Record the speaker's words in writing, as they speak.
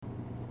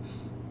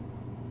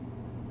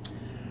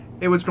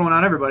Hey, what's going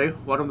on, everybody?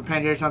 Welcome to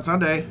Pancakes on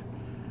Sunday.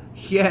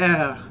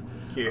 Yeah.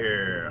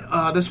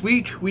 This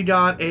week, we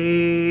got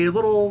a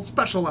little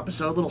special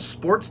episode, a little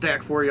sports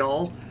stack for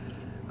y'all.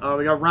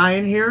 We got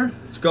Ryan here.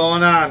 What's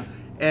going on?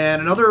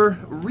 And another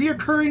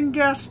reoccurring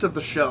guest of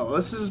the show.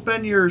 This has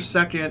been your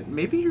second,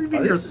 maybe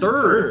even your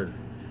third.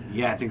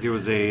 Yeah, I think there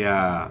was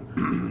a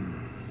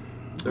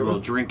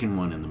little drinking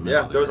one in the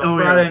middle. Yeah, there was a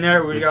Friday night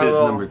where we got a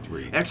little... number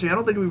 3. Actually, I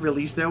don't think we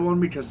released that one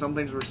because some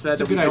things were said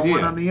That's that we don't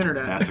want on the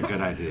internet. That's a good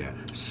idea.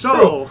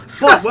 So,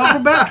 but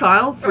welcome back,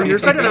 Kyle, for your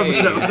second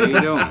episode. How you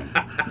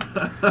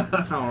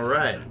doing? All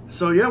right.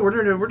 So yeah, we're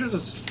gonna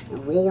just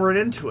roll right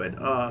into it.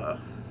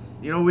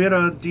 We had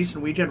a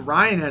decent weekend.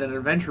 Ryan had an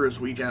adventurous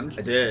weekend.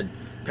 I did.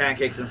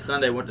 Pancakes and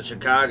Sunday went to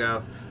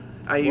Chicago.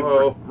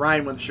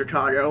 Ryan went to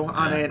Chicago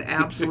on an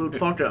absolute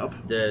fuck up.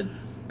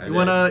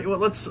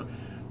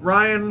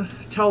 Ryan,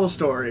 tell the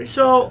story.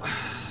 So, I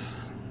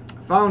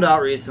found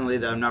out recently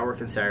that I'm not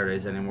working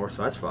Saturdays anymore,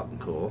 so that's fucking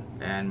cool.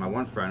 And my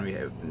one friend, we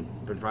have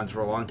been friends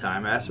for a long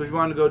time, asked me if he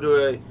wanted to go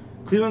to a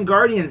Cleveland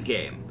Guardians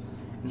game.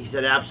 And he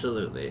said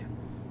absolutely.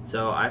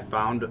 So I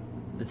found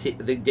the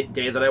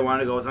day that I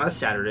wanted to go was on a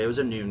Saturday. It was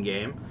a noon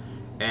game.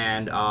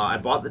 And I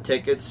bought the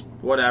tickets,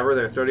 whatever.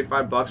 They're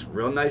 $35,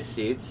 real nice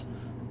seats.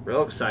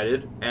 Real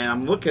excited. And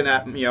I'm looking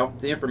at,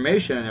 the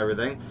information and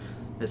everything.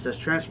 It says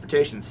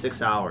transportation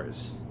 6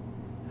 hours.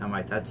 I'm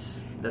like,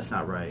 that's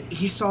not right.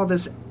 He saw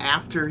this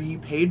after he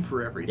paid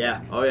for everything.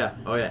 Yeah. Oh, yeah.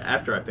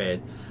 After I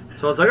paid.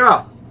 So I was like,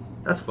 oh,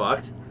 that's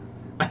fucked.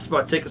 I just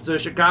bought tickets to a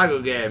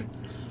Chicago game.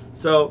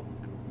 So,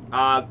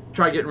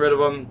 tried getting rid of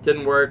them.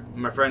 Didn't work.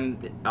 My friend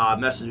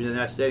messaged me the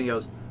next day and he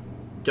goes,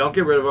 don't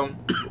get rid of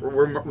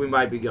them. We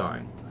might be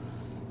going.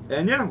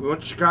 And yeah, we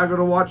went to Chicago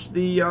to watch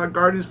the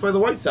Guardians play the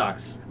White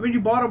Sox. I mean,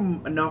 you bought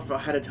them enough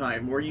ahead of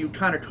time where you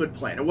kind of could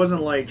plan. It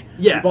wasn't like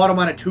you bought them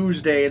on a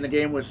Tuesday and the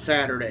game was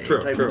Saturday True.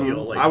 of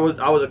deal. Like, I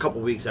was a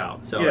couple weeks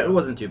out, so it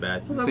wasn't too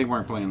bad. So they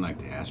weren't playing like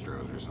the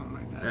Astros or something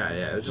like that.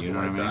 Yeah, it was just the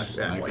White Sox.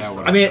 I mean?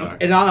 Yeah. I mean,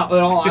 in all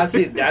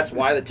honesty, that's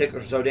why the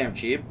tickets are so damn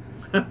cheap.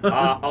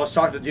 I was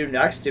talking to the dude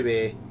next to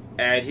me,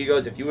 and he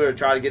goes, if you were to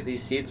try to get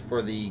these seats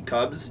for the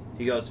Cubs,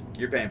 he goes,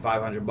 you're paying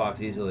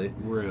 $500 easily.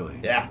 Really?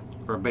 Yeah.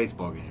 For a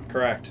baseball game?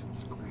 Correct.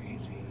 That's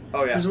crazy.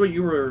 Oh, yeah. This is what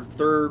you were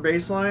third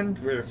baseline?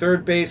 We were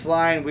third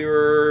baseline. We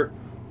were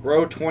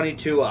row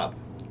 22 up.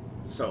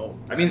 So,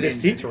 I mean, the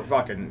seats were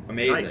fucking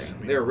amazing. Nice.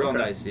 They were real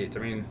nice seats. I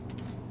mean...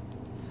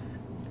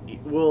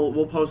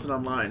 We'll post it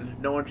online.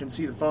 No one can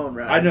see the phone,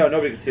 right? I know,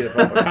 nobody can see the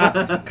phone.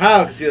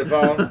 Kyle can see the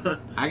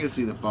phone. I can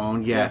see the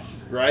phone,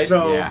 yes. Right?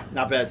 So, yeah.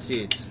 Not bad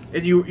seats.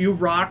 And you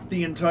rocked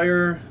the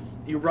entire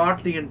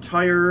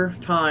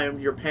time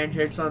your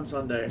Pancakes on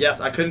Sunday. Yes,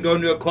 I couldn't go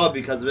into a club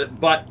because of it,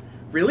 but...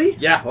 Really?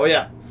 Yeah, oh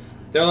yeah.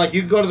 They're like,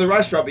 you can go to the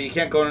restaurant, but you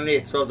can't go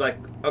underneath. So I was like,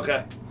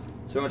 okay.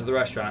 So we went to the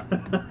restaurant.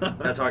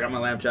 That's how I got my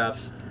lamb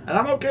chops. And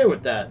I'm okay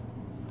with that.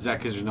 Is that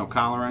because there's no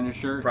collar on your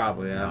shirt?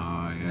 Probably, yeah.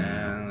 Oh,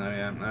 yeah.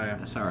 Oh, yeah.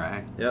 That's all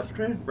right. Yep. That's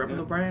okay. Repping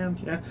the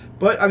brand. Yeah.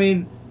 But, I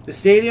mean, the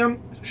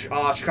stadium,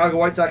 Chicago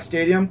White Sox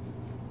Stadium,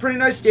 pretty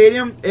nice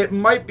stadium. It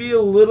might be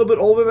a little bit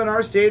older than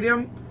our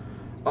stadium.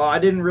 I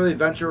didn't really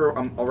venture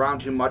around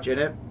too much in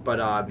it,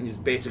 but these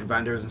basic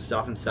vendors and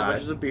stuff inside. How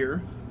much is a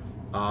beer?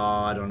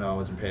 I don't know. I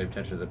wasn't paying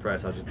attention to the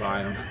price. I was just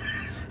buying them.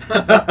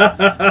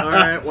 All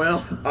right, well.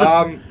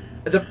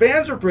 The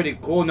fans were pretty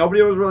cool.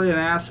 Nobody was really an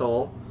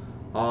asshole.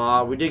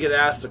 We did get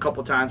asked a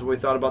couple times what we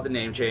thought about the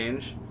name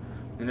change.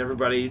 And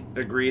everybody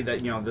agreed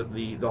that,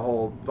 the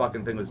whole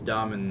fucking thing was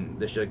dumb and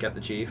they should have kept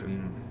the chief.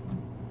 And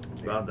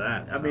it's about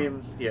that. I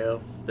mean, yeah.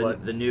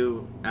 The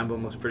new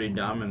emblem was pretty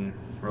dumb and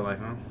we're like,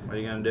 what are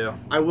you going to do?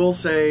 I will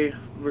say,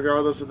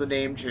 regardless of the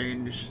name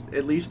change,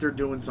 at least they're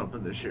doing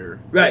something this year.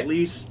 Right. At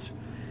least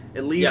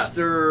yes.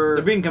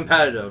 they're being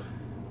competitive.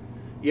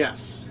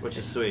 Yes. Which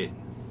is sweet.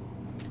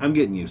 I'm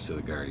getting used to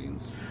the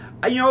Guardians.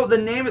 The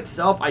name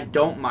itself, I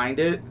don't mind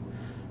it,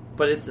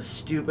 but it's a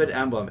stupid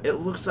emblem. It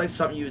looks like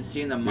something you would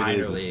see in the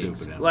minor leagues.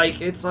 Stupid emblem.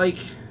 Like, it's like...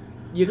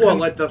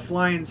 like the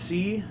Flying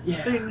C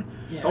thing?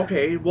 Yeah.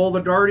 Okay, well, the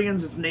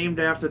Guardians, it's named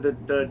after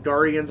the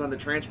Guardians on the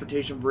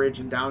transportation bridge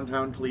in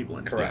downtown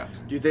Cleveland. Correct.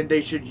 Do you think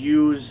they should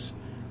use,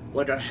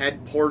 like, a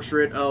head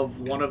portrait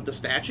of one of the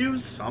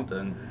statues?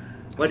 Something.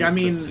 Like, Just I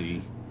mean... the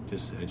C.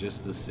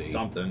 Just the C.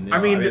 Something. I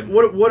mean,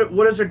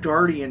 what is a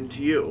guardian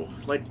to you?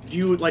 Like, do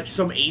you like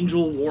some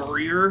angel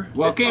warrior?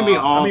 Well, it can't be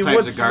all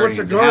types of guardians.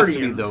 What's a It has to be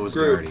guardian? those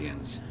Group.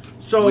 guardians.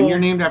 So when you're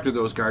named after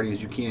those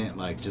guardians, you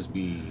can't just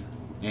be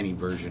any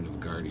version of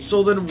guardian.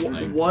 So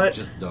then, what?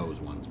 Just those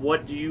ones.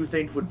 What do you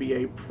think would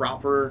be a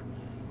proper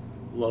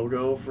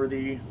logo for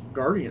the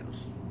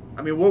Guardians?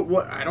 I mean,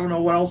 what? I don't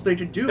know what else they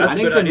could do. That's I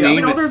think a good the idea. name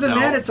I mean, other than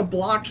itself- that, it's a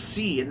block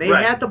C, and they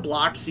Right. had the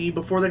block C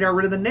before they got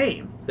rid of the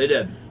name. They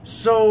did.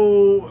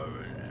 So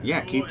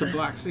Yeah, keep the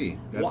block C.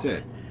 That's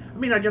it. I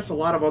mean, I guess a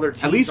lot of other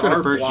teams At least for the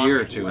are first block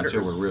year or two letters.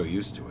 until we're real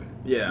used to it.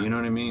 Yeah. You know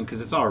what I mean?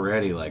 Because it's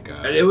already like a...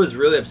 And it was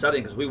really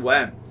upsetting because we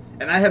went,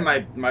 and I had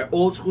my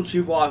old school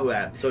Chief Wahoo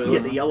hat. So it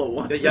was the yellow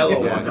one. The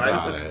yellow Yeah, I one, saw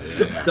right? that,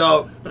 yeah.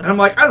 So, and I'm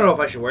like, I don't know if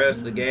I should wear this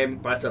to the game,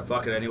 but I said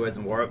fuck it anyways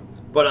and wore it.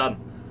 But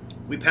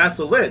we passed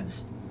the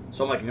lids,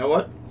 So I'm like, you know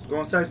what? Let's go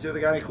inside, see if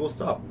they got any cool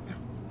stuff.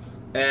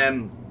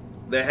 And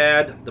they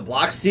had the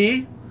block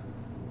C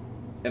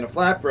and a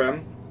flat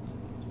brim,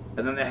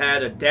 and then they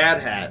had a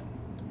dad hat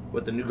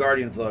with the New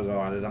Guardians logo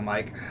on it. I'm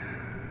like,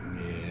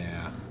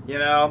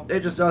 yeah,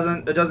 it just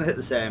doesn't hit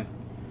the same.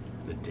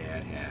 The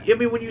dad hat. I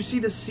mean, when you see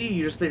the C,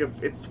 you just think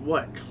of, it's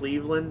what,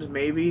 Cleveland,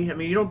 maybe? I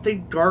mean, you don't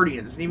think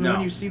Guardians. And even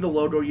when you see the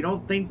logo, you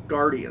don't think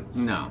Guardians.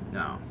 No.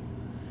 No.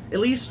 At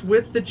least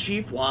with the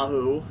Chief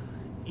Wahoo,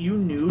 you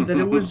knew that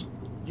it was...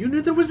 You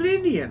knew there was an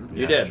Indian.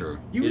 You That's did. True.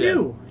 You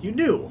knew. You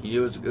knew. It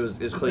was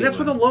Cleveland. And that's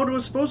what the logo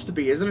is supposed to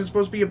be. Isn't it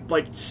supposed to be,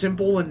 like,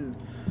 simple and...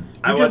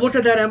 I You can look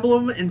at that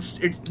emblem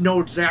and know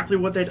exactly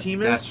what that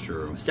team is? That's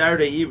true.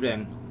 Saturday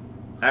evening,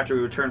 after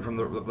we returned from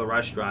the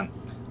restaurant,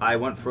 I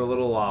went for a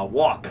little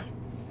walk.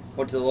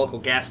 Went to the local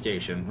gas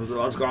station.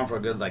 I was gone for a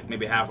good,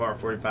 maybe half hour,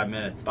 45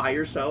 minutes. By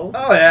yourself?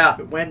 Oh, yeah.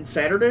 When,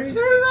 Saturday?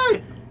 Saturday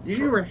night.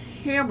 You were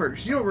hammered.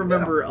 You don't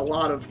remember a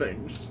lot of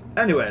things.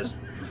 Anyways,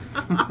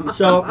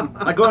 so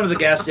I go into the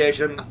gas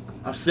station.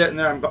 I'm sitting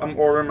there. I'm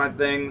ordering my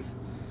things.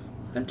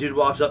 And dude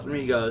walks up to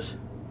me. He goes,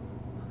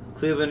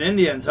 Cleveland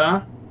Indians,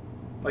 huh?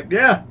 I'm like,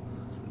 yeah.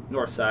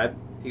 North side.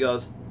 He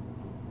goes,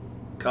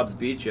 Cubs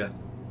beat you.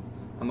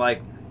 I'm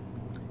like,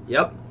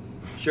 yep.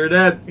 Sure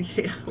did.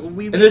 Yeah,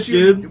 we And this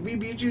dude, we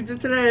beat you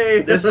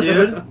today. this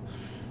dude,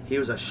 he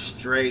was a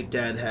straight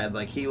deadhead.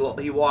 Like, he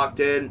walked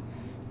in,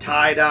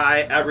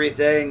 tie-dye,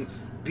 everything,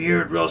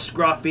 beard real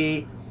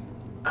scruffy.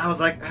 I was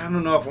like, I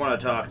don't know if I want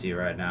to talk to you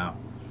right now.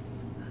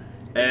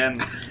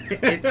 And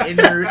in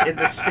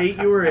the state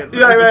you were in.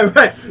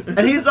 right.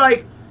 And he's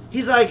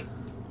like,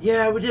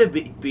 yeah, we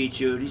did beat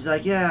you. And he's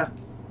like, yeah,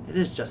 it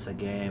is just a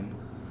game.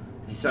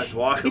 And he starts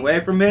walking away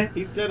from me.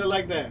 He said it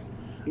like that.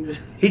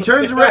 He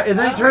turns around, and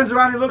then he turns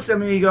around, and he looks at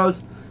me, and he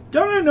goes,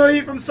 don't I know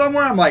you from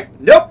somewhere? I'm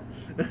like, nope.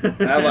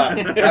 And I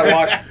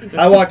left.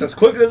 I walked as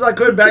quickly as I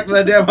could back to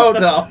that damn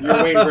hotel.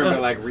 You're waiting for him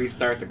to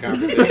restart the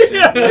conversation.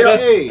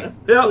 Hey,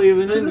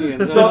 Cleveland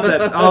Indians.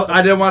 Something.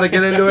 I didn't want to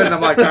get into it, and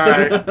I'm like, all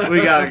right,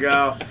 we gotta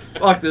go.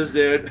 Fuck this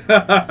dude.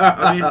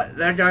 I mean,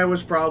 that guy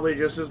was probably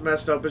just as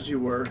messed up as you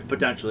were.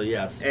 Potentially,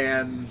 yes.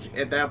 And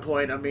at that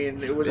point, I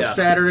mean, it was Yeah. a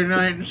Saturday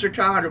night in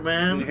Chicago,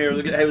 man. He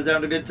was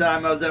having a good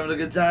time. I was having a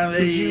good time.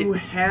 Did you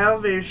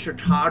have a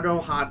Chicago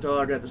hot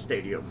dog at the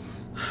stadium?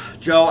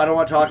 Joe, I don't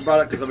want to talk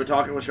about it because I've been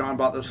talking with Sean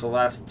about this for the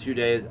last 2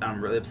 days.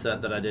 I'm really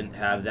upset that I didn't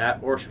have that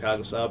or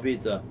Chicago-style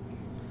pizza.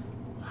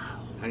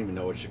 I don't even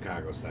know what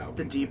Chicago style.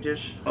 The deep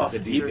dish? Oh, the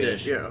deep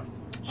dish. Yeah.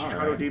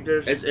 Chicago right. deep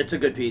dish? It's a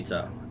good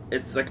pizza.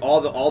 It's like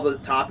all the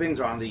toppings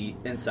are on the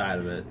inside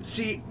of it.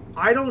 See,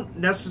 I don't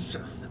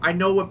necessarily... I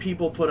know what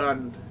people put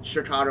on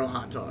Chicago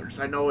hot dogs.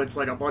 I know it's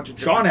like a bunch of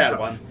different Sean had stuff.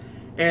 one.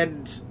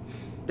 And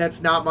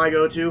that's not my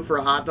go-to for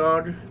a hot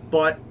dog,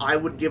 but I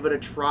would give it a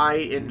try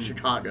in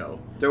Chicago.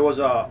 There was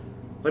a...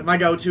 Like, my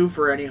go-to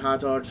for any hot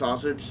dog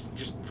sausage,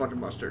 just fucking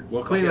mustard.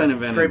 Well, Cleveland Yeah,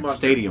 invented straight mustard.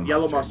 stadium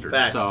Yellow mustard.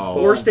 mustard. Facts. So,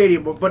 Or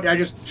stadium, but I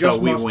just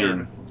we mustard.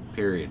 win.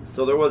 Period.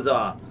 So there was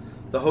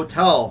the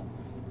hotel.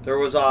 There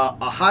was a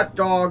hot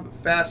dog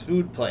fast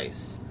food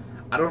place.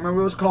 I don't remember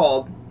what it was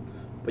called,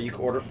 but you could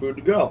order food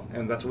to go.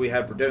 And that's what we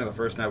had for dinner the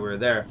first night we were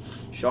there.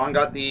 Sean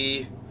got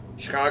the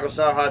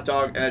Chicago-style hot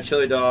dog and a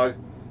chili dog.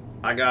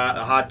 I got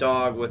a hot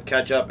dog with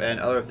ketchup and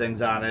other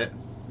things on it.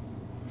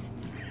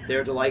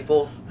 They're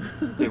delightful.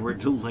 They were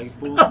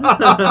delightful.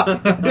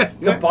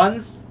 The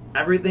buns,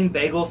 everything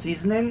bagel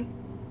seasoning.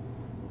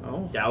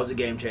 Oh, That was a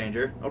game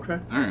changer. okay.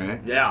 All right.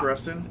 Yeah.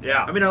 Interesting.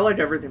 Yeah. I mean, I like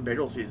everything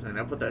bagel seasoning.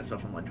 I put that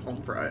stuff on, like,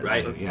 home fries.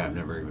 Right. That's Yeah, I've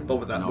never even. But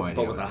with no idea.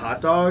 but with the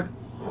hot dog,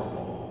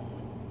 All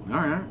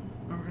right.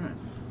 All right.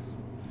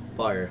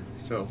 fire.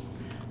 So,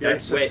 Yeah, yeah,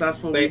 wait,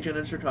 successful wait. weekend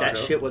in Chicago. That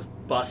shit was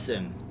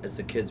bussin', as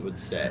the kids would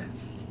say.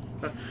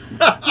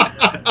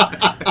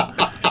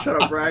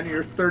 Shut up, Brian.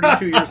 You're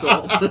 32 years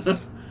old.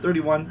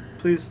 31,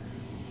 please.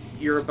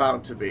 You're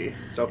about to be.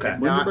 It's okay. In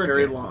When's not your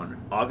very birthday? long.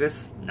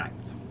 August 9th.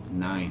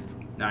 Ninth.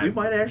 We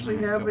might actually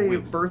have Couple a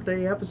weeks.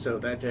 birthday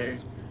episode that day.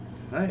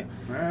 Hey,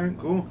 alright,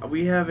 cool.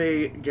 We have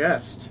a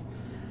guest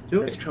Do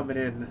that's it. coming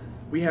in.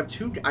 We have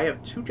I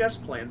have two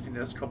guest plans in the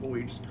next couple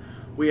weeks.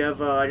 We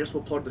have, I guess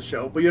we'll plug the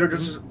show. But you had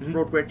just,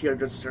 real quick, you had a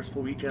good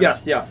successful weekend.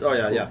 Yes. Oh, yeah,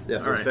 Cool. yes. It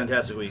was All a right.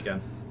 fantastic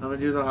weekend. I'm going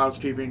to do the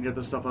housekeeping, get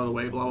the stuff out of the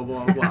way, blah,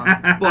 blah, blah,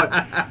 blah.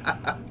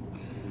 But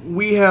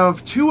we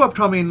have two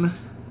upcoming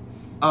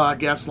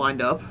guests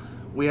lined up.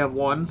 We have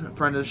one, a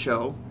friend of the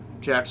show,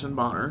 Jackson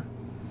Bonner.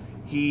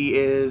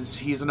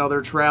 He's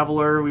another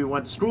traveler. We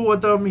went to school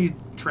with him. He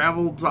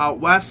traveled out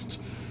west.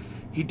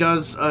 He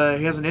has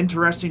an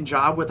interesting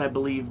job with, I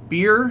believe,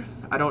 beer.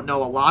 I don't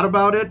know a lot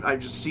about it. I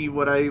just see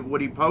what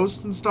he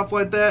posts and stuff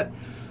like that.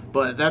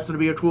 But that's going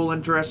to be a cool,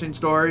 interesting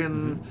story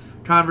and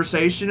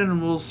conversation,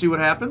 and we'll see what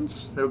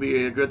happens. That'll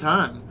be a good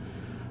time.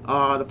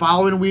 The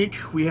following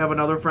week, we have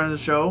another friend of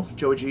the show,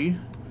 Joey G.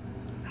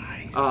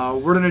 Nice.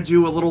 We're going to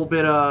do a little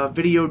bit of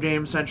video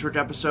game-centric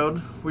episode.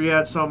 We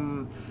had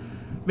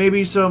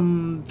maybe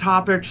some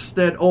topics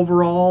that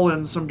overall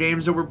and some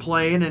games that we're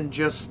playing, and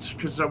just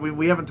because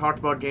we haven't talked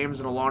about games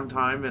in a long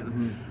time,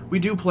 and we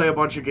do play a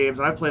bunch of games,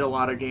 and I've played a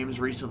lot of games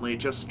recently,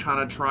 just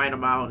kind of trying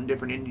them out in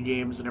different indie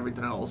games and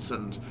everything else,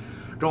 and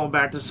going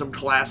back to some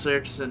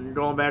classics and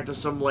going back to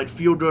some like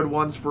feel-good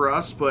ones for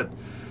us. But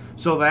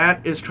so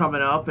that is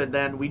coming up, and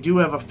then we do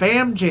have a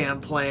Fam Jam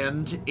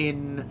planned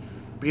in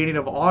beginning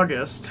of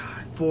August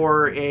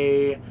for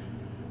a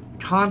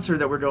concert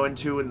that we're going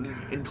to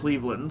in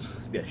Cleveland.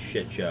 It's gonna be a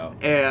shit show.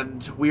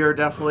 And we are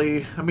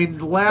definitely, I mean,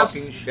 the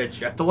Fucking shit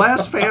show.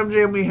 last Fam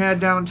Jam we had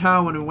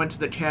downtown when we went to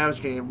the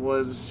Cavs game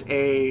was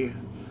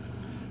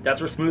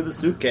That's where Smooth as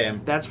Soup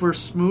came. that's where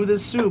Smooth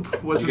as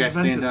Soup was You guys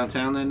invented. staying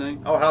downtown that night?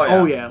 Oh, hell yeah.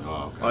 Oh yeah.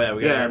 Oh, okay. Oh, yeah,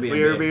 we got Yeah, an we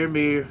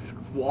Airbnb.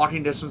 Airbnb,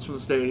 walking distance from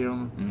the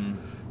stadium.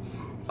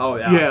 Oh,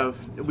 yeah. Yeah,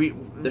 we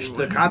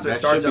The concert That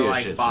starts should at be a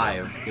like shit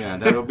 5. show. Yeah,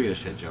 that'll be a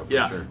shit show for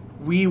Yeah. sure.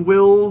 we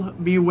will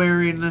be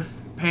wearing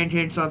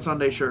Pancakes on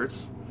Sunday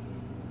shirts.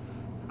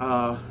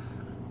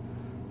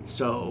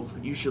 So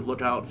you should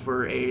look out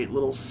for a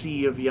little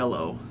sea of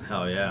yellow.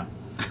 Hell yeah.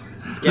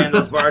 Scan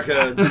those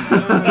barcodes.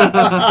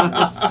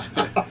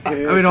 I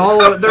mean,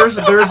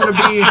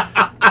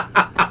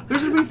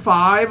 there's gonna be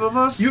 5 of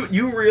us.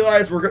 You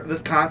realize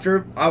this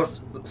concert? I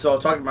was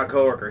talking to my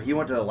coworker. He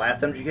went to the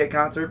last MGK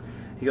concert.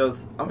 He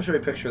goes, "I'm gonna show you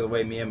a picture of the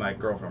way me and my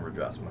girlfriend were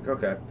dressed." I'm like,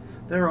 "Okay."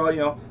 They were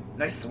all,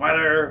 nice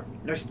sweater,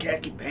 nice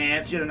khaki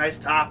pants. You had a nice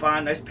top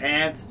on, nice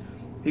pants.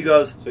 He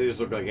goes, So you just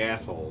look like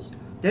assholes.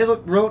 "They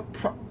look real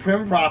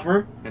prim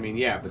proper." I mean,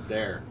 yeah, but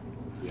there,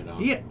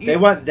 Yeah, They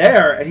went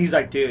there, and he's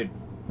like, "Dude,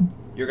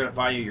 you're gonna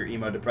find your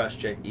emo depressed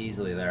chick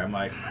easily there." I'm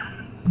like,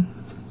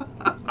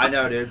 "I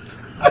know, dude."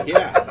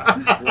 Yeah.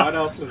 What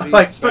else was he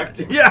Like,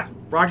 expecting? yeah.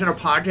 rocking a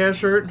podcast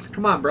shirt.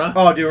 Come on, bro.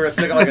 Oh, dude, we're gonna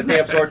stick it like a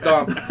damn sore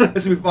thumb.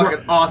 This would be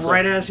fucking awesome.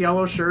 Bright ass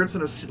yellow shirts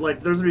and there's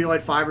gonna be like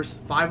 5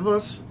 of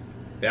us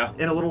Yeah,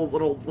 in a little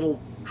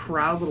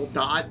crowd, little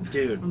dot.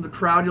 dude. From the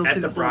crowd, you'll At see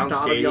the this little Brown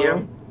dot of yellow.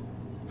 Stadium.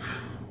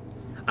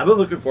 I've been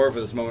looking forward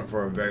for this moment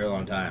for a very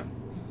long time.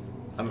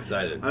 I'm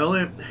excited.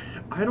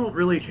 I don't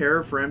really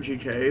care for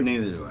MGK.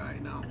 Neither do I,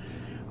 no.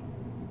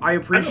 I I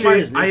don't mind appreciate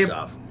his new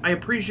stuff. I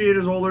appreciate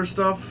his older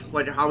stuff,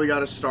 like how he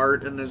got his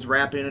start and his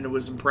rapping, and it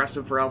was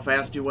impressive for how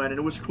fast he went, and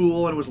it was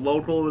cool, and it was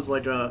local. It was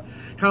like a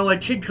kind of like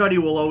Kid Cudi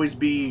will always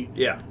be.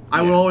 Yeah.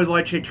 I will always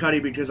like Kid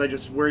Cudi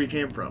because where he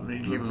came from. He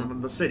came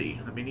from the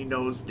city. I mean, he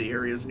knows the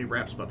areas and he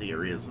raps about the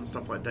areas and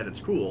stuff like that. It's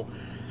cool.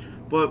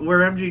 But where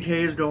MGK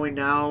is going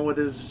now with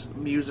his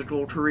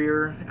musical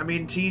career, I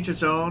mean, to each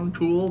his own,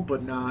 cool,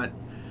 but not.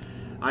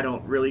 I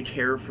don't really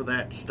care for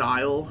that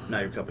style.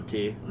 Not your cup of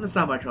tea. That's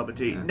not my cup of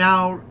tea.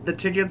 Now, the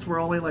tickets were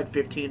only like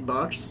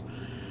 $15,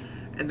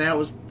 and that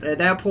was at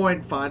that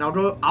point fine. I'll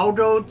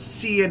go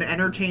see an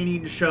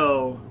entertaining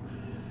show.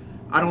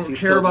 I don't He's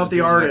care still about just the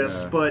doing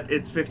artist, like a- but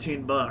it's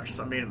 $15.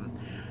 I mean,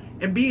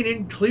 and being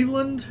in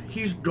Cleveland,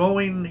 he's got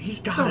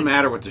It don't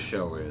matter what the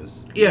show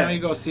is. Yeah. You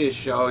go see a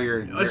show,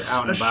 you're out and a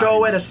about.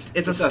 show at it's a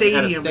It doesn't-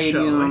 stadium, at a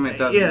stadium, show. it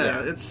doesn't- yeah,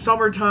 yeah. it's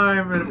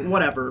summertime and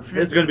whatever.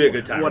 It's gonna be a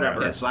good time.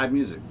 Whatever. Yeah, it's live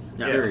music.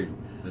 Yeah. Period.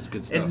 That's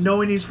good stuff. And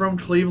knowing he's from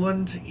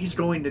Cleveland, he's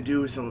going to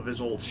do some of his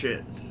old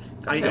shit.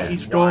 I know Yeah,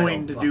 he's wild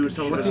going to do fucking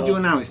some of What's his he old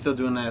doing now? stuff. He's still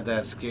doing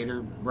that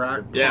skater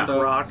rock Yeah.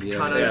 stuff? Rock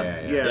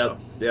kinda- yeah.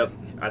 Yep.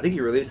 I think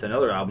he released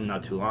another album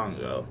not too long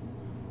ago.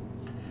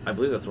 I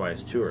believe that's why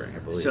he's touring. I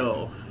believe.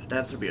 So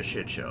that's gonna be a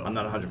shit show. I'm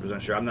not 100%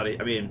 sure. I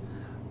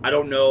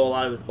don't know a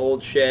lot of his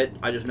old shit.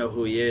 I just know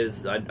who he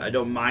is. I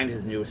don't mind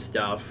his newest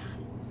stuff.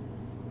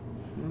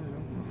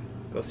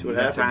 Go see what You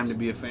got happens. time to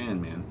be a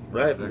fan, man.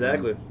 Right, Just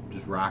exactly.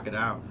 Just rock it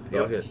out. Fuck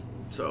Yep. it.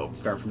 So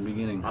Start from the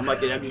beginning. I'm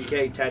like an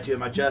MGK tattoo on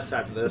my chest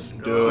after this.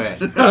 Do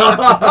it.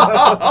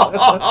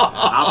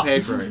 I'll pay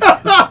for it.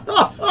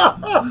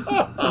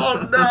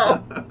 Oh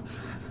no.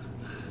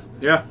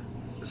 Yeah.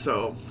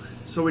 so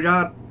we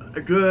got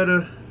a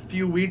good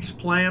few weeks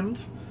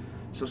planned.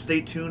 So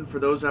stay tuned for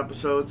those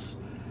episodes.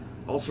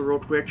 Also, real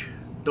quick,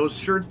 those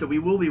shirts that we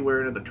will be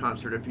wearing at the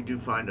concert, if you do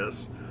find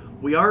us,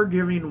 we are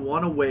giving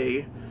one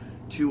away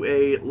to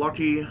a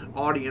lucky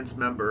audience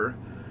member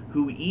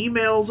who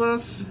emails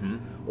us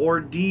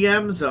or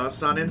DMs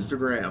us on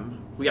Instagram.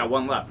 We got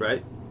one left,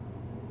 right?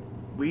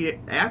 We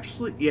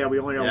actually, we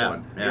only got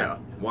one. Yeah.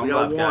 One we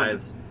got left, one.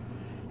 guys.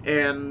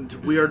 And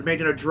we are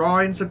making a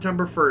drawing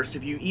September 1st.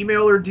 If you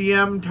email or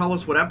DM, tell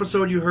us what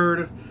episode you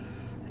heard,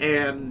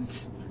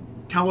 and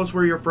tell us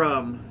where you're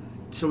from,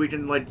 so we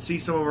can see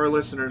some of our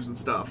listeners and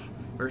stuff,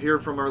 or hear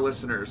from our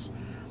listeners.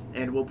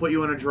 And we'll put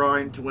you in a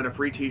drawing to win a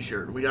free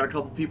T-shirt. We got a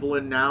couple people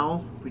in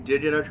now. We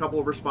did get a couple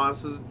of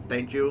responses.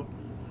 Thank you.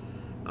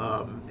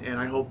 And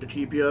I hope to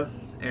keep you,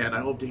 and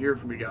I hope to hear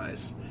from you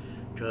guys.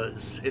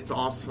 Because it's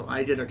awesome.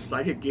 I get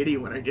giddy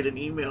when I get an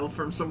email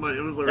from somebody.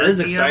 It was like That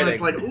is DM, exciting.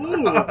 it's like,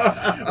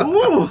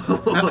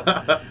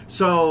 ooh.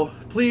 So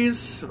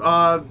please,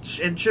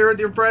 and share with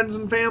your friends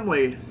and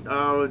family.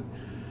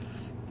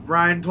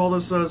 Ryan told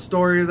us a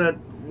story that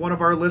one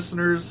of our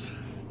listeners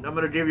I'm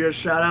going to give you a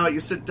shout out. You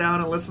sit down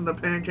and listen to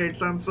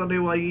Pancakes on Sunday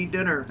while you eat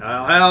dinner.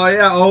 Oh, hell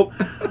yeah. Oh.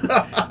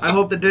 I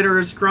hope the dinner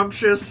is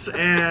scrumptious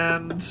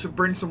and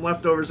bring some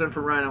leftovers in for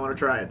Ryan. I want to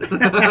try it.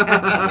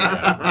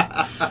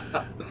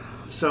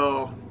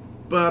 So,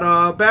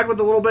 but back with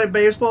a little bit of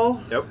baseball.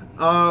 Yep.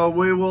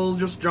 We will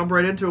just jump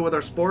right into it with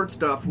our sports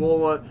stuff.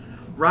 We'll,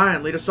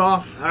 Ryan, lead us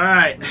off. All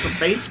right. Some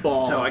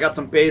baseball. So I got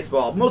some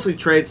baseball, mostly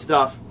trade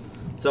stuff.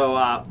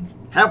 So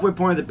halfway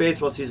point of the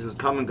baseball season has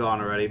come and gone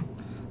already.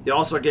 The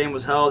All-Star Game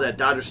was held at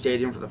Dodger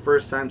Stadium for the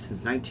first time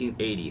since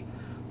 1980.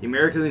 The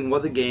American League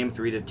won the game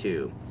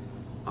 3-2.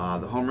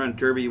 The Home Run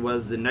Derby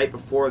was the night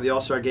before the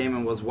All-Star Game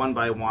and was won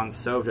by Juan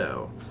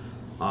Soto.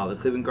 The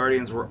Cleveland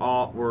Guardians were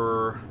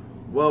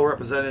well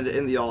represented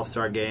in the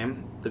All-Star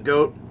Game. The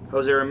GOAT,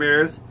 Jose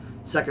Ramirez,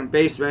 second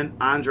baseman,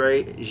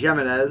 Andre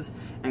Gimenez,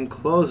 and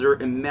closer,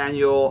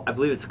 Emmanuel, I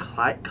believe it's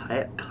Classe?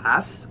 I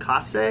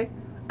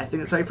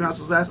think that's how you pronounce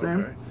his last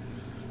name. Okay.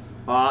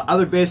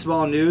 Other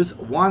baseball news,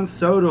 Juan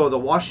Soto, the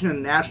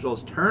Washington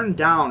Nationals, turned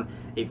down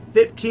a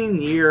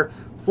 15-year,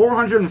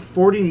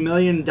 $440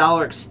 million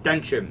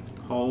extension.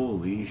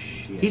 Holy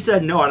shit. He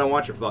said, no, I don't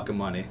want your fucking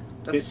money.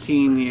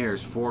 15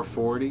 years,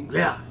 440?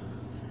 Yeah.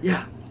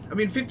 I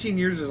mean, 15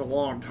 years is a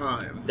long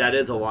time. That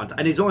is a long time.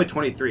 And he's only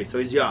 23, so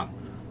he's young.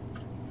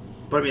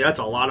 But, I mean, that's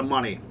a lot of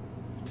money.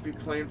 To be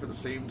playing for the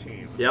same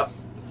team. Yep.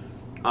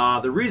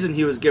 The reason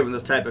he was given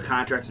this type of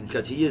contract is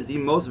because he is the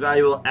most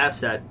valuable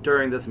asset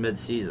during this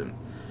midseason.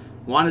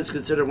 Juan is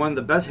considered one of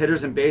the best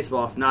hitters in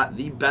baseball, if not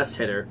the best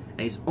hitter,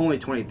 and he's only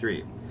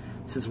 23.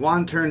 Since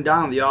Juan turned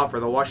down the offer,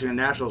 the Washington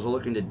Nationals are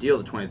looking to deal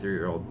the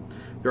 23-year-old.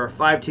 There are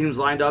 5 teams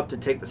lined up to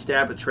take the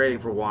stab at trading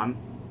for Juan.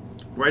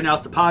 Right now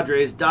it's the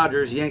Padres,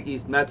 Dodgers,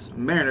 Yankees, Mets,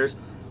 Mariners,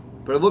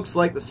 but it looks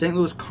like the St.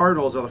 Louis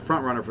Cardinals are the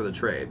front runner for the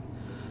trade.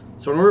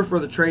 So in order for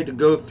the trade to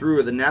go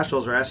through, the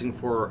Nationals are asking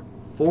for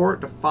 4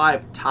 to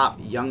 5 top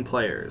young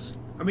players.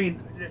 I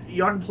mean,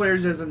 young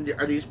players as in,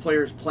 are these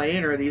players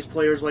playing, or are these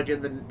players like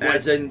in the...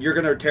 As in, you're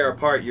going to tear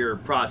apart your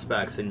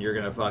prospects, and you're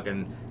going to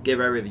fucking give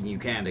everything you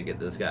can to get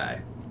this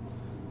guy.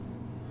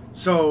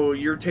 So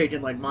you're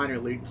taking like minor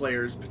league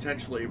players,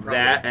 potentially. Probably.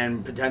 That,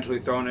 and potentially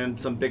throwing in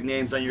some big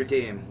names on your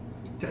team.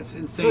 That's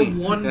insane.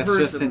 For one That's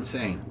person. just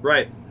insane.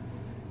 Right.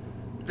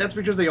 That's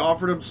because they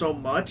offered him so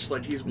much.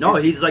 Like he's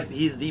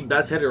he's the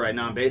best hitter right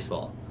now in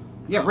baseball.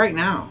 Yeah, right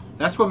now.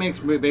 That's what makes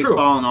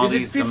baseball and all is it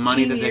these, 15 the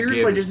money that they years?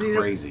 give like, is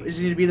crazy. Is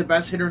he to be the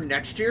best hitter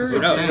next year? Who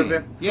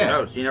knows? Yeah. Who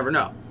knows? You never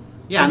know.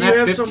 Yeah, in But that you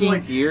have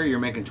 15th year, you're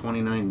making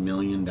 $29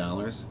 million.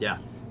 Yeah.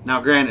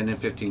 Now, granted, in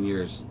 15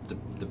 years,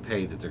 the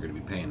pay that they're going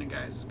to be paying the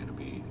guys is going to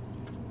be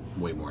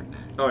way more than that.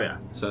 Oh, yeah.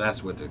 So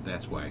that's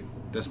why.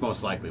 That's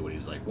most likely what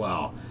he's like,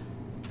 well,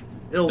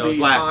 It'll those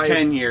be last 5.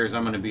 10 years,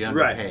 I'm going to be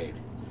underpaid.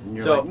 And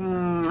you're So- like,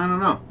 I don't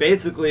know.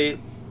 Basically,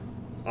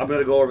 I'm going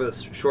to go over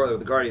this shortly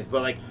with the Guardians,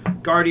 but like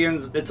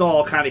Guardians, it's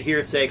all kind of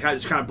hearsay,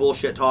 kind of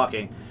bullshit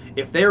talking.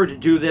 If they were to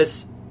do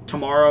this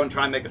tomorrow and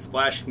try and make a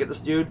splash and get this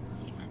dude,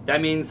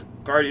 that means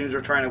Guardians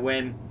are trying to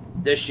win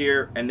this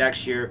year and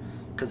next year,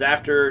 because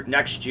after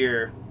next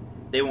year,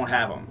 they won't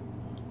have him.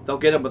 They'll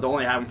get him, but they'll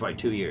only have him for like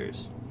 2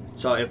 years.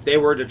 So if they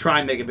were to try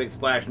and make a big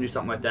splash and do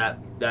something like that,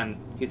 then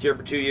he's here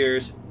for 2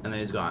 years, and then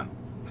he's gone.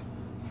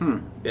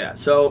 Yeah,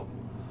 so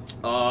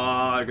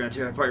you're going to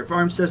tear apart your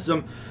farm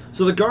system.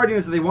 So the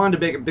Guardians, if they wanted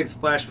to make a big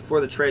splash before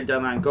the trade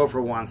deadline, go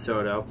for Juan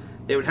Soto,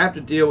 they would have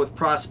to deal with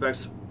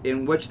prospects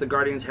in which the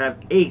Guardians have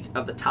 8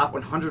 of the top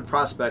 100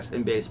 prospects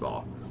in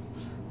baseball.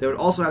 They would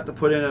also have to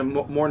put in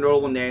more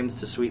notable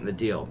names to sweeten the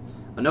deal.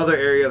 Another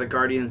area the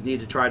Guardians need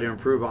to try to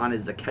improve on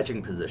is the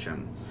catching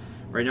position.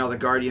 Right now, the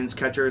Guardians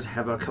catchers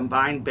have a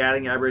combined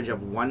batting average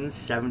of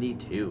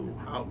 172.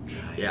 Ouch.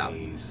 Yeah,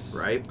 Nice.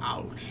 right?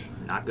 Ouch.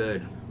 Not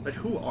good. But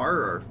who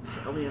are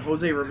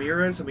Jose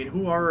Ramirez?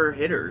 Who are our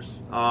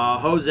hitters?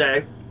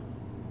 Jose.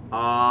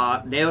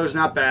 Naylor's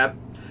not bad.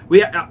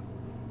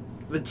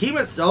 The team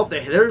itself, the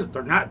hitters,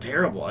 they're not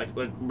terrible. Like,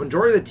 the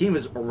majority of the team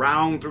is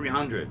around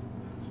 300.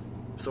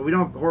 So we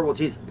don't have horrible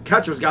teams. The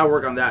catcher's got to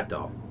work on that,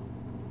 though.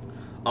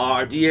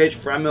 Our DH,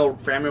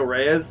 Framil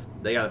Reyes,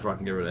 they got to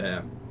fucking get rid of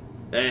him.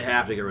 They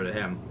have to get rid of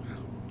him.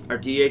 Our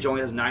DH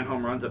only has 9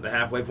 home runs at the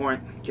halfway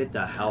point. Get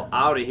the hell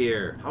out of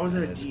here. How is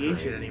that a That's DH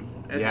crazy. anymore?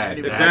 Yeah,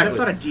 Anymore? exactly. That's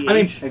not a DH. I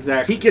mean,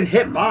 Exactly. He can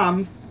hit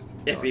bombs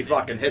if he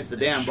fucking hits the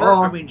damn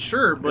sure, ball.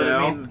 sure, but You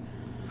know?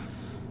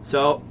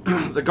 So,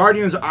 the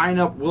Guardians are eyeing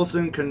up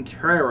Wilson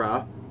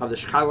Contreras of the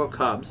Chicago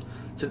Cubs.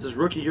 Since his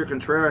rookie year,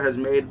 Contreras has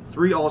made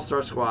 3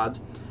 All-Star squads.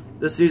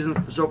 This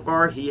season so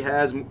far, he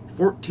has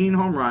 14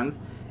 home runs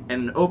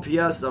and an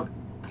OPS of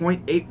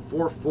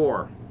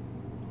 .844.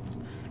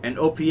 And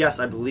OPS,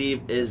 I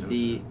believe, is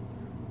the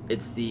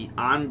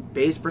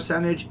on-base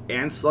percentage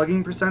and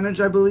slugging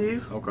percentage, I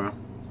believe. Okay.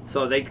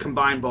 So they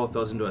combine both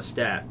those into a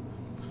stat.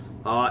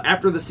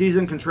 After the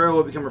season, Contreras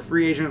will become a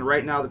free agent.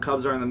 Right now, the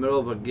Cubs are in the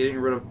middle of getting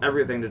rid of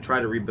everything to try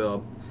to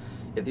rebuild.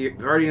 If the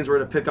Guardians were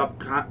to pick up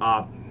picked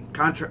up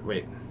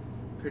Contreras.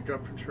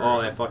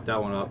 Oh, they fucked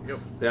that one up.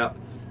 Yep.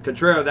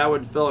 Contreras, that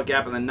would fill a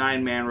gap in the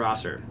 9-man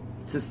roster.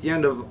 Since the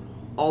end of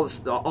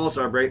the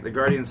All-Star break, the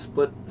Guardians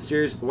split the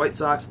series with the White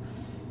Sox,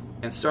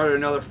 and started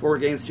another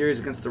 4-game series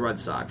against the Red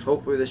Sox.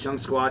 Hopefully this young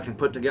squad can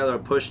put together a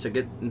push to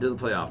get into the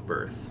playoff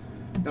berth.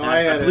 No,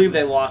 I believe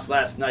they lost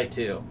last night,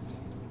 too.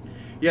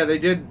 Yeah, they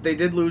did. They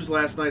did lose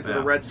last night to Yeah.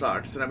 the Red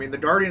Sox, and I mean the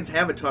Guardians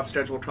have a tough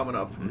schedule coming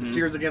up. Mm-hmm. A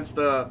series against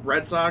the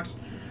Red Sox,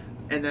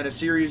 and then a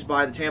series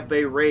by the Tampa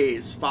Bay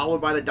Rays, followed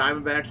by the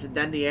Diamondbacks, and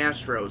then the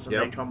Astros, and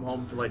Yep. they come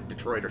home for like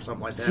Detroit or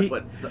something like that. See,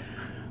 But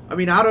I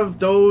mean, out of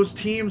those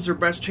teams, their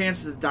best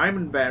chance is the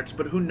Diamondbacks.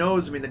 But who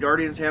knows? I mean, the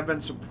Guardians have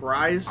been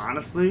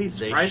Honestly,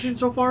 surprising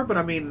so far. But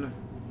I mean,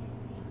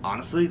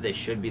 honestly, they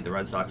should beat the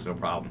Red Sox, no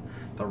problem.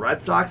 The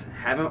Red Sox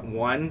haven't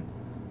won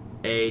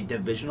a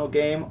divisional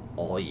game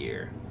all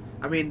year.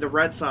 the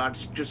Red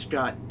Sox just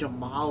got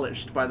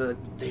demolished by the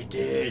They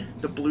did.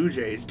 Blue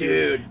Jays,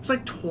 Dude. It's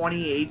like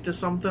 28 to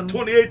something.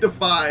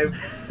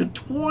 28-5.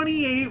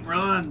 28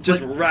 runs.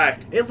 Just Like,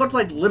 wrecked. it looked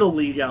like Little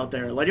League out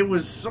there. Like, it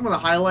was some of the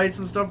highlights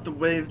and stuff, the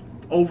way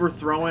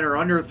overthrowing or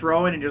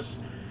underthrowing, and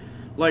just,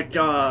 like,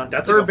 That's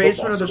like third a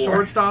baseman football or the score.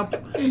 shortstop.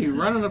 Hey, you're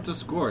running up the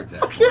score at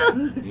that point.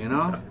 Yeah. You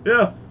know?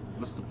 Yeah.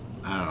 What's the,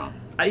 I don't know.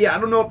 I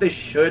don't know if they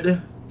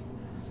should,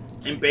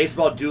 in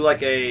baseball, do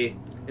like a...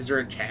 Is there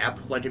a cap?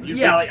 Like, if you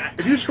Yeah,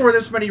 if you score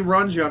this many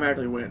runs, you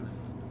automatically win.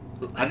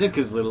 I think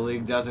because Little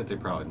League does it, they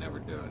probably never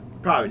do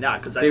it. Probably not,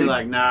 because I They're think...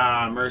 like,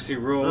 nah, mercy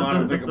rule. I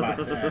don't think about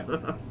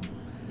that.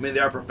 I mean, they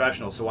are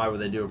professionals, so why would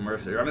they do a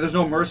mercy? I mean, there's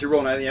no mercy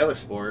rule in any other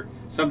sport.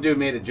 Some dude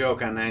made a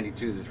joke on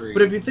 92-3.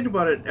 But if you think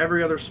about it,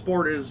 every other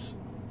sport is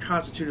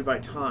constituted by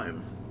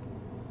time.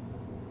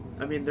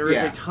 I mean, there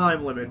is Yeah. a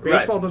time limit. Right.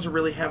 Baseball doesn't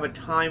really have a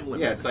time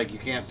limit. yeah, it's like you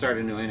can't start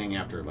a new inning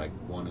after like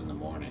 1 in the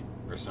morning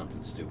or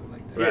something stupid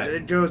like that.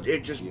 Right.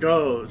 It just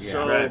goes. Yeah.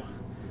 So Right.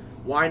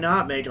 why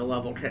not make a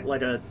level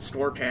like a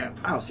score cap?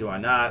 I don't see why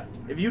not.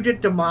 If you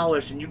get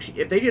demolished and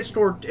if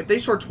they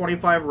score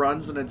 25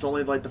 runs and it's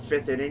only like the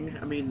 5th inning,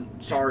 I mean,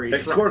 sorry. They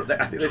scored...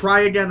 I think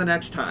Try again the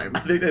next time. I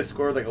think they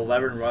scored like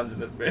 11 runs in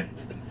the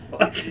 5th.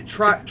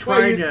 Try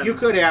Well, again. you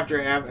could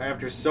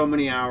after so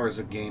many hours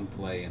of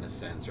gameplay in a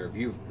sense, or if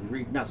you've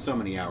not so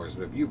many hours,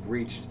 but if you've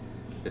reached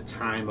the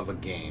time of a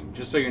game,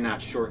 just so you're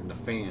not shorting the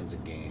fans a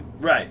game,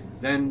 Right.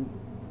 then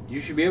you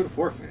should be able to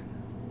forfeit.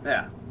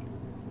 Yeah.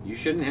 You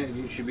shouldn't.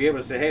 You should be able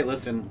to say, "Hey,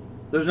 listen,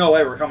 There's no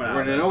way we're coming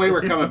out. there's no way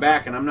we're coming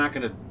back, and I'm not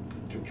going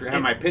to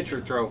have my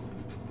pitcher throw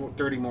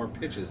 30 more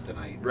pitches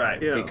tonight,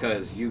 Right. Yeah.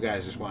 Because you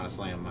guys just want to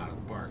slam them out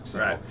of the park. So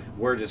Right.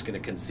 we're just going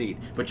to concede,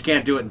 but you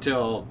can't do it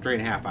until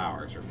 3.5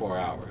 hours or 4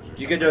 hours. Or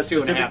You can do do a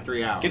 2.5,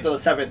 3 hours. Get to the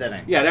 7th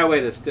inning. Yeah, that way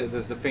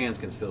the fans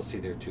can still see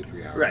their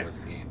 2-3 hours Right. worth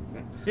of game.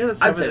 Yeah,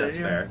 that's I'd say 7th that's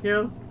inning, fair.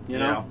 Yeah, You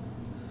know?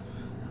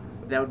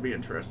 that would be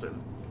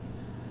interesting.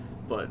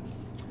 But,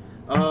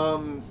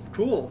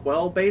 cool.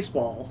 Well,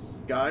 baseball,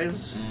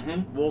 guys.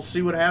 Mm-hmm. We'll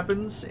see what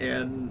happens,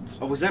 and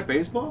Oh, was that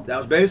baseball? That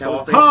was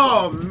baseball. That was baseball.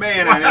 Oh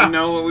man, I didn't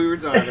know what we were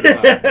talking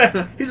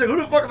about. He's like, who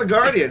the fuck are the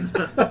Guardians?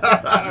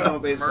 I don't know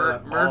baseball.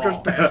 Merger's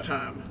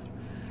pastime.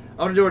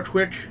 I want to do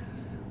a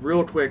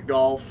real quick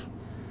golf.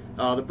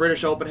 The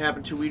British Open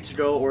happened 2 weeks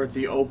ago, or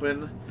the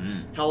Open,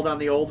 held on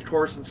the old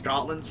course in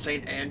Scotland,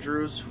 St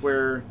Andrews,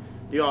 where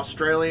the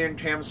Australian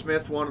Cam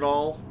Smith won it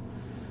all.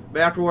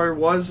 McIlroy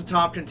was a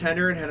top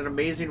contender and had an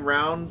amazing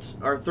round,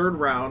 our third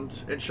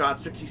round, and shot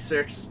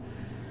 66.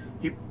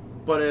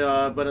 But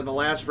in the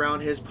last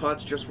round, his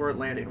putts just weren't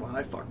landing. Well,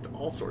 I fucked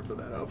all sorts of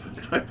that up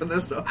typing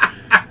this up.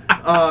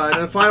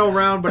 In the final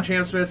round, but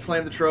Cam Smith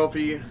claimed the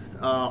trophy.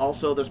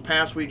 Also, this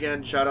past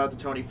weekend, shout out to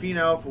Tony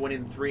Finau for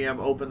winning the 3M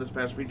Open this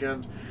past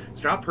weekend.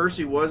 Scott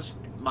Percy was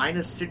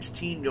minus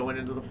 16 going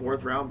into the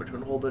fourth round, but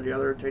couldn't hold it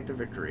together to take the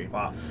victory.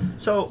 Wow.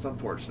 So It's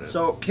unfortunate.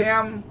 So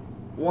Cam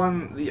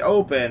won the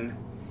Open,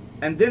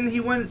 and didn't he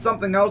win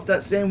something else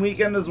that same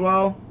weekend as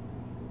well?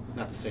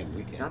 Not the same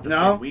weekend. Not the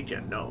No? same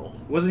weekend, no.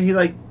 Wasn't he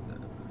like?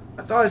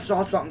 I thought I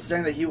saw something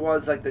saying that he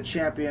was like the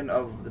champion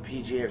of the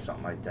PGA or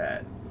something like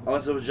that.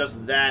 Unless it was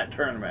just that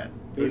tournament.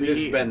 It would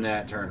just been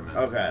that tournament.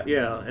 Okay.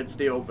 Yeah, it's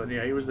the Open.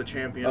 Yeah, he was the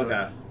champion.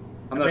 Okay.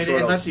 I mean,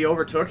 unless he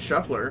overtook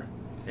Scheffler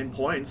in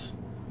points.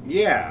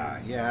 Yeah,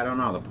 I don't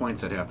know. The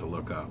points I'd have to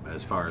look up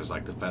as far as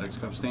like the FedEx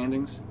Cup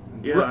standings.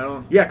 Yeah, I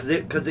don't. Yeah,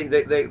 because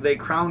they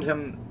crowned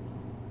him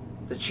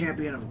the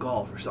champion of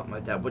golf or something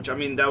like that. Which I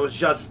mean, that was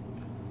just.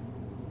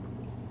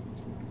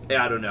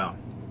 Yeah, I don't know.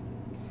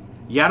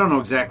 Yeah, I don't know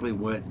exactly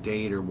what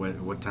date or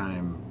what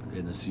time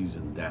in the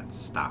season that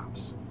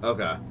stops.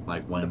 Okay.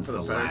 Like when's For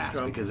the the FedEx last?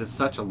 Cup? Because it's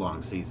such a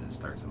long season. It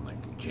starts in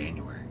like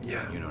January.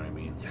 Yeah. You know what I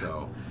mean? Yeah.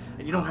 So.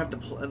 And you don't have to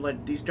play.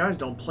 Like, these guys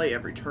don't play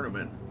every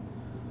tournament.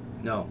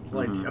 No.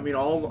 Like, Mhm. I mean,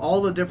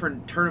 all the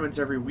different tournaments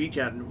every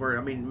weekend. Where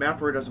I mean,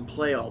 McIlroy doesn't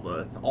play all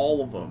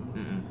of them.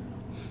 Mm-mm.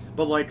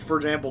 But like, for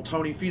example,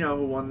 Tony Finau,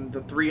 who won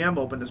the 3M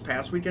Open this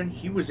past weekend,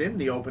 he was in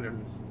the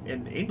Open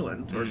in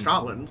England or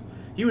Scotland.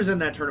 He was in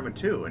that tournament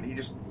too, and he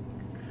just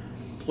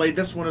played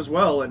this one as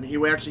well, and he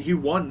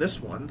won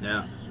this one.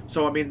 Yeah.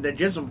 So I mean, that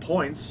gives him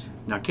points.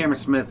 Now Cameron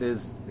Smith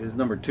is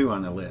number 2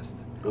 on the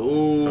list.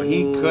 Ooh. So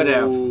he could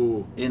have,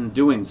 in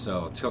doing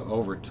so,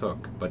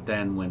 overtook. But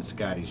then when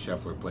Scotty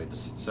Scheffler played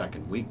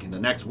the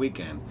next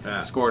weekend,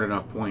 Yeah. scored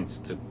enough points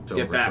to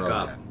Get back overthrow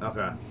up. that.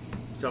 Okay.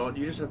 So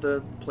you just have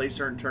to play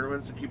certain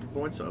tournaments to keep your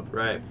points up.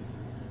 Right.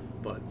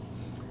 But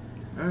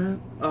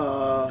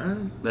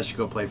Unless you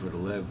go play for the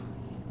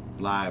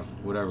live,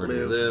 whatever it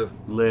is.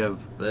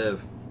 Live. yeah, but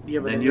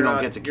Then then you you're don't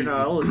not, get to you're keep-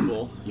 not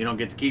eligible. You don't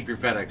get to keep your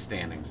FedEx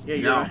standings. Yeah,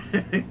 No.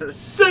 you're not.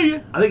 See ya.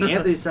 I think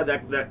Anthony said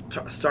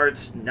that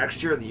starts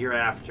next year or the year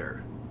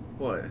after.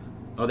 What?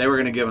 Oh, they were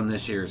going to give them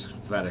this year's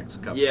FedEx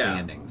Cup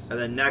standings, And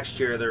then next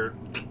year they're...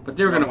 but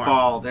they were No going to more.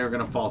 fall. They were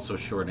going to fall so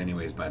short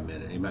anyways by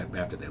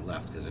after they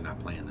left because they're not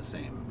playing the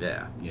same.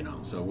 Yeah. You know,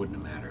 so it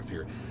wouldn't matter if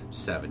you're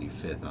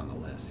 75th on the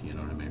list. You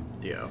know what I mean?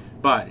 Yeah.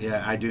 But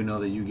yeah, I do know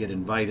that you get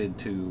invited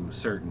to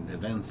certain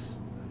events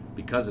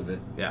because of it.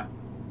 Yeah.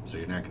 So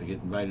you're not going to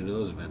get invited to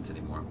those events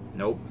anymore.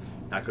 Nope.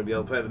 Not going to be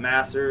able to play the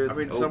Masters. I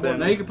mean, Open. someone-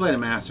 Now you can play the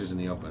Masters and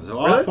the Open. So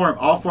Really?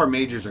 all four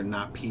majors are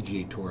not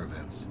PGA Tour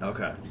events.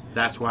 Okay.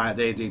 That's why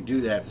they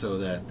do that so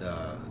that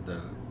the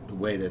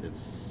way that it's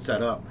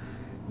set up,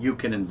 you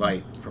can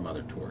invite from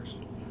other tours.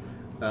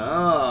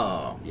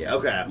 Oh. Yeah.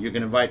 Okay. You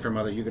can invite from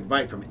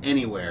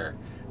anywhere.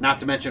 Not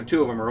to mention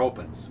 2 of them are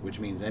opens,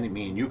 which means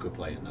me and you could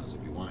play in those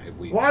if you want. If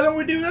we Why don't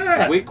we do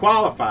that? if we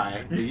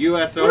qualify the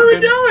U.S. What Open, are we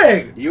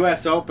doing? the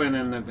U.S. Open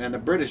and the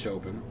British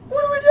Open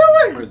What are we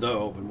or doing? the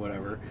Open,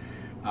 whatever.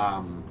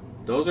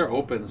 Those are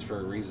opens for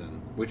a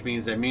reason, which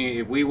means that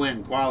if we went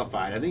and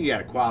qualified, I think you got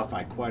to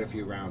qualify quite a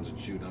few rounds and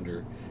shoot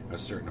under a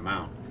certain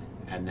amount,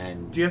 and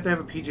then Do you have to have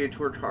a PGA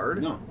Tour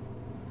card? no,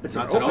 It's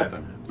It's an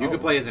open. You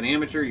could play as an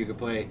amateur. You could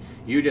play.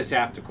 You just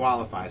have to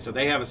qualify. So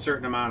they have a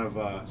certain amount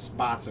of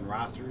spots and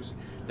rosters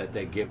that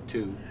they give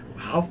to.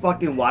 How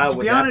fucking wild To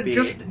would be that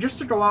honest, be? just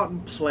to go out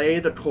and play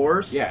the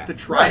course, Yeah, to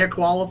try to right.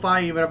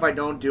 qualify, even if I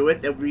don't do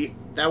it, that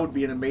would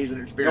be an amazing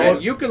And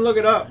experience. you can look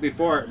it up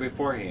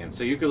beforehand.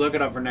 So you can look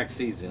it up for next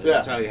season. Yeah.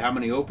 It'll tell you how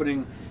many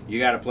opening. You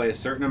got to play a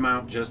certain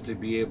amount just to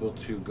be able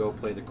to go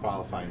play the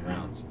qualifying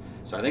rounds.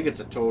 So I think it's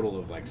a total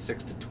of like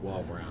 6 to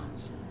 12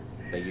 rounds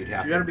that you'd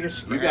have. You gotta be a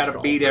scratch You got to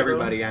beat golfer,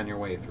 everybody on your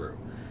way through.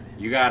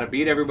 You got to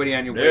beat everybody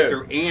on your way Dude.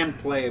 through and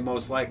play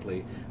most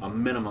likely a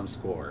minimum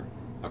score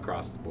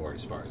across the board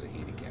as far as a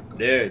handicap goes.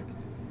 Dude.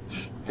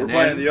 And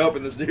then-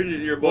 Open this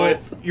year, Well,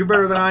 you're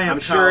better than I am. I'm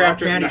Kyle. sure I'll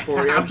after candy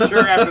for you. I'm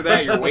sure after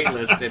that you're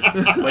waitlisted.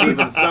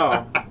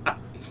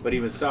 But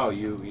even so,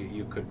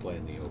 you could play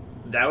in the open.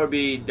 That would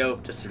be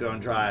dope just to go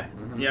and try.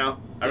 Mm-hmm. You know?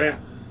 I mean,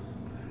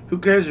 who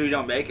cares if you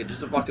don't make it?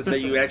 Just to fucking say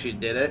you actually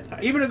did it.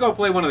 Even to go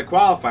play one of the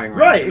qualifying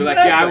rounds. Right, You'd be like,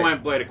 yeah, I exactly. went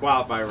and played a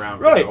qualifying round.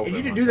 For Right, the open And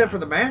you can one do that time. for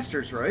the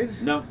Masters, right?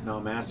 No,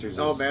 Masters.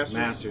 Oh, Is, Masters.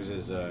 Masters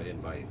is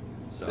invite.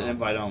 So, It's an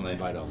invite only.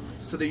 Invite only.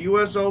 So the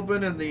U.S.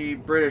 Open and the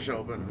British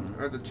Open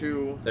are the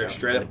two. They're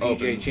straight the up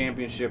PGA opens.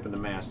 Championship and the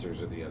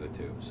Masters are the other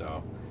two.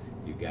 So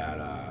you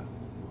got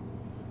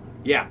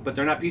yeah, but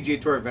they're not PGA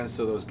Tour events,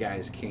 so those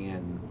guys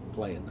can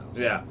play in those.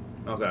 Yeah.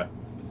 Okay.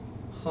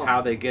 Huh.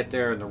 How they get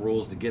there and the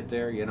rules to get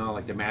there, you know,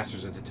 like the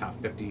Masters are the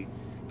top 50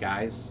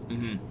 guys.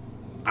 Mm-hmm.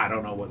 I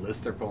don't know what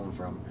list they're pulling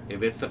from.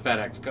 If it's the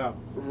FedEx Cup,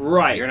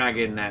 Right. you're not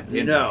getting that.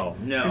 No.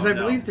 Because I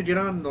believe to get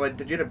a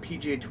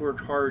PGA Tour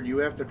card, you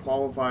have to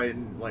qualify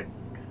and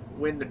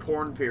win the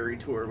Corn Ferry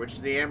Tour, which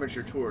is the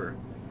amateur tour,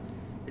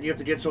 and you have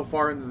to get so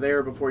far into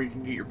there before you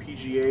can get your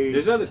PGA.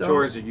 There's other So-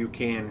 tours that you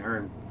can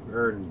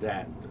earn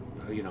that,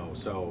 you know.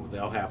 So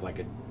they'll have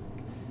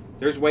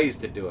there's ways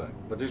to do it,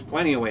 but there's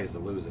plenty of ways to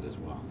lose it as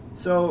well.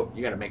 So.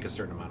 You got to make a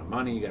certain amount of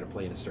money. You got to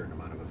play in a certain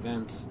amount of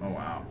events. Oh,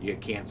 wow. You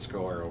can't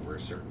score over a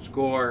certain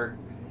score.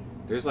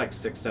 There's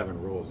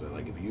 6-7 rules that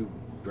if you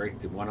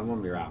break one of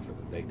them, you're out for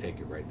them. They take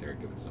it right there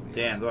and give it to somebody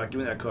Damn, else. they're like, give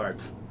me that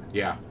card.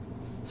 Yeah.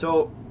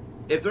 So,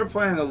 if they're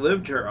playing the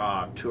Live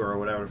Tour or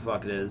whatever the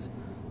fuck it is,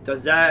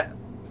 does that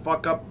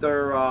fuck up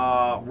their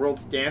world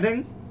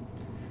standing?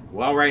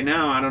 Well, right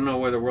now I don't know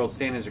where the world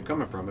standings are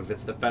coming from. If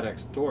it's the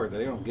FedEx Tour,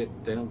 they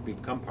don't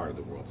become part of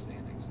the world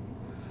standings.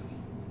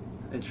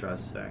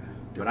 Interesting.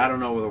 But I don't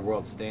know where the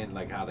world stand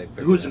how they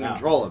figure Who's it in out.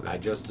 control of it? I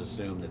just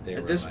assume that they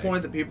At were this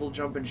point, the people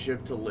jumping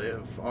ship to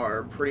live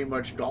are pretty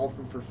much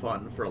golfing for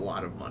fun for a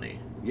lot of money.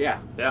 yeah.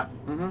 Yeah.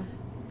 Mm-hmm.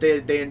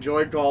 They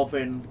enjoyed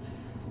golfing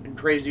in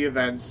crazy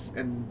events,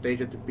 and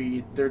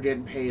they're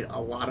getting paid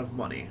a lot of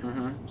money.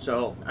 Mm-hmm.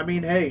 So I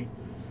mean, hey,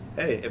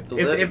 Hey,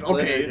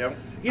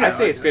 yeah, I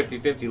say it's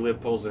 50-50.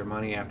 Liv pulls their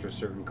money after a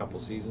certain couple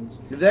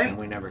seasons, You think? and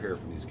we never hear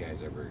from these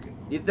guys ever again.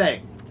 You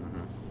think?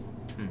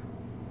 Mm-hmm.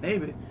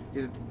 Maybe.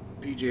 the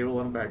PGA will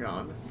let them back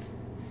on.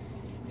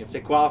 If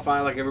they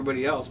qualify like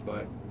everybody else,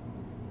 but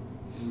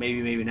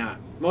maybe not.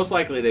 Most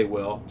likely they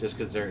will, just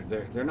because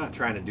they're not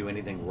trying to do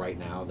anything right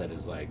now that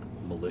is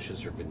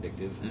malicious or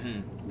vindictive.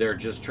 Mm-hmm. They're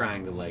just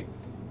trying to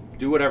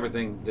do whatever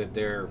thing that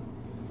they're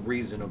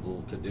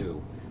reasonable to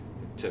do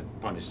to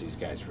punish these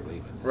guys for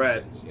leaving. in a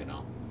Right. sense, you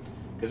know.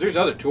 Because there's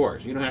other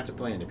tours. You don't have to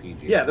play in the PGA.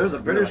 Yeah, there's a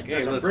Tour. British- You're hey,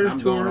 there's a listen, British I'm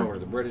tour. going over to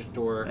the British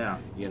tour. Yeah.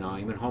 You know,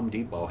 even Home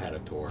Depot had a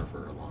tour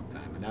for a long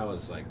time, and that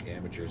was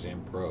amateurs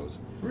and pros.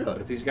 Really? But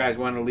if these guys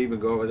want to leave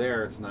and go over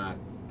there, it's not.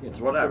 You know, It's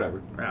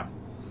whatever. Yeah.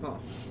 Huh.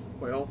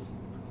 Well,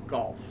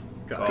 golf.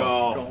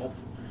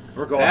 Golf.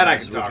 We're golfing That I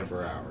this can talk weekend.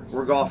 for hours.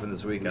 We're golfing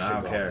this weekend. We I should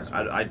don't golf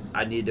care. this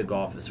I need to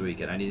golf this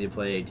weekend. I need to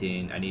play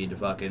 18. I need to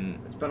fucking...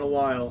 It's been a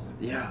while.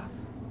 Yeah.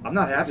 I'm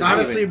not happy. It's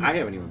honestly- I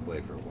haven't even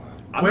played for a while.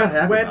 I'm not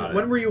happy about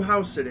when it. were you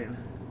house sitting?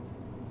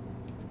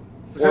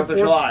 Was 4th that of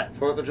July.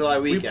 4th of July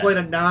We weekend. played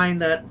a 9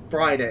 that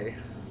Friday.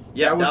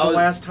 Yeah, that was the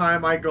last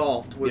time I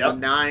golfed. Was a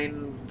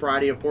 9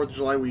 Friday of 4th of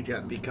July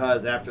weekend.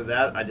 Because after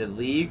that, I did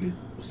league,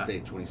 We'll stay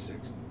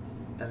 26th.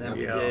 and then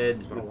Yeah, we did.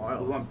 it's been a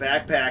while. We went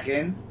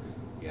backpacking.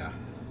 Yeah.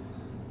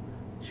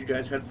 You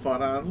guys had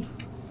fun on.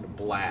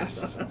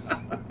 Blast.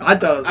 I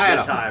thought it was a I had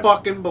good a time.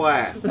 fucking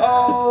blast.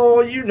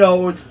 Oh, you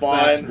know it's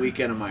Best fun.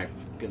 weekend of my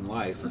fucking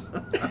life.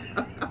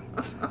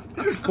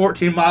 Just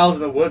 14 miles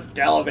in the woods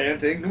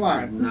gallivanting. Come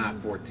on.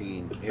 Not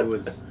 14. It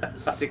was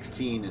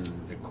 16 and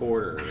a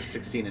quarter or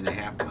 16 and a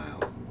half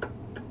miles.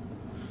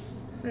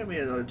 Maybe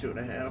another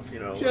 2.5. You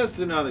know. Just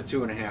another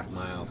 2.5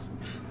 miles.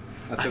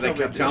 That's what they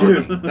That's kept what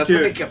telling me. That's what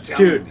they kept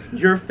telling me.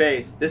 Your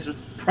face. This was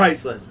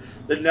priceless.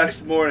 The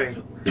next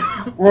morning,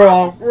 we're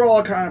all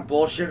kind of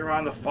bullshitting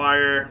around the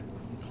fire,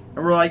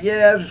 and we're like,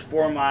 yeah, it's just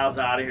 4 miles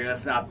out of here.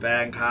 That's not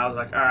bad. And Kyle's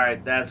like, all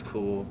right, that's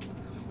cool.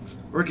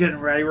 We're getting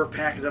ready. We're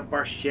packing up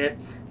our shit.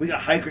 We got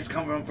hikers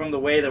coming from the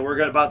way that we're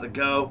about to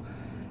go,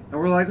 and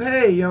we're like,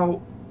 hey,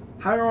 how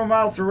many more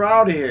miles are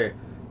out of here?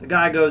 The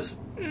guy goes,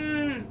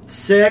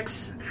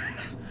 6.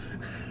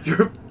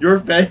 Your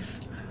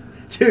face,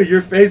 dude.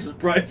 Your face was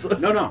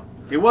priceless. No.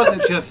 It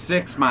wasn't just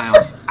 6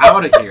 miles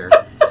out of here.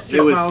 6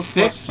 It was miles 6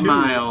 plus 2.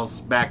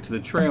 miles back to the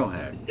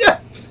trailhead. Yeah.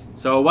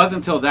 So it wasn't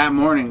until that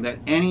morning that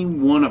any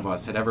one of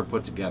us had ever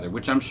put together,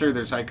 which I'm sure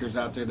there's hikers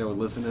out there that would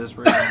listen to this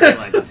right now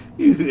and be like,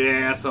 you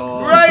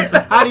asshole. Right.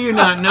 How do you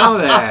not know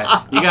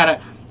that? You gotta.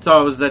 So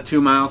it was the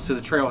 2 miles to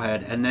the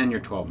trailhead, and then your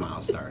 12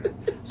 miles started.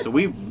 So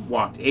we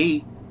walked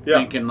 8,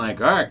 thinking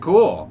like, all right,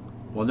 cool.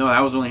 Well, no, that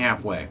was only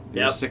halfway. It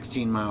was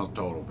 16 miles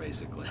total,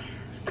 basically.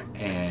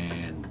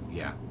 And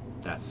yeah,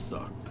 that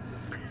sucked.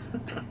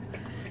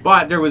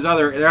 But there are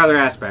other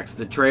aspects.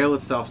 The trail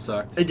itself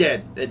sucked. It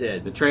did.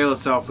 The trail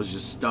itself was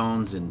just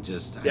stones and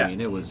just. I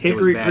mean, it was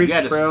Hickory bad. Creek You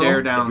had to Trail, stare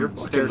if down, you're stare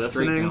fucking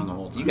straight listening, down the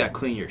whole time. You got to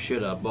clean your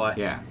shit up, boy.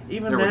 Yeah.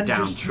 Even there then, were down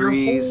just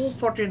trees.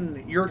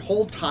 your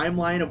whole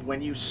timeline of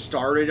when you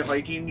started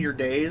hiking your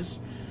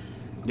days.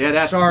 Yeah,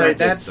 that's sorry.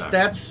 that did suck.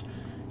 That's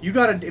you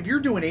gotta. If you're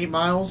doing 8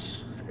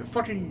 miles,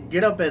 fucking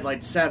get up at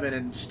like 7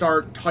 and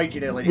start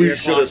hiking at like 8 We o'clock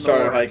should have in the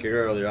started morning. hiking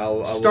earlier.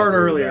 I'll Start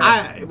earlier.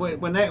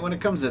 When it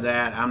comes to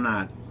that, I'm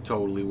not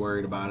totally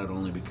worried about it,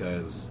 only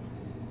because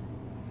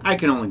I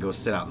can only go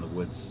sit out in the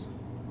woods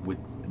with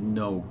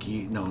no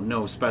key,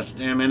 no special.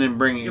 I mean, I didn't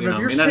bring Yeah, but if I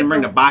you're didn't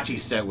bring the sitting- bocce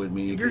set with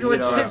me. If you're you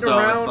like know, sitting so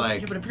around, it's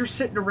like, but if you're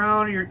sitting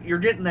around, you're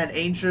getting that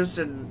anxious,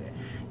 and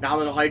now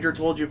that a hiker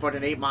told you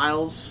fucking 8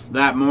 miles,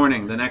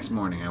 the next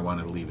morning, I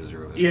wanted to leave as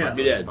early Yeah. as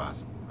You did.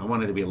 possible. I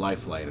wanted to be life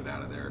flighted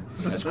out of there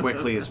as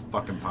quickly as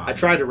fucking possible. I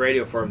tried the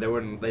radio for them. They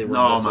wouldn't.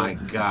 Oh my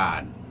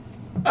god.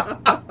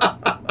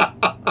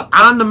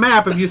 On the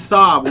map, if you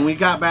saw, when we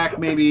got back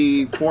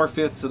maybe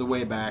 4/5 of the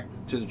way back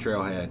to the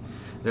trailhead,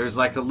 there's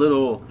like a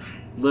little,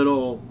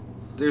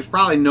 there's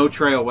probably no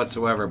trail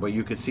whatsoever, but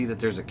you could see that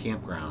there's a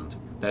campground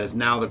that is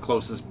now the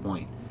closest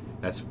point.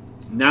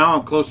 Now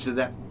I'm closer to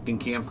that fucking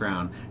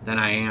campground than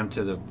I am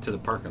to the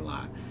parking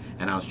lot.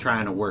 And I was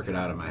trying to work it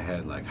out in my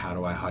head, like, how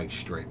do I hike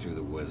straight through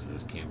the woods to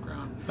this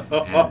campground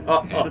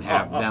and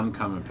have them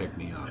come and pick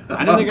me up?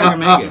 I didn't think I could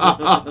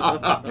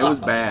make it. It was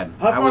bad.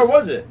 How far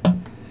was it?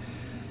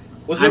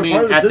 Was there I mean, a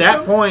part of the at that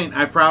system? point,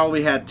 I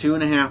probably had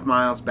 2.5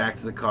 miles back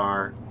to the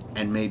car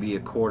and maybe a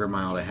quarter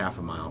mile to half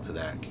a mile to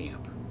that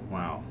camp.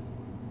 Wow.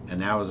 And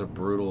that was a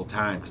brutal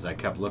time because I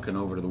kept looking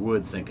over to the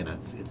woods thinking,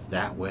 it's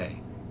that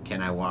way.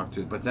 Can I walk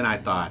through? But then I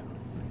thought,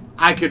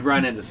 I could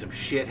run into some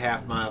shit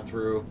half mile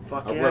through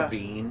a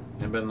ravine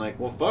and been like,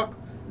 well, fuck.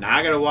 Now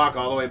I got to walk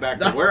all the way back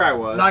to where I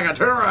was. Now I got to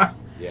turn around.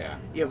 Yeah.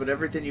 yeah, but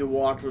everything you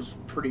walked was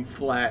pretty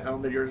flat. I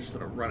don't think you're just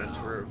gonna run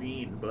into a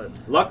ravine, but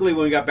Luckily,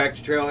 when we got back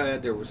to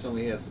Trailhead, there was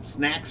somebody had some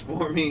snacks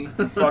for me.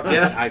 Fuck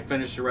yeah. I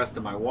finished the rest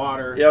of my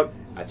water. Yep.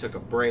 I took a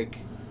break,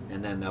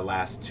 and then the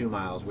last 2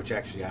 miles, which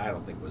actually I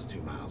don't think was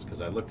 2 miles,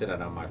 because I looked at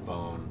it on my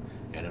phone,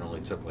 and it only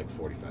took like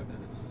 45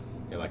 minutes.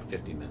 Yeah, like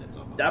 50 minutes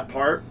almost. That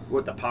part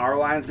with the power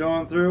lines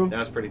going through. That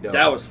was pretty dope.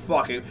 That was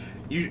fucking.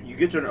 You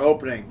get to an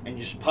opening and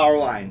just power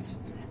lines,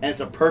 and it's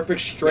a perfect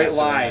straight Yeah, so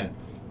line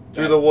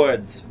through the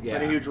woods. Yeah.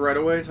 like a huge right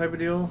away type of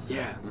deal.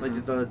 Yeah.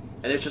 Like the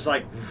And it's just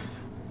like,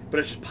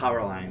 but it's just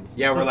power lines.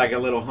 Yeah, we're like a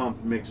little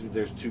hump mixed.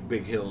 There's 2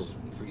 big hills.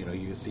 You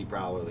can see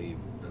probably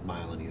a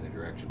mile in either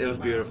direction. It was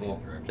 2 miles in beautiful.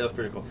 either direction. It was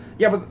pretty cool.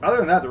 Yeah, but other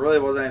than that, there really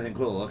wasn't anything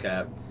cool to look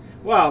at.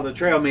 Well, the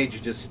trail made you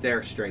just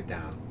stare straight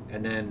down,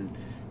 and then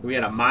we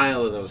had a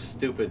mile of those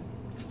stupid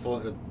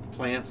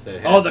plants that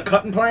had, Oh, the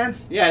cutting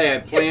plants? yeah,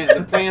 they had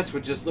the plants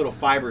with just little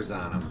fibers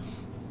on them,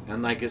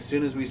 and like as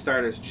soon as we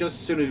started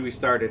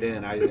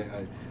in,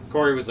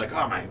 Corey was like,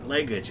 "Oh, my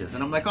leg itches,"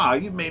 and I'm like, "Oh,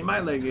 you made my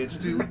leg itch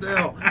too, what the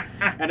hell?"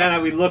 And then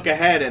we look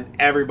ahead, and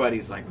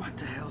everybody's like, "What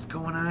the hell's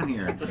going on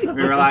here?" We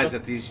realized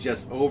that these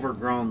just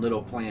overgrown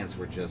little plants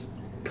were just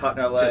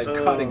Cutting our legs.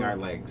 cutting our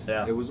legs.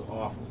 Yeah. It was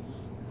awful.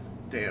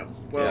 damn.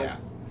 Well, Yeah.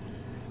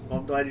 well,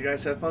 I'm glad you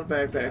guys had fun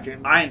backpacking.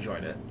 I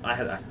enjoyed it. I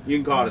had a. You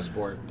can call it a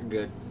sport. You're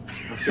good.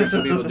 I'm sure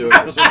some people do it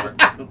for sport.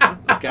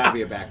 gotta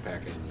be a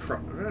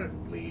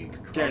backpacking league.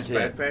 Cross Guaranteed.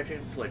 backpacking,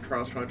 like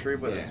cross country,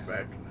 but Yeah. it's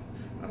back.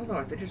 I don't know.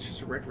 I think it's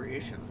just a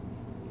recreation.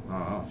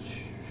 Oh.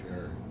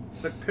 Sure.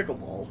 It's like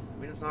pickleball.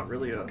 I mean, it's not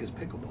really a. Because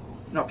pickleball.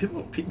 No,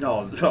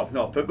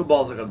 no.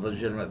 Pickleball's like a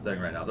legitimate thing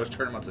right now. There's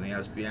tournaments on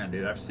ESPN,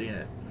 dude. I've seen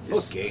it.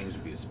 Most games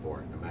would be a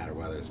sport, no matter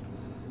whether it's,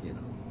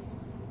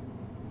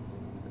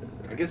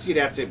 I guess you'd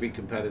have to be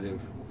competitive,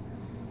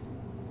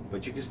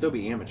 but you can still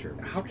be amateur.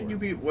 How can you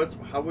be?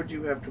 How would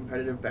you have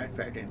competitive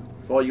backpacking?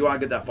 Well, you want to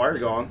get that fire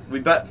going. We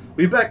bet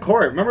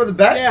Corey. Remember the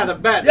bet? Yeah, the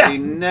bet. Yeah. You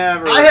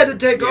never. I had to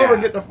take over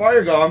and Yeah. get the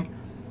fire going.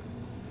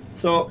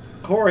 So,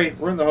 Corey,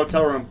 we're in the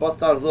hotel room,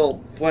 busts out his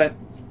little flint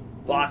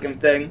blocking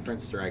thing. Flint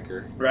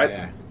striker. Right.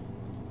 Yeah.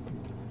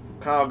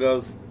 Kyle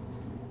goes,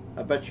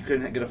 I bet you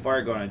couldn't get a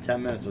fire going in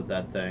 10 minutes with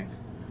that thing.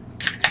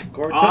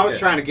 Corey took I was it.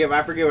 trying to give.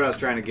 I forget what I was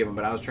trying to give him,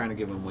 but I was trying to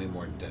give him way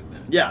more than 10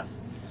 minutes. Yes.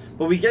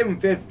 But we gave him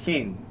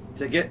 15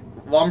 to get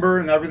lumber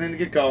and everything to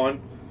get going,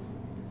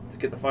 to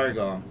get the fire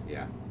going.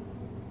 Yeah.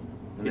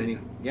 And then he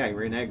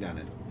reneged on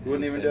it. He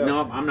wouldn't He even said, do it.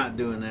 Nope, I'm not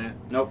doing that.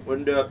 Nope,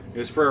 wouldn't do it. It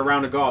was for a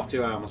round of golf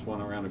too. I almost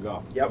won a round of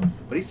golf. Yep.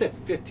 But he said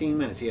 15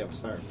 minutes. He had to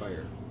start a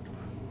fire.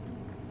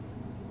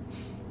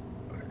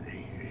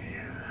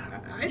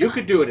 You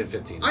could do it in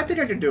 15 minutes. I think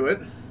I could do it.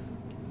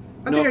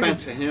 No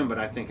offense to him, but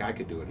I think I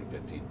could do it in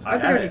 15 minutes. I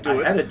think I could do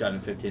it. I had it done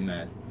in 15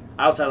 minutes.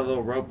 I also had a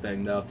little rope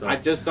thing, though. So I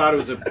just thought it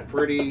was a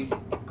pretty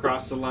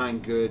cross the line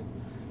good.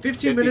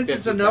 15 minutes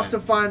is 50-50 enough time. to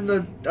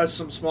find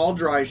some small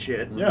dry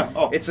shit. Yeah.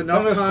 Oh, It's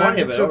enough there's time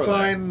plenty of it to over there.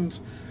 find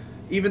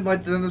even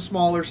like the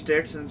smaller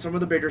sticks and some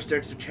of the bigger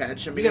sticks to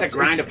catch. I mean, You gotta it's-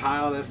 grind a it's-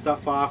 pile of that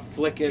stuff off,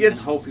 flick it, and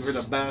It's- hope for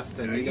the best.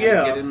 And you gotta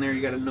yeah. get in there.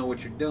 You gotta know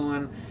what you're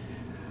doing.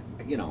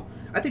 You know,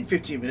 I think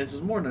 15 minutes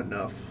is more than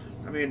enough.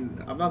 I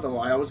mean, I'm not gonna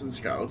lie. I was in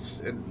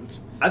Scouts, and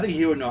I think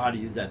he would know how to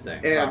use that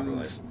thing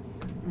properly.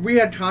 we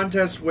had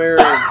contests where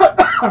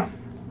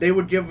they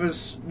would give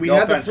us. We No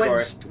had the offense,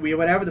 flint. Corey. We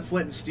would have the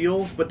flint and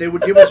steel, but they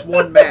would give us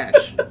one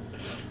match.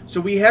 So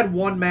we had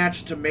one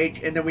match to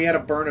make, and then we had to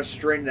burn a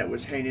string that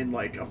was hanging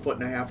like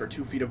 1.5 feet or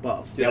 2 feet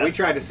above. yeah, we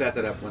tried to set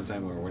that up one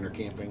time. We were winter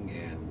camping,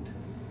 and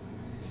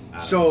I don't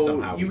know, So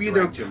somehow you we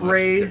either drank too much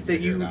pray to that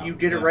figure you it out.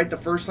 get it Yeah. right the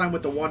first time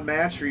with the one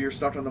match, or you're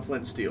stuck on the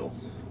flint and steel.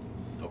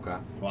 Okay.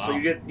 Wow. So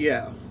you get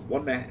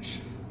one match,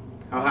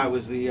 How high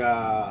was the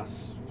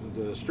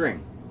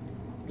string?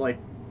 like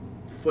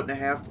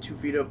 1.5 to 2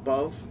 feet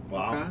above.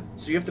 Wow. Okay.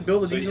 So you have to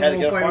build a So you decent had to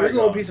little get a fire. fire There's a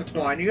little going. piece of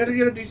twine. You got to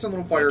get a decent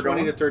little fire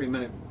 20 going. to 30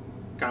 minute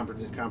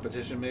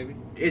competition, maybe.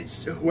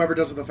 It's whoever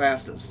does it the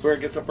fastest. Where it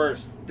gets it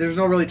first. There's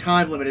no really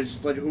time limit. It's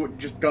just like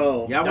just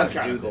go. Yeah, I want That's to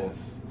do kinda cool.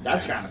 this.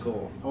 That's kind of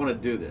cool. I want to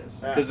do this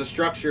Yeah. because the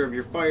structure of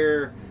your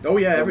fire, Oh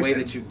yeah, the everything.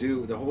 way that you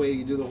do, the whole way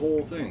you do the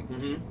whole thing.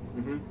 Mm-hmm.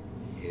 Mm-hmm.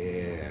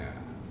 Yeah.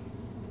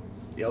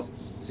 Yep.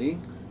 See,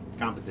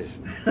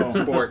 competition, Boom.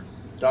 sport.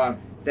 Done.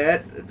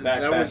 That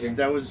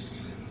Backpacking.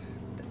 was.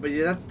 But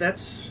yeah,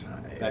 that's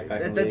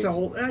Backpacking that's a league.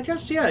 whole. I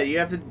guess yeah, you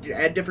have to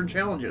add different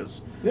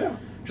challenges. Yeah.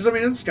 Because I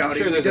mean, in I'm scouting,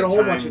 sure we there's did a whole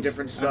bunch times- of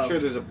different stuff. I'm sure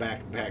there's a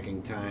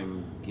backpacking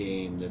time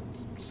game that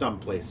some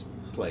place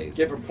plays.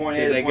 Get from point A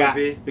Because to they point got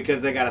B.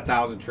 because they got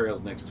 1,000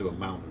 trails next to a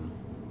mountain.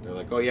 They're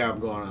like, oh yeah, I'm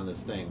going on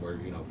this thing where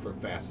for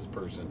fastest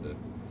person to,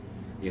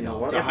 You know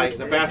what? to hike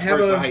the fastest Have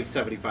person a- to hike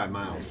 75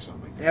 miles or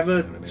something like that. have You a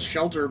know what I mean?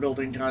 shelter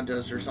building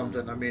contest or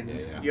something. I mean,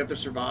 Yeah. you have to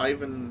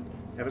survive and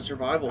have a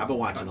survival. I've been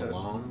watching contest.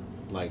 Alone,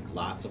 like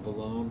lots of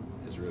Alone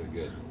is really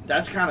good.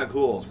 That's kind of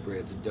cool.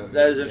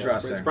 That is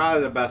interesting. It's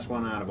probably the best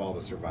one out of all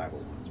the survival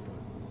ones.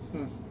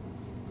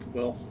 But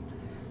Well,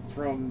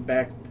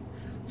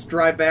 let's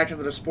drive back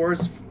into the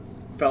sports,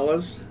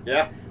 fellas,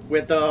 Yeah.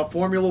 with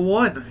Formula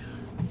One.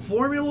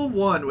 Formula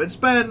One.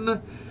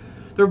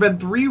 There have been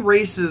 3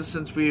 races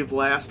since we've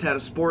last had a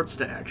sports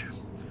stack.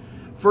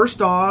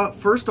 First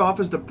off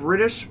is the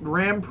British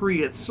Grand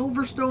Prix at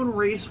Silverstone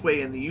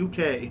Raceway in the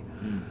UK.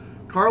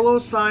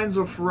 Carlos Sainz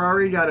of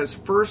Ferrari got his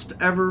first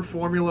ever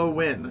Formula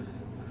win.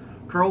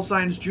 Carlos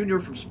Sainz Jr.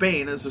 from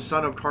Spain is the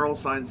son of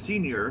Carlos Sainz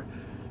Sr.,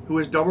 who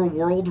is double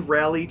world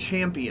rally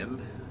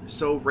champion,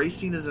 so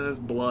racing is in his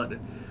blood.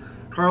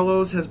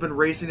 Carlos has been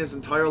racing his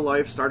entire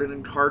life, started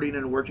in karting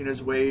and working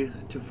his way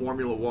to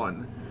Formula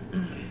One.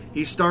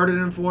 He started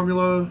in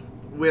Formula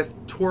with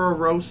Toro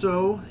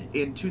Rosso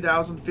in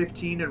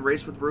 2015 and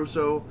raced with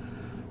Rosso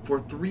for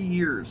 3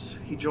 years.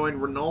 He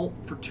joined Renault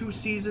for 2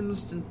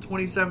 seasons in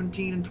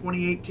 2017 and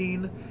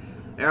 2018.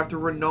 After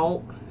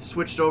Renault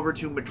switched over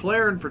to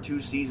McLaren for 2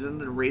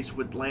 seasons and raced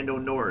with Lando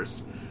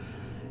Norris,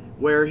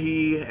 where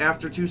he,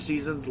 after 2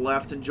 seasons,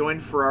 left and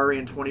joined Ferrari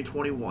in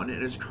 2021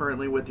 and is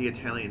currently with the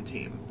Italian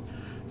team.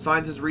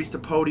 Sainz has reached a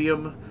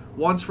podium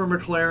once for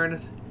McLaren,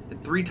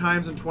 and 3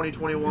 times in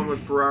 2021 with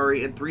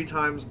Ferrari, and 3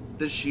 times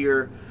this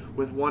year,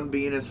 with one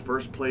being his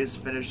first place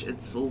finish at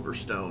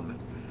Silverstone.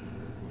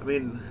 I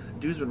mean,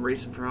 dude's been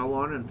racing for how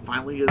long and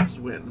finally gets his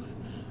win.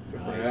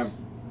 Good for him.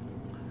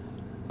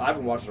 I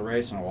haven't watched a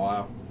race in a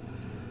while.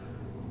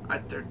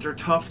 They're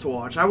tough to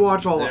watch. I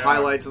watch all the They are.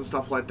 highlights and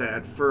stuff like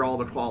that for all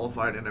the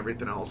qualifying and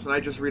everything else, and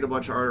I just read a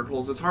bunch of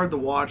articles. It's hard to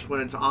watch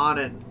when it's on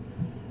at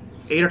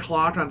 8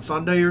 o'clock on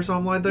Sunday or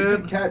something like You that.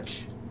 can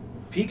catch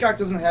Peacock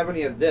doesn't have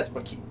any of this,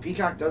 but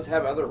Peacock does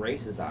have other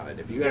races on it.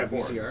 If You got a can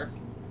afford. VCR?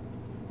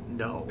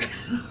 No.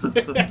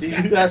 Do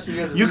you guys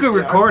have You a can VCR?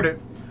 record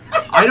it.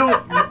 I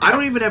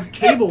don't even have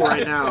cable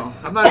right now.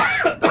 I'm not.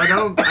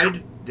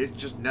 It's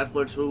just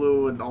Netflix,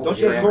 Hulu, and all Don't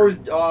the you streamers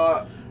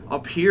record?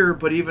 up here.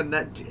 But even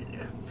that,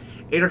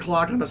 8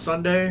 o'clock on a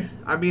Sunday.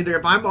 I'm either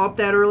if I'm up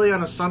that early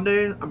on a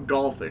Sunday, I'm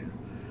golfing,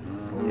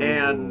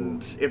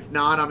 and if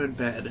not, I'm in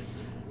bed.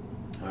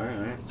 All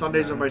right.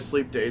 Sundays are my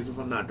sleep days if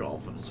I'm not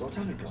golfing. So what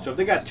time do you go? So if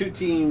they got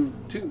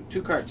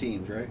two car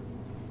teams, right?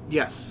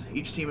 Yes,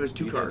 each team has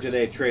two You think- cars. Do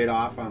they trade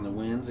off on the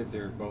wins if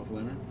they're both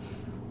winning?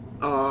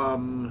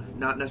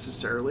 Not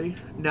necessarily.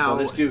 Now,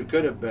 So this dude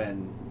could have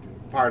been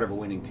part of a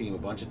winning team a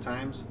bunch of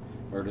times,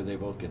 or do they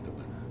both get the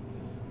win?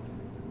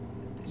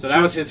 So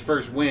that was Just- his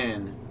first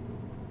win.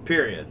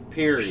 Period.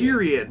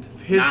 period.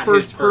 His Not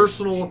first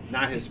personal.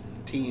 not his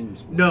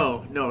team's.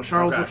 No.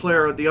 Charles Okay.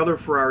 Leclerc, the other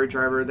Ferrari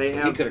driver, they So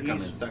have. he could have come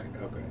in he's- second.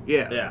 Okay.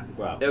 Yeah. Yeah.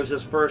 Wow. It was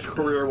his first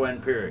career win.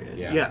 Period.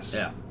 Yeah. Yes.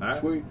 Yeah. All right.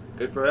 Sweet.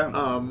 Good for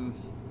him.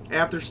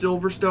 After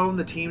Silverstone,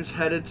 the teams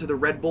headed to the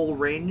Red Bull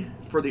Ring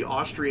for the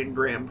Austrian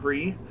Grand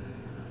Prix.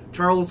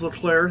 Charles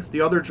Leclerc,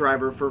 the other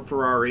driver for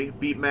Ferrari,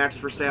 beat Max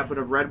Verstappen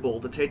of Red Bull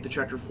to take the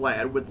checkered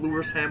flag, with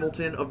Lewis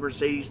Hamilton of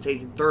Mercedes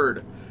taking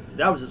third.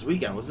 That was this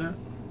weekend, wasn't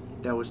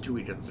it? That was 2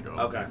 weekends ago.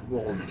 Okay.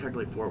 Well,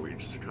 technically 4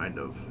 weeks, kind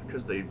of,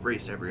 because they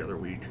race every other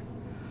week.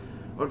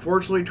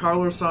 Unfortunately,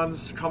 Carlos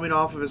Sainz, coming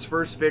off of his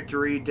first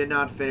victory, did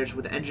not finish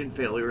with engine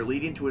failure,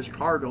 leading to his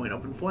car going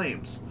up in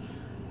flames.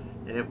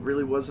 And it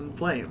really was in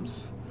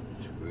flames.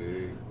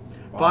 Sweet.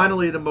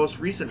 Finally, the most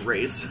recent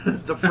race,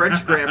 the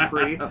French Grand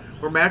Prix,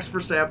 where Max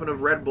Verstappen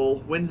of Red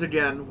Bull wins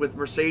again with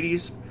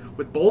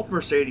both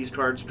Mercedes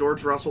cars,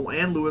 George Russell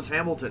and Lewis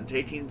Hamilton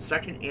taking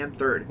second and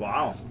third.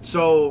 Wow.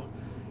 So,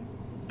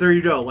 there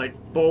you go. Like,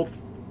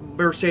 both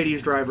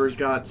Mercedes drivers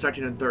got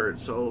second and third,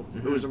 so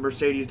it was a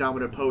Mercedes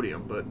dominant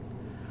podium, but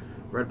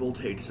Red Bull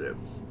takes it.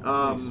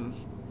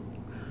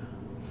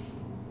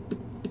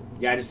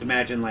 Yeah, I just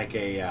imagine like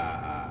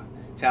a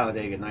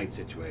Talladega Nights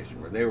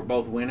situation where they were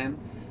both winning,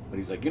 but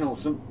he's like,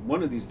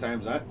 one of these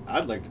times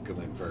I'd like to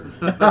come in first.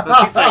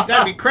 He's like,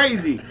 that'd be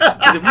crazy.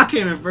 'Cause if you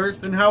came in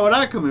first, then how would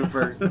I come in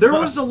first? There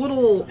was a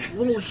little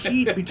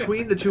heat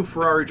between the two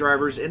Ferrari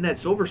drivers in that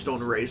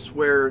Silverstone race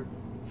where,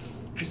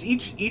 because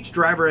each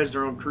driver has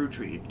their own crew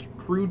chief.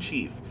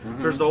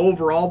 Mm-hmm. There's the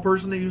overall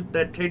person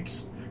that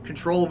takes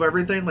control of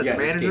everything, like Yeah, the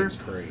manager, this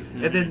game's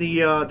crazy. and then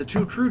the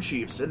two crew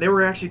chiefs, and they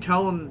were actually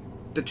telling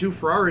the two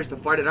Ferraris to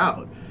fight it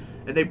out,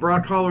 and they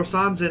brought Carlos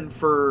Sainz in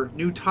for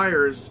new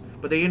tires,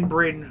 but they didn't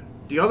bring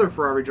the other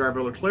Ferrari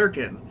driver Leclerc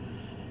in.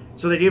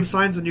 So they gave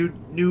Sainz the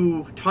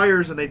new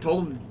tires, and they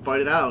told him to fight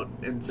it out,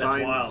 and That's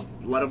Sainz wild.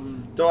 let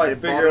him. So they I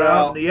fought figured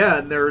out. Yeah,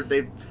 and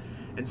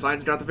and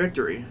Sainz got the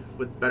victory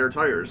with better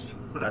tires.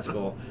 That's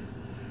cool.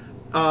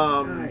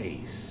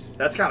 Nice.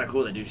 That's kind of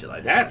cool they do shit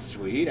like that. That's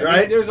sweet. I Right?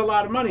 mean, there's a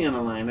lot of money on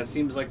the line. That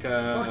seems like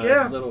a Fuck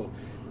yeah. little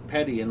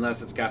petty,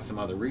 unless it's got some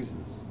other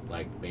reasons.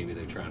 Like maybe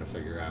they're trying to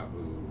figure out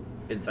who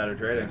Insider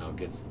trading.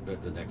 gets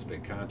the next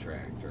big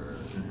contract, or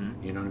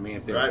Mhm. you know what I mean.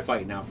 If they're Right.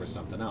 fighting out for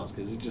something else,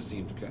 because it just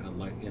seems kind of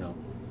like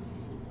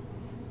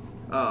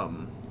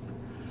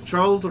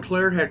Charles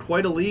Leclerc had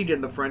quite a lead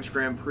in the French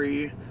Grand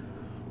Prix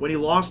when he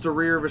lost the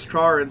rear of his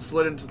car and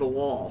slid into the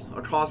wall.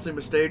 A costly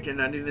mistake and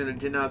ending in a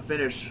did not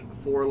finish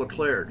for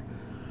Leclerc.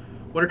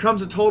 When it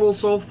comes to total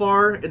so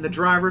far in the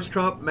Drivers'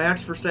 Cup,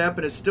 Max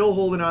Verstappen is still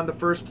holding on to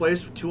first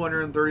place with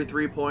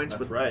 233 points.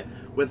 That's right.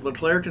 With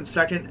Leclerc in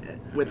second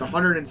with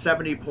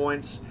 170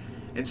 points,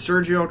 and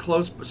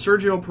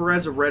Sergio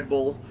Perez of Red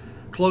Bull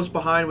close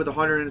behind with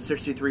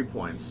 163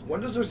 points.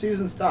 When does their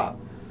season stop?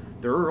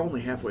 They're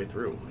only halfway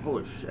through.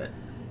 Holy shit.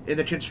 In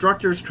the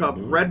Constructors' Cup,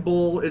 Red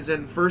Bull is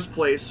in first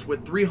place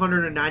with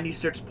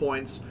 396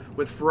 points,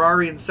 with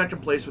Ferrari in second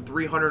place with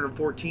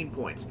 314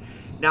 points.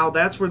 Now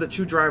that's where the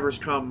two drivers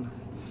come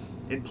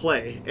in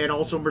play, and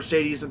also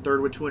Mercedes in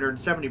third with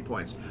 270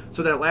 points.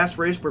 So that last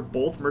race where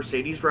both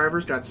Mercedes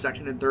drivers got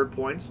second and third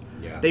points,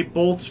 Yeah. they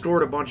both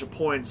scored a bunch of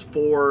points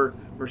for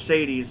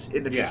Mercedes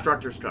in the Yeah.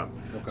 Constructors' Cup.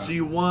 Okay. So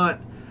you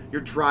want your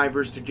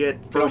drivers to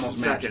get could first and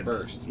almost match second.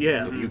 first.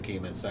 Yeah. If you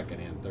came in second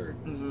and third.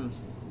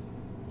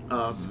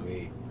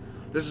 Sweet.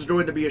 This is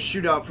going to be a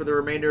shootout for the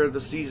remainder of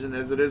the season,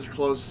 as it is a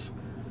close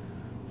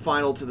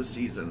final to the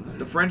season.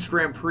 The French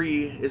Grand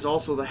Prix is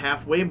also the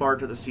halfway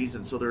mark of the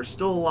season, so there's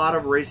still a lot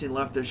of racing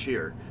left this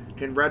year.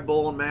 Can Red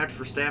Bull and Max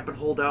Verstappen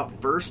hold out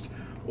first,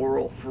 or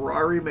will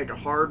Ferrari make a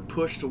hard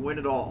push to win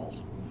it all?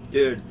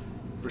 Dude,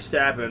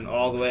 Verstappen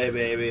all the way,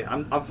 baby.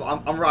 I'm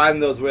riding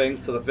those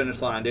wings to the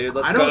finish line, dude.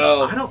 Let's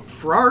go.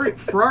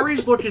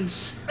 Ferrari's looking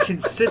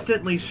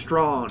consistently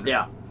strong.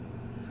 Yeah.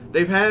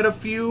 They've had a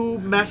few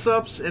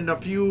mess-ups and a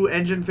few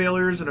engine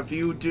failures and a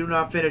few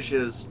do-not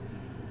finishes.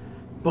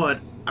 But,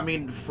 I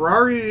mean,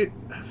 Ferrari...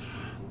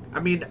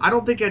 I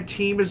don't think a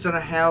team is going to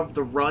have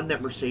the run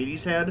that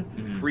Mercedes had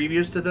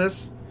previous to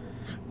this.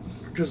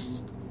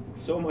 Because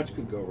So much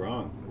could go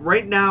wrong.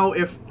 right now,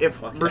 if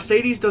Fuck yeah.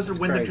 Mercedes doesn't That's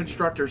win the crazy.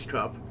 Constructors'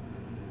 Cup,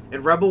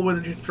 And Red Bull won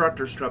the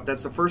Constructors' Cup.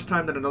 That's the first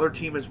time that another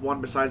team has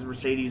won besides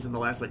Mercedes in the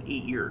last 8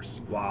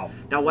 years. Wow.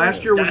 Now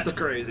last year was That's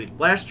crazy.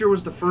 Last year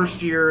was the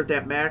first year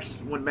that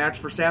when Max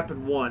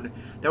Verstappen won.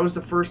 That was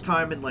the first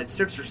time in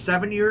 6 or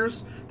 7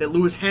 years that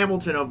Lewis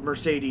Hamilton of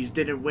Mercedes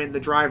didn't win the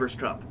Drivers'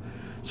 Cup.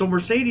 So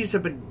Mercedes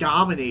have been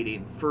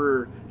dominating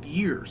for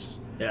years.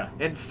 Yeah.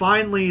 And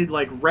finally,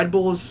 Red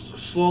Bull is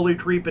slowly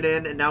creeping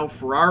in, and now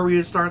Ferrari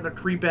is starting to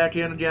creep back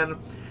in again.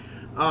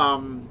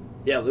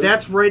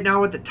 That's right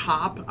now at the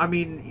top. I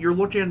mean, you're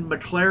looking,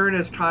 McLaren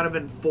is kind of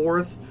in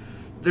 4th.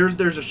 There's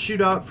a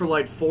shootout for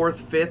 4th,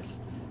 5th,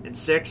 and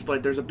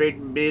 6th. There's a big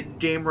mid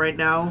game right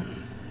now.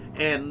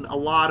 And a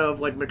lot of,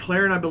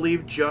 McLaren, I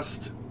believe,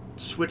 just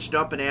switched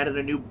up and added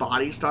a new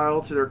body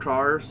style to their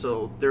car.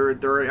 So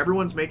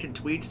everyone's making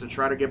tweaks to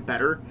try to get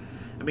better.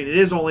 I mean, it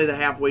is only the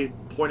halfway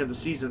point of the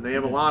season. They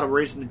have a lot of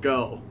racing to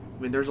go.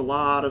 I mean, there's a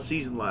lot of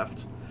season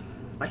left.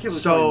 I can't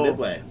believe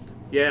midway.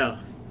 Yeah.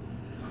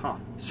 Huh.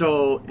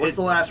 So what's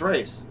the last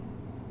race?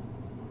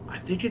 I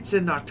think it's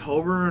in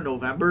October or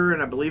November,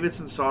 and I believe it's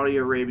in Saudi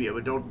Arabia,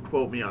 but don't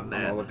quote me on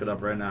that. I'll look it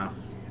up right now.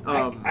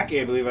 I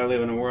can't believe I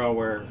live in a world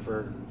where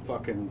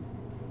fucking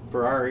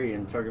Ferrari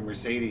and fucking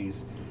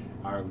Mercedes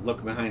are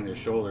looking behind their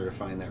shoulder to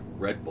find that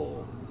Red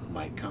Bull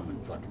might come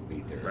and fucking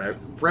beat their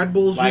ass. Red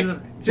Bull's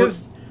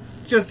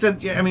just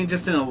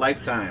in a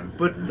lifetime.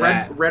 But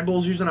Red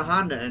Bull's using a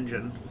Honda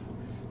engine.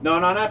 No,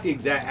 not the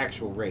exact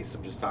actual race.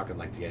 I'm just talking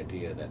the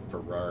idea that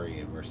Ferrari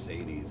and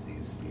Mercedes,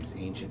 these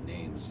ancient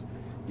names,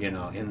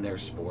 in their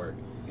sport,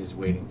 is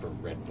waiting for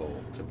Red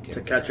Bull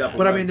to catch up.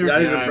 But I mean, there's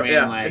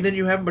and then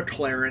you have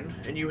McLaren,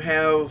 and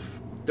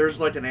there's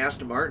an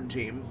Aston Martin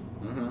team.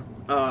 Mm-hmm.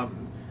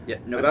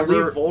 November, I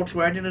believe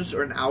Volkswagen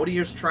or an Audi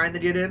is trying to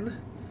get in.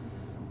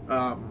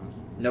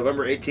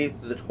 November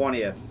 18th to the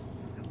 20th,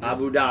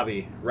 Abu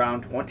Dhabi,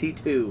 round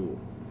 22.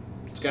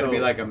 It's got to be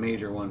a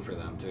major one for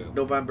them too.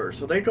 November,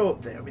 so they go.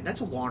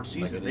 That's a long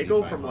season. They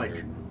go from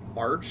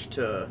March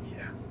to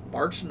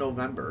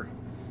November,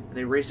 and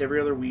they race every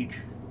other week.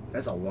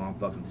 That's a long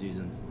fucking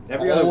season.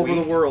 All over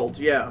the world,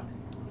 yeah.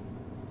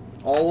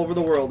 All over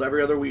the world,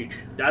 every other week.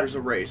 There's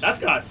a race. That's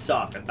gotta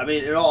suck. I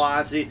mean, in all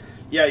honesty,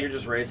 yeah, you're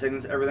just racing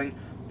and everything,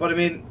 but I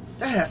mean,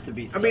 that has to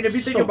be. If you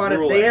think about it,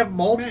 they have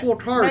multiple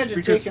cars.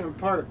 Imagine taking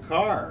apart a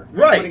car,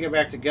 right? Putting it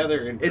back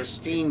together in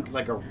pristine,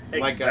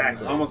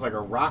 almost like a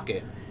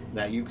rocket.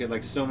 That you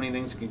could so many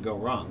things could go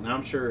wrong. Now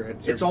I'm sure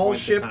it's all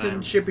shipped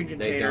in shipping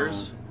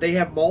containers. They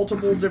have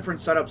multiple different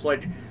setups,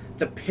 like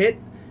the pit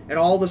and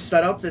all the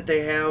setup that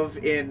they have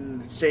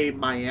in, say,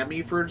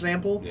 Miami, for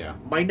example. Yeah.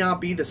 Might not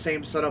be the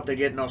same setup they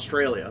get in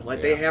Australia.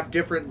 They have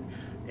different,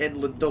 and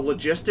the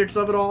logistics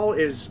of it all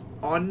is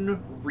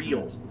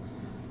unreal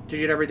to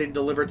get everything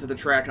delivered to the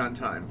track on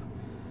time.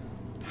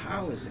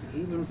 How is it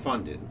even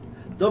funded?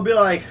 They'll be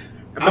like.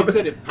 How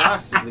could it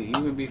possibly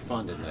even be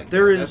funded like that?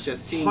 There is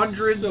just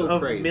hundreds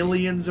of crazy.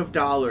 Millions of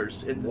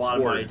dollars in this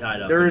sport. Money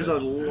tied up. There is a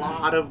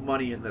lot of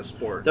money in this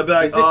sport. They'll be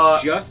like, is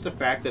it just the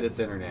fact that it's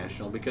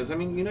international? Because,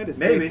 United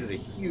States is a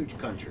huge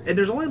country. And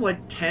there's only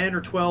 10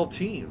 or 12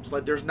 teams.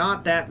 There's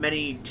not that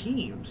many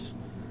teams.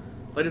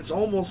 It's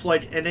almost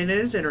and it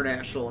is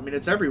international. I mean,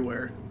 it's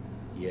everywhere.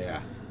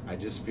 Yeah. I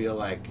just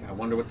feel I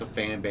wonder what the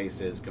fan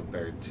base is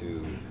compared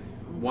to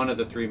one of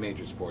the 3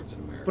 major sports in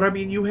America. But I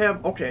mean, you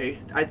have I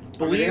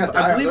believe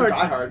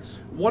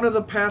one of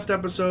the past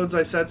episodes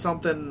I said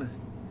something.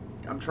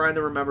 I'm trying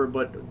to remember,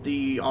 but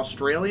the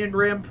Australian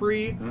Grand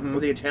Prix or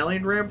the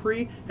Italian Grand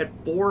Prix had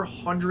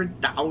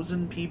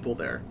 400,000 people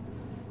there.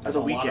 That's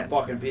a weekend.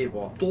 Lot of fucking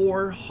people.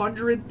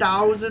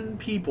 400,000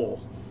 people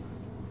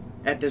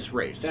at this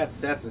race.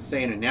 That's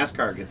insane. And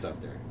NASCAR gets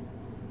up there.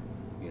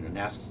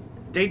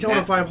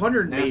 Daytona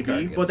 500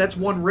 maybe, but that's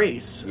one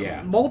race.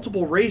 Yeah.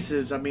 Multiple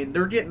races, I mean,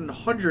 they're getting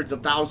hundreds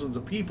of thousands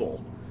of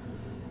people.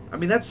 I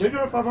mean, that's...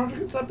 Daytona 500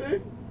 gets that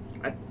big?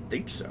 I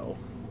think so.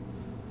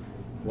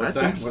 What's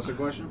that? What's the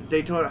question?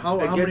 Daytona, how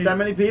gets many... that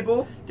many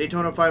people?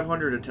 Daytona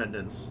 500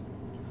 attendance.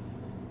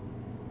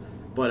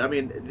 But, I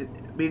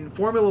mean,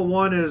 Formula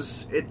 1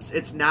 is...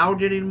 It's now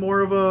getting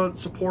more of a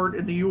support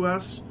in the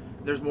U.S.,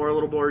 There's a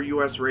little more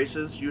U.S.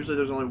 races. Usually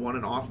there's only one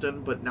in Austin,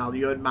 but now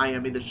you had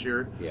Miami this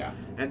year. Yeah.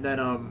 And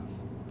then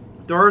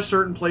there are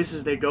certain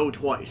places they go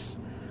twice.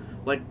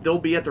 They'll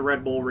be at the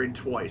Red Bull Ring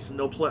twice, and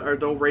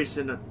they'll race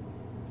in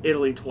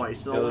Italy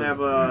twice. They'll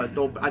have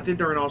I think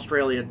they're in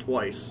Australia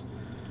twice.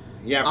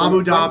 Yeah.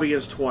 Abu Dhabi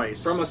is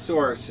twice. From a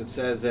source, it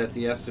says that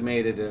the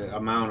estimated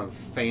amount of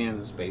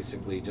fans,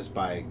 basically, just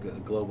by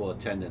global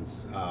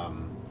attendance,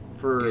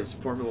 for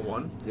Formula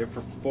 1. Yeah,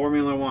 for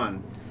Formula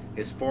 1.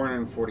 Is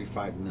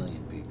 445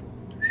 million people.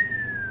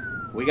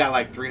 We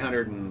got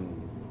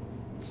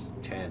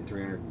 310,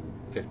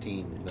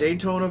 315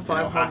 Daytona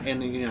 500 in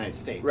the United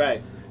States.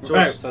 Right.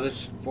 So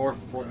this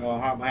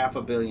half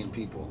a billion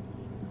people.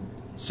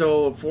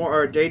 So for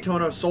our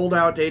Daytona sold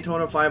out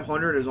Daytona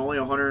 500 is only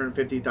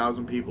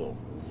 150,000 people.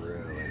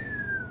 Really?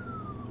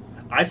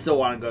 I still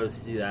want to go to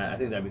see that. I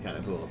think that'd be kind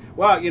of cool.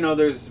 Well,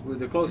 there's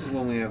the closest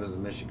one we have is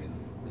in Michigan,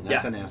 and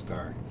that's a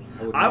NASCAR.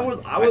 I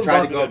would I love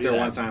tried to to go up do there that.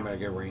 one time, but I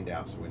got rained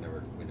out, so we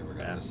never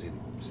got to see it.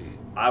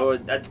 I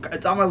would.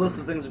 It's on my list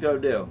of things to go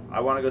do.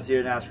 I want to go see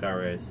a NASCAR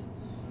race.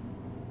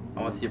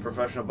 I want to see a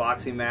professional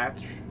boxing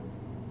match.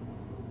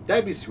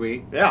 That'd be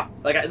sweet. Yeah,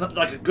 like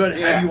a good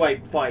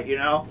heavyweight fight, you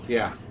know.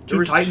 Yeah. There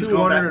was Titans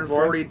going back and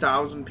forth.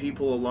 240,000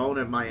 people alone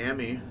in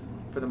Miami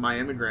for the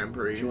Miami Grand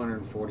Prix.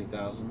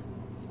 240,000.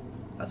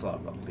 That's a lot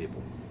of fucking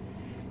people.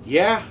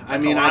 Yeah, I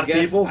That's mean, a lot I of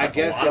guess people. I That's a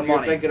guess lot if of you're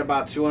money. thinking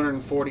about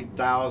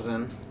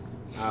 240,000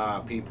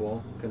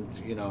 people,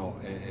 you know,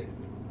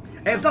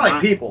 And it's not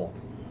like people.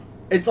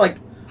 It's like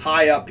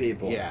high up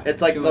people. yeah,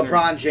 It's like 200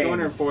 LeBron James.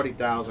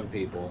 240,000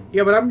 people.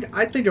 Yeah, but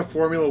I think a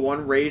Formula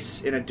One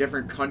race in a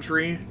different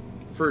country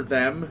for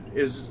them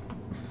is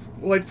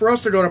like for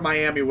us to go to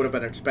Miami would have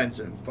been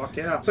expensive. Fuck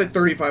yeah. It's like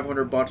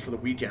 $3,500 for the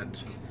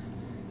weekend.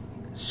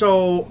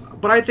 So,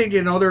 but I think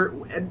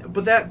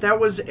that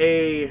was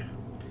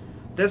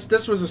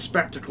this was a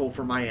spectacle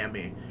for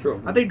Miami.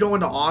 True. I think going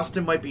to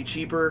Austin might be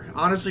cheaper.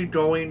 Honestly,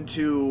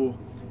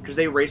 because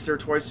they race there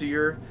twice a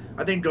year.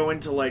 I think going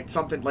to like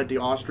something like the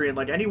Austrian,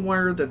 like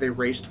anywhere that they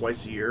race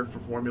twice a year for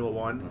Formula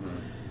One,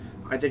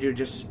 I think it would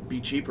just be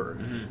cheaper.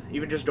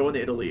 Even just going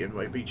to Italy, it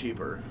might be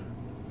cheaper.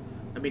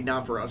 I mean,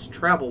 not for us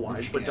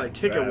travel-wise, but like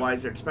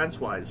ticket-wise,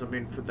 expense-wise. I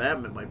mean, for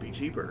them, it might be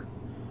cheaper.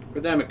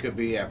 For them, it could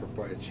be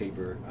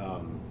cheaper.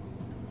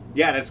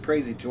 Yeah, that's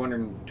crazy.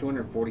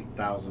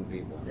 240,000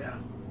 people. Yeah.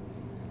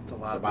 It's a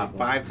lot So of about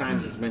people. 5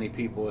 times as many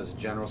people as a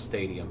general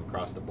stadium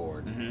across the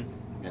board.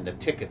 And the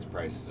tickets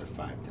prices are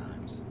 5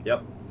 times.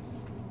 Yep.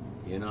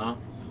 You know?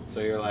 So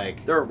you're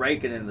like... They're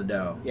raking in the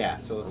dough. Yeah,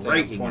 so let's say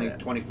Raking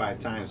 25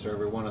 times. So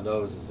every one of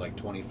those is like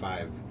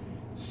 25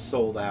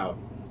 sold-out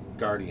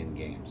Guardian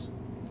games.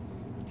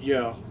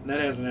 Yeah,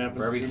 that hasn't happened.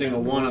 For every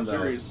single one of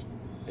those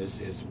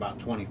is about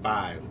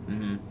 25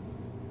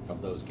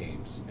 of those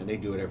games. And they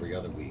do it every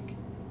other week.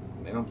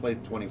 They don't play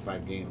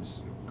 25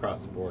 games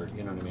across the board,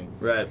 you know what I mean?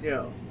 Right.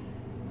 Yeah.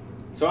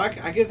 So I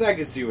guess I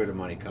can see where the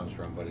money comes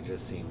from, but it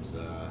just seems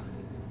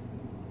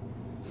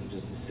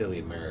just a silly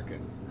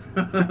American.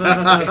 But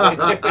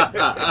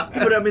I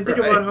mean, think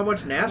about how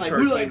much NASCAR Like, who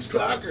teams likes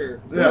cost. soccer?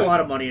 There's a lot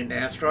of money in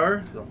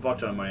NASCAR. There's a fuck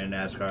ton of money in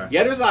NASCAR.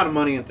 Yeah, there's a lot of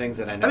money in things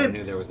that I never mean,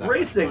 knew there was that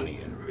racing, much money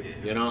in.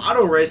 You know?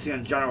 Auto racing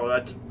in general,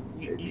 that's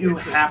you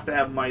have to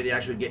have money to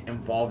actually get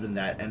involved in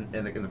that in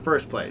the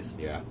first place.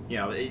 Yeah. You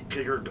know,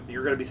 because you're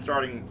going to be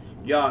starting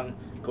young,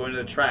 going to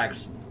the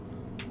tracks,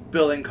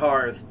 building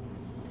cars,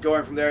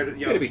 going from there to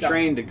You got to be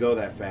trained to go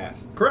that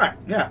fast Correct.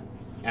 Yeah.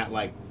 at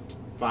like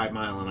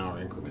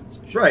 5-mile-an-hour increments.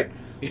 Right.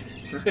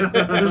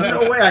 There's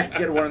no way I could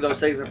get one of those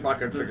things if I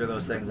could figure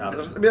those things out.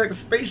 It'd be like a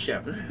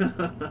spaceship.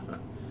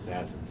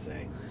 That's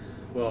insane.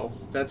 Well,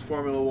 that's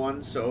Formula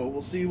One, so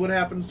we'll see what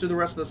happens to the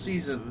rest of the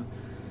season.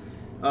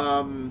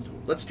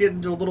 Let's get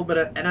into a little bit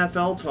of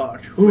NFL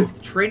talk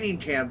with training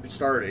camp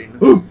starting.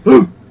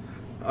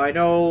 I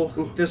know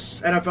this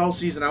NFL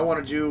season I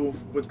want to do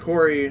with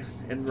Corey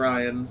and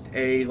Ryan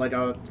kind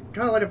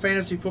of like a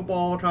fantasy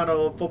football kind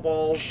of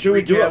football. Should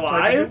we do recap it type of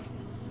live? thing.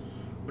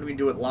 What do we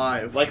do it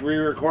live? Like we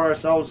record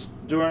ourselves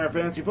doing our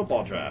fantasy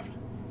football draft.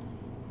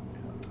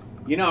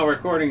 You know,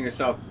 recording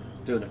yourself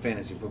doing a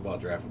fantasy football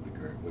draft would be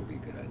great. Would be a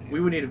good idea. We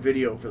would need a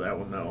video for that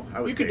one though.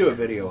 You could do a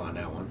video on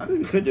that one. I mean,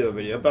 we could do a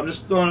video, but I'm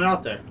just throwing it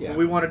out there. Yeah.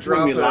 We want to It wouldn't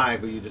drop be it. live,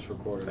 but you just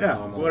record it. Yeah.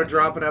 normal. We want to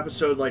drop an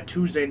episode like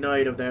Tuesday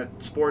night of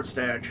that sports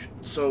stack,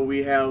 so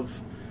we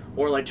have,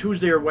 or like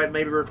Tuesday or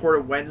maybe record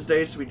it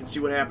Wednesday, so we can see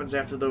what happens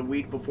after the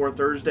week before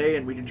Thursday,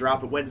 and we can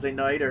drop it Wednesday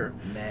night, or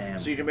Man,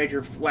 so you can make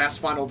your last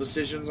final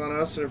decisions on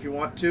us, if you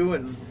want to.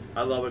 And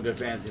I love a good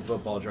fantasy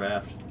football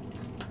draft.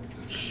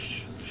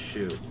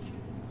 Shoot.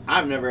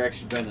 I've never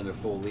actually been in a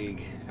full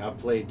league. I've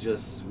played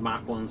just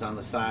mock ones on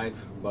the side,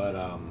 but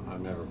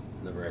I've never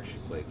actually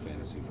played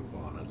fantasy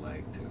football, and I'd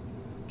like to.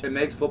 It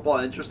makes football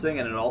interesting,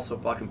 and it also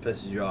fucking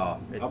pisses you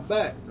off. I'll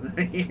bet.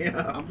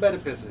 yeah, I'll bet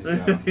it pisses you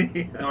off.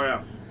 Oh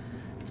yeah.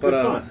 It's But,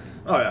 good fun.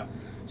 Oh yeah.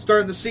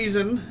 starting the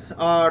season,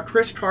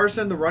 Chris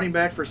Carson, the running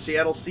back for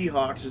Seattle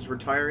Seahawks, is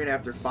retiring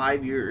after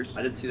 5 years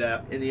I did see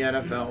that. in the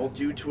NFL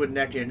due to a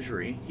neck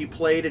injury. He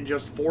played in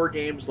just 4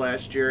 games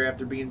last year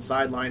after being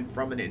sidelined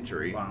from an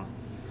injury. Wow.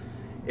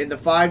 In the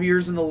 5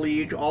 years in the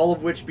league, all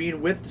of which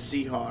being with the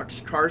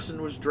Seahawks,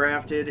 Carson was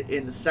drafted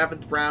in the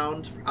 7th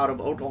round out of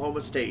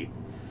Oklahoma State.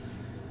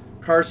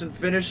 Carson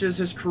finishes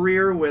his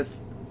career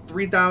with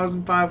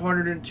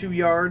 3,502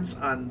 yards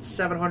on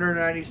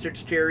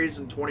 796 carries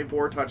and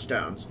 24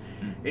 touchdowns,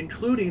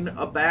 including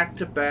a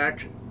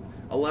back-to-back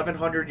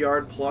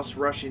 1,100-yard plus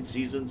rushing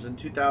seasons in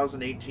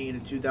 2018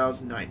 and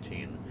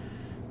 2019.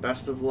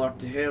 Best of luck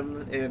to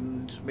him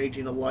and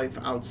making a life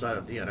outside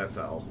of the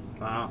NFL.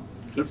 Wow.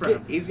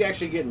 He's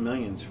actually getting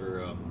millions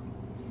for.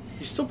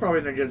 He's still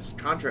probably going to get his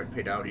contract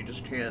paid out. He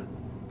just can't.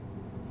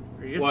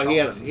 He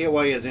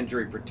has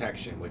injury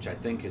protection, which I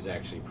think is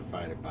actually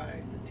provided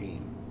by the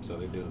team. So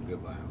they're doing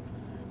good by him.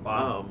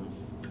 Wow.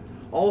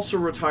 Also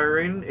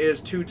retiring is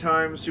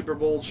 2-time Super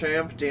Bowl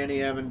champ Danny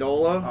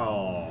Amendola.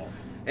 Oh.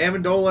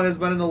 Amendola has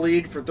been in the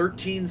league for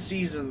 13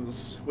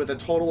 seasons with a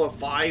total of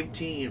 5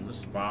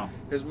 teams. Wow.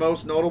 His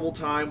most notable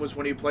time was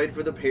when he played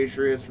for the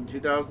Patriots from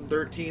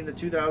 2013 to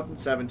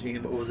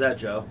 2017. What was that,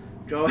 Joe?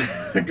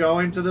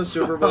 Going to the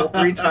Super Bowl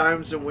 3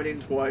 times and winning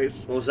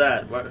twice. What was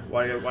that?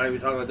 Why are we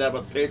talking about that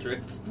about the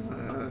Patriots?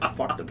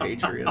 Fuck the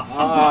Patriots.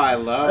 Oh, I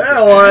love There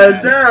that. it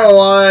was. There it I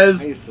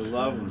was. used to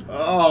love them.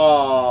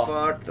 Oh.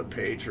 Fuck the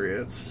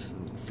Patriots.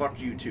 Fuck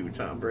you too,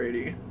 Tom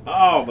Brady.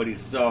 Oh, but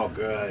he's so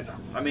good.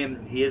 I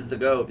mean, he is the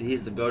GOAT.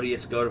 He's the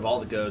goatiest GOAT of all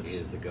the GOATs. He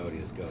is the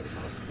goatiest goat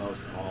of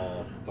most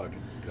all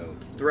fucking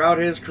goats. Throughout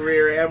his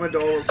career,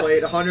 Amendola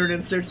played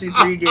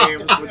 163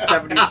 games with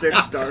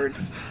 76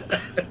 starts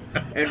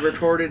and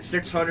recorded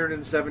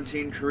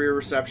 617 career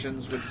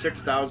receptions with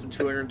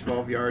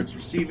 6,212 yards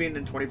receiving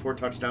and 24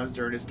 touchdowns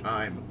during his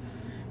time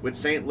with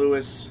St.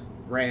 Louis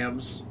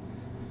Rams,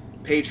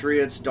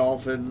 Patriots,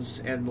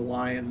 Dolphins, and the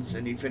Lions,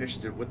 and he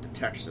finished it with the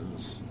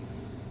Texans.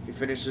 He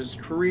finished his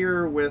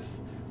career with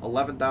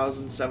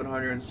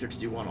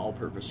 11,761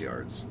 all-purpose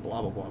yards.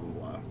 Blah, blah, blah,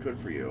 blah, blah. Good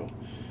for you.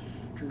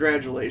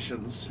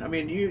 Congratulations. I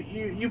mean,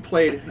 you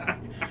played.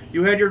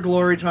 You had your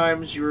glory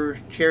times. You were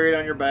carried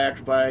on your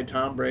back by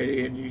Tom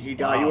Brady, and he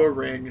got you a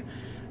ring. And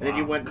then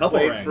you went and Couple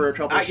played rings. for a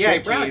couple Yeah, he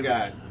shit probably teams.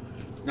 got.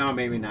 No,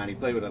 maybe not. He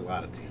played with a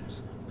lot of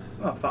teams.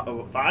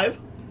 Oh, 5?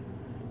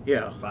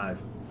 Yeah. 5.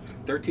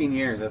 13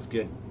 years. That's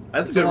good.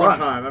 That's It's a a good long run.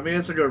 time. I mean,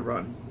 it's a good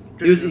run.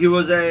 He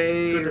was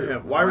Good to a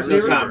him. wide This This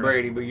is receiver. Tom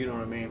Brady, but you know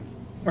what I mean.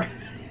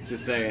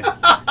 Just saying.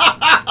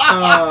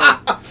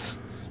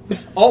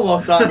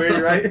 Almost Tom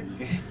Brady, right?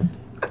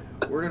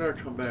 We're gonna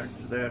come back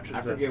to that. I Just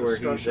forget that's where he's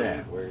discussion.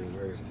 at.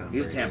 Where's Tom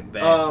He's Brady? Tampa Bay.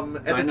 At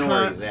I the know where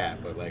time, he's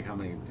at, but like, how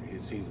many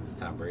seasons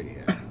Tom Brady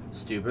had?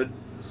 Stupid.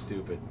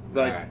 Stupid.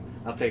 Like- All right,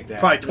 I'll take that.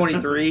 Probably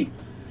 23.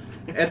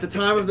 at the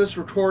time of this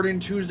recording,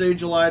 Tuesday,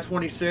 July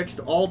 26th,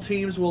 all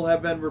teams will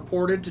have been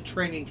reported to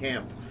training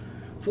camp.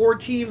 4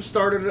 teams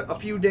started a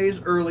few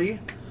days early.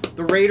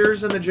 The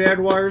Raiders and the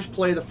Jaguars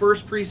play the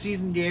first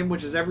preseason game,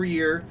 which is every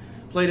year,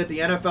 played at the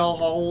NFL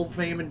Hall of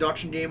Fame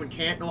induction game in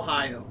Canton,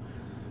 Ohio.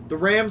 The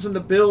Rams and the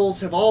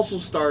Bills have also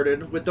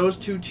started, with those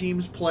 2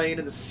 teams playing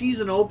in the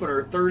season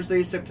opener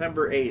Thursday,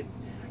 September 8th.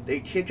 They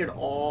kick it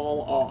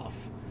all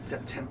off.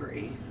 September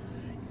 8th.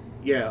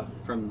 Yeah.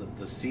 From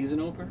the season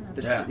opener?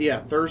 Yeah,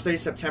 Thursday,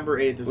 September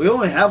 8th. Is We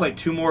only have like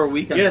 2 more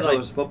weekends Yeah, until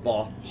like- it's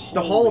football.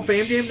 the Hall of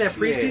Holy Fame game, that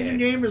preseason shit.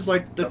 game, is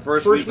like the The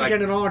first first weekend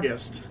week, in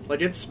August.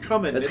 Like, it's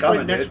coming. It's It's coming,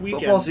 like next dude.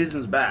 weekend. Football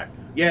season's back.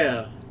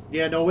 Yeah.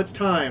 Yeah, no, it's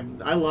time.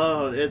 I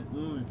love it.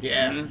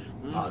 Yeah. Mhm.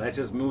 Oh, that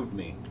just moved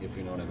me, if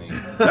you know what I mean.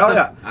 Oh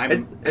yeah,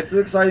 I'm- it's an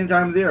exciting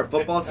time of the year.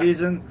 Football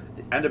season,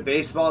 the end of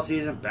baseball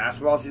season,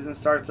 basketball season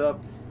starts up.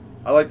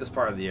 I like this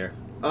part of the year.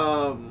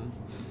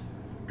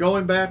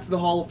 Going back to the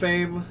Hall of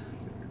Fame,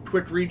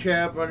 quick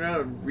recap, or not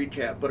a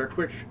recap, but a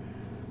quick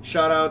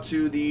shout out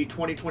to the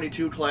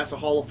 2022 class of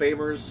Hall of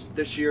Famers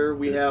this year.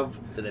 We have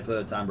Did they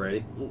put Tom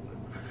Brady?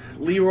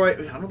 Leroy.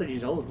 I don't think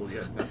he's eligible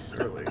yet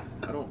necessarily.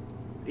 I don't.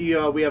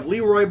 We have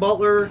Leroy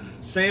Butler,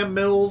 Sam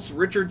Mills,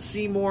 Richard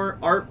Seymour,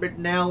 Art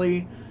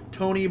McNally,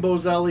 Tony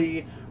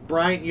Bozelli,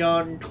 Bryant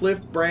Young,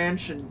 Cliff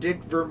Branch, and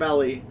Dick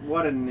Vermelli.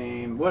 What a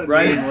name. What a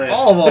Right? name list.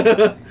 All of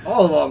them.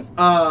 All of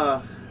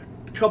them.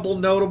 Couple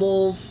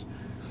notables.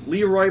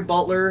 Leroy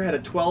Butler had a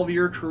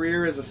 12-year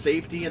career as a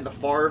safety in the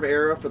Favre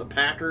era for the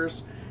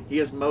Packers. He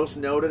is most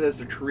noted as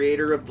the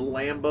creator of the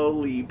Lambeau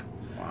Leap.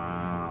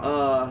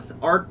 Wow.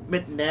 Art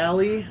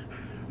McNally,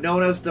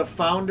 known as the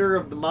founder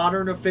of the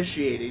modern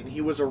officiating.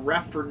 He was a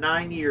ref for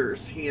 9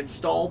 years. He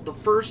installed the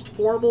first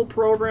formal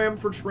program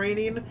for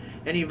training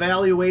and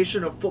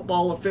evaluation of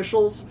football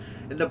officials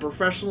in the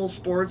professional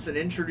sports and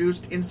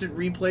introduced instant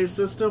replay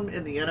system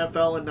in the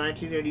NFL in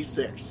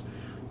 1986.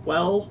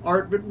 Well,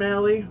 Art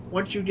McNally,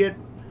 once you get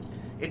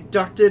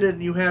inducted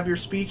and you have your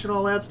speech and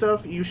all that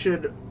stuff, you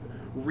should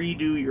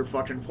redo your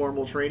fucking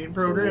formal training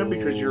program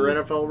because your Ooh.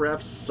 NFL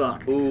refs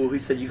suck. Ooh, he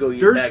said you go eat a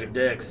There's- bag of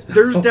dicks.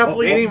 There's They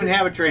definitely didn't even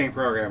have a training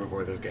program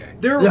before this guy.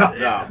 there Yeah.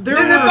 No. there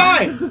They did were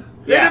fine.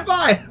 They Yeah. did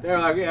fine. They're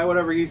like, yeah,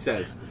 whatever he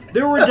says.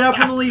 there were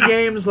definitely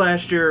games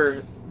last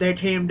year that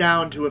came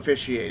down to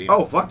officiating.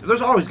 Oh fuck!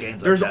 There's always games.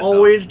 Like There's that,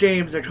 always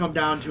games that come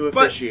down to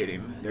But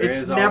officiating. there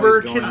It's is never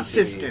always going to be.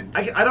 consistent.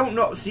 though. I don't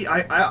know. See,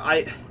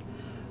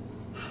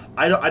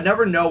 I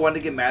never know when to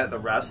get mad at the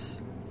refs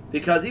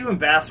because even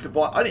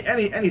basketball,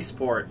 any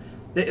sport,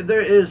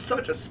 there is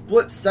such a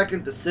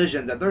split-second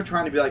decision that they're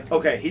trying to be like,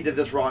 okay, he did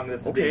this wrong.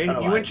 This is Okay, being you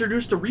penalized.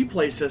 introduced a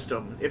replay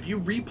system. If you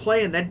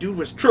replay and that dude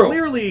was True.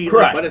 clearly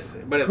Correct. But it's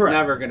Correct.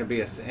 never going to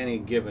be any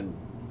given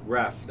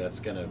ref that's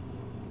going to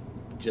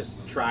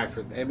just try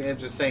for. I mean, I'm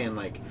just saying,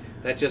 like,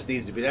 that just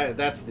needs to be.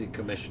 That's the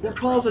commissioner. what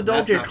calls that don't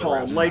That's get not the called,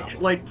 ref's like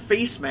problem. like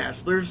face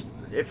mask.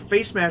 If a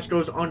face mask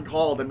goes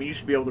uncalled, I mean you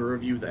should be able to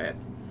review that.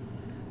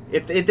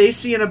 If they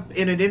see in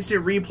an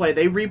instant replay,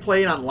 they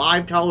replay it on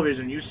live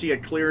television. You see a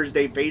clear as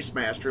day face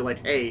mask. You're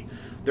like, hey,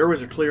 there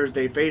was a clear as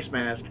day face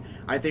mask.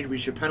 I think we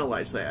should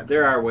penalize that.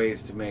 There are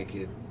ways to make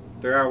it.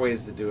 There are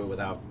ways to do it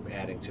without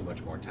adding too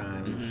much more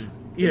time. Mm-hmm.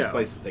 There's Yeah.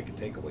 places they can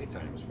take away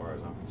time, as far as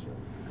I'm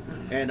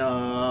concerned.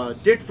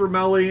 And Dick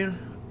Vermelli,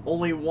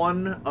 only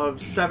one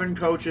of 7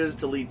 coaches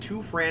to lead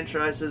 2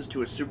 franchises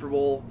to a Super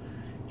Bowl.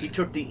 He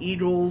took the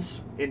Eagles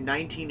in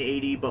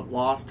 1980 but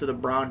lost to the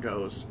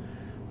Broncos.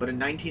 But in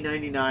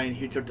 1999,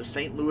 he took the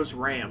St. Louis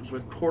Rams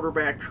with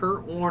quarterback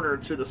Kurt Warner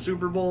to the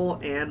Super Bowl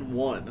and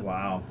won.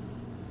 Wow.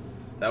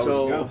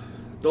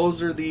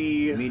 Those are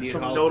the Immediate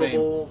some Hall of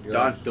notable Fame.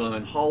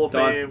 Done. Hall of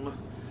Done. Fame.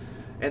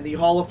 And the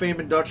Hall of Fame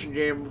induction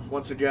game,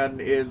 once again,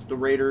 is the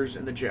Raiders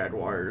and the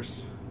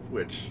Jaguars,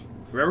 which...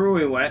 Remember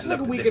when we went It's like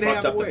and a week they and a fucked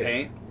half up the away.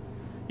 paint?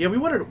 Yeah, we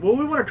won a couple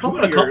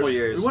won a years. couple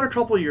years. We won a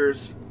couple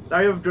years.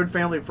 I have good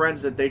family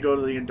friends that they go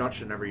to the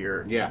induction every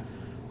year. Yeah.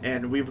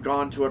 And we've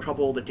gone to a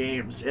couple of the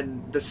games.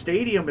 And the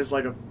stadium is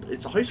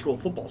it's a high school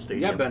football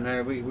stadium. Yeah,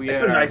 but we It's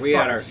had a our, nice we had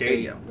fucking our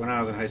stadium. state. When I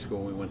was in high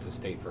school, we went to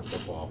state for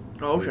football.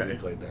 Oh, okay. We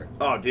played there.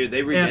 Oh, dude,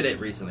 they redid And- it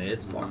recently.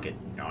 It's fucking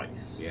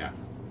nice. Yeah.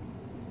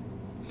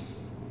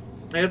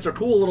 And it's a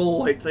cool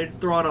little, they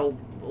throw on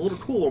a little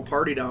cool little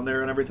party down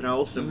there and everything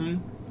else.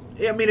 And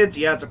I mean, it's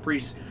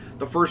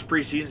the first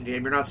preseason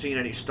game. You're not seeing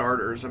any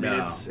starters. I mean,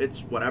 No. it's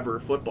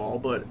whatever football,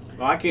 but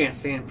Well, I can't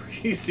stand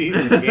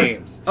preseason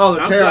games. Oh,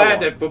 they're I'm terrible. glad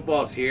that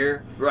football's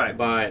here. Right.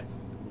 But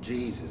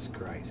Jesus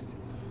Christ,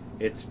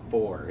 it's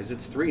 4.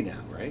 It's 3 now,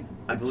 right?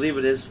 I believe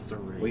it is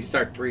 3. We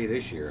start 3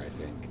 this year, I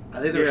think. I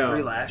think there was Yeah.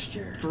 3 last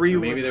year. three Or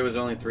maybe with, there was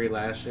only 3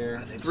 last year.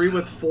 I think 3 so.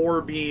 with 4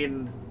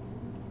 being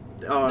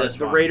This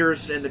the one.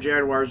 Raiders and the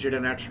Jaguars get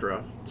an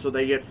extra, so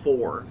they get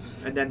 4,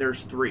 and then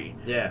there's 3.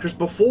 Yeah. Because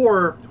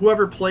before,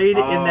 whoever played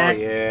in that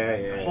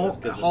yeah. Hall,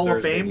 That's 'cause Hall of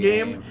Thursday Fame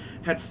game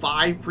had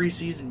 5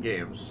 preseason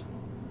games.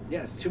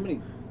 Yeah, it's too many.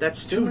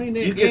 That's Too too many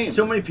You games. get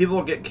so many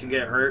people can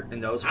get hurt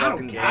in those I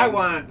fucking don't.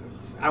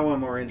 games. I want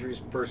more injuries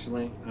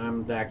personally.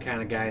 I'm that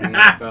kind of guy in the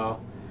NFL.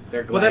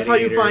 They're Well, that's how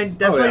you gladiators. find.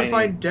 That's Oh, how yeah. you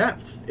find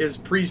depth is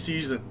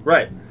preseason.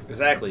 Right.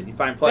 Exactly. You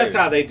find players.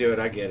 That's how they do it.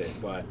 I get it,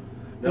 but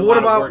Well, what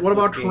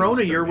about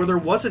Corona year where there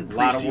wasn't a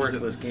lot of preseason?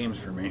 worthless games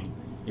for me?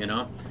 You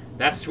know,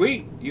 that's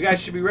sweet. You guys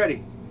should be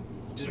ready.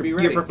 Just be You're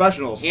ready.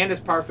 professionals. And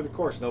it's par for the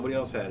course. Nobody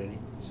else had any.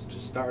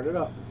 Just start it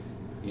up.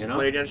 You know.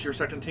 Play against your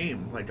second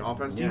team, like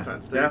offense, Yeah.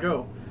 defense. There Yeah. you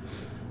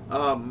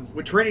go.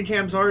 With training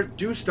camps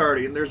do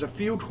starting, there's a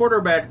few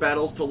quarterback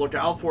battles to look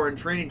out for in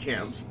training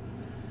camps.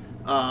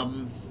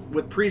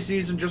 With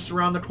preseason just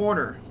around the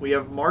corner, we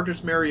have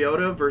Marcus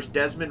Mariota versus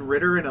Desmond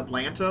Ridder in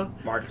Atlanta.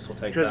 Marcus will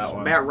take Because that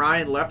one. Matt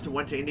Ryan left and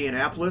went to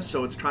Indianapolis,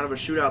 so it's kind of a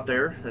shootout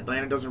there.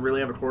 Atlanta doesn't really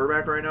have a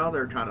quarterback right now.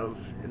 They're kind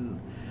of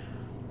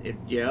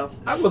yeah.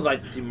 I would like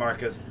to see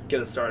Marcus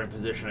get a starting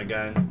position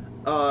again.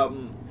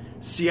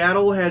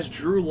 Seattle has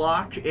Drew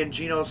Lock and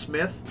Geno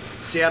Smith.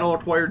 Seattle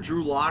acquired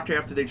Drew Lock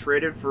after they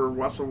traded for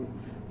Russell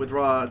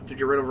to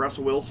get rid of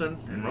Russell Wilson,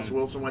 and Russell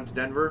Wilson went to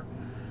Denver.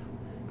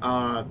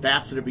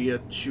 That's going to be a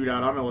shootout. I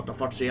don't know what the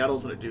fuck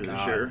Seattle's going to do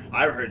this year.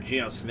 I've heard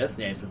Geno Smith's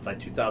name since like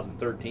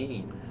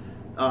 2013.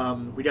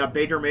 We got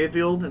Baker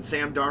Mayfield and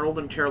Sam Darnold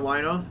in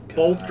Carolina,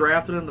 both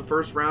drafted in the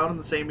first round in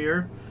the same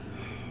year.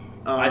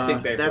 I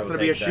think Baker that's will going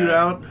to be a take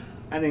that. shootout.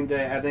 I think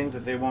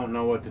that they won't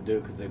know what to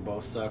do because they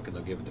both suck, and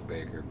they'll give it to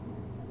Baker.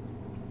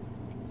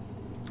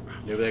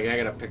 They'll be like, I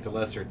gotta pick the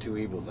lesser of 2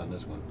 evils on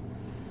this one.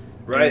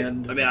 Right.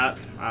 And- I mean, I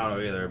don't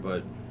know either,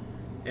 but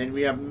And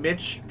we have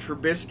Mitch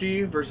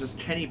Trubisky versus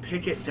Kenny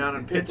Pickett down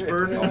in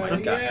Pittsburgh. oh my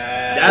god,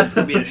 Yes. that's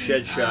gonna be a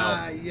shit show.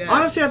 Yes.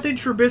 Honestly, I think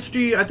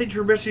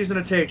Trubisky's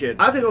going to take it.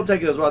 I think he'll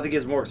take it as well. I think he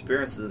has more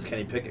experience than this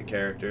Kenny Pickett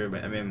character.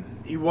 I mean,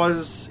 He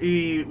was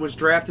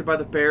drafted by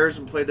the Bears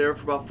and played there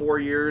for about 4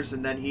 years,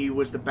 and then he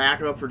was the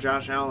backup for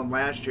Josh Allen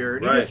last year.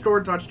 And he Right. did score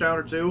a touchdown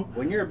or 2.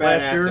 When you're a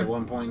last badass year. at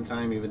one point in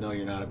time, even though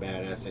you're not a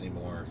badass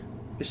anymore,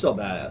 he's still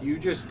badass. you're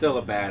just still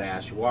a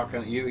badass. You walk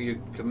on,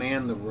 you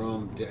command the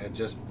room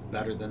just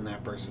better than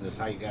that person. That's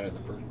how you got in the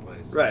first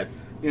place. Right.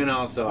 You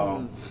know,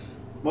 so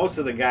most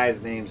of the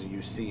guys' names that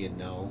you see and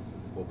know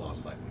will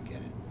most likely get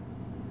it.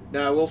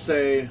 Now, I will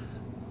say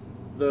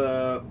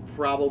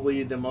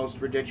probably the most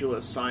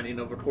ridiculous signing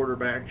of a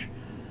quarterback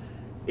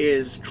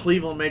is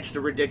Cleveland makes the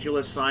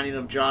ridiculous signing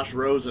of Josh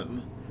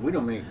Rosen. We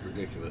don't make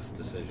ridiculous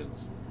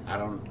decisions. I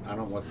don't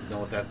know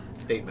what that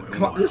statement means.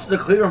 Come on, this is the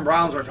Cleveland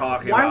Browns we're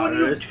talking Why about.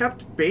 wouldn't you have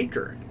kept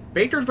Baker?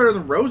 Baker's better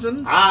than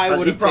Rosen. I Because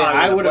would he have probably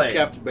I would've would have played.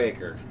 kept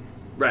Baker.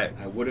 Right.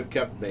 I would have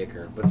kept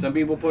Baker, but some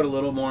people put a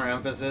little more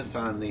emphasis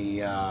on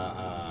the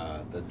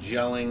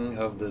gelling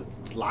of the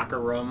locker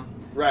room,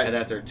 Right. and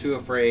that they're too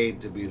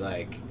afraid to be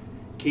like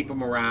keep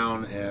him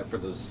around for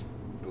those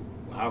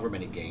however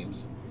many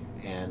games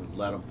and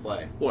let him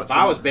play. What, If so-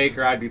 I was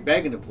Baker, I'd be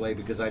begging to play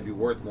because I'd be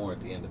worth more at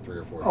the end of 3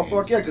 or 4 Oh games.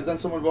 fuck yeah! Because then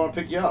someone would want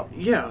to pick you up.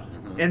 Yeah.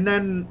 And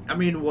then, I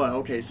mean,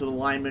 okay, so the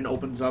lineman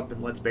opens up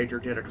and lets Baker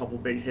get a couple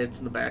big hits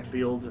in the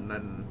backfield, and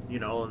then,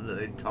 and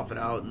they tough it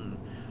out and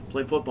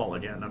play football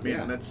again. I mean,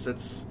 Yeah.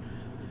 it's...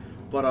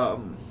 But,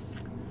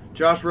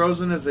 Josh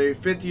Rosen is a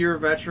fifth-year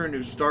veteran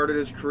who started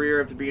his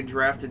career after being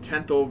drafted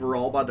 10th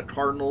overall by the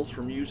Cardinals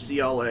from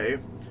UCLA.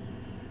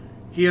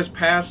 He has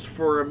passed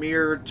for a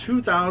mere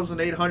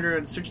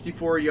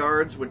 2,864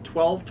 yards with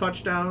 12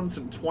 touchdowns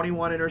and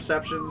 21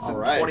 interceptions All in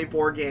right.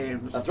 24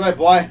 games. That's right,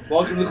 boy.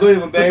 Welcome to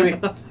Cleveland, baby.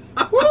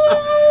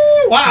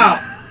 Woo! Wow.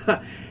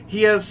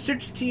 He has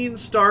 16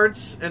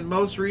 starts and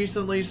most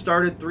recently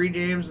started 3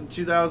 games in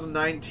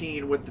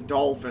 2019 with the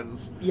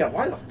Dolphins, Yeah,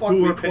 why the fuck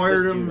who we picked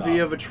acquired this him dude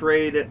via up? a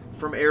trade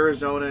from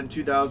Arizona in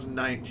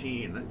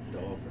 2019.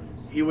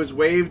 Dolphins. He was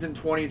waived in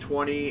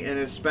 2020 and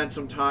has spent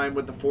some time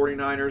with the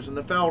 49ers and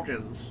the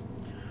Falcons.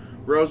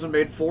 Rosen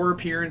made 4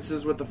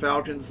 appearances with the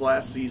Falcons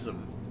last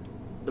season.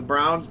 The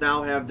Browns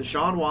now have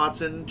Deshaun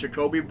Watson,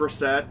 Jacoby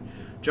Brissett,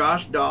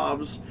 Josh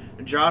Dobbs,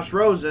 and Josh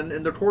Rosen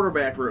in the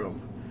quarterback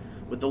room,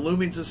 with the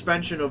looming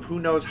suspension of who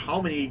knows how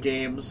many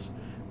games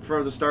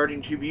for the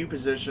starting QB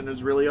position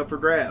is really up for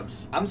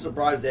grabs. I'm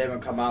surprised they haven't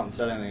come out and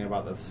said anything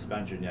about the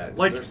suspension yet.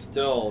 Like- They're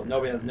still,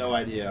 nobody has no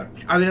idea.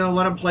 Are they going to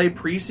let him play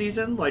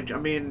preseason?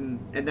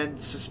 And then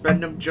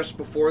suspend him just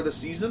before the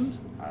season?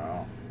 I don't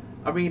know.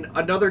 I mean,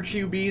 another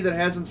QB that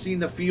hasn't seen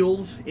the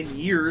field in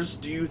years,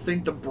 do you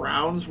think the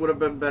Browns would have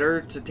been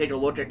better to take a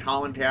look at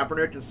Colin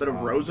Kaepernick instead of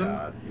Oh, Rosen?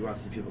 God. You want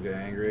to see people get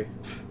angry?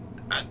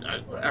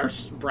 Our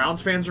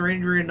Browns fans are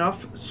angry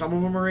enough. Some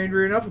of them are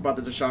angry enough about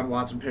the Deshaun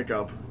Watson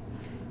pickup.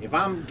 If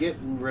I'm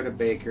getting rid of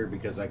Baker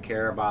because I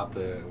care about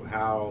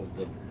how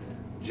the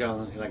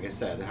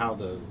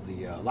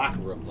locker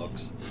room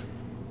looks,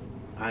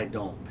 I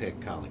don't pick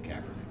Colin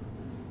Kaepernick.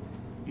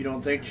 You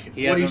don't think He what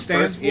he hasn't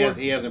stands for?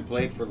 He hasn't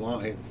played for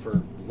long.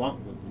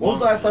 When was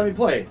the last time he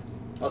played?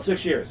 About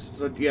 6 years.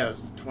 So, yeah,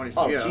 it's 20.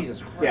 Oh, yeah.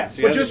 Jesus Christ. Yeah,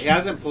 so But he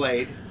hasn't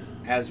played,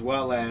 as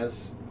well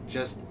as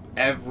just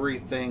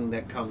everything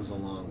that comes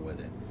along with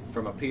it.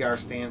 From a PR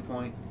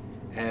standpoint,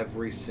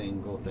 every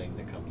single thing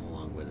that comes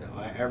along with it.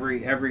 Every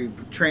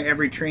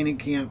training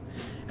camp,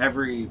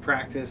 every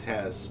practice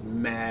has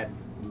mad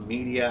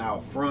media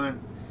out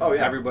front. Oh,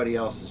 yeah. Everybody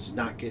else is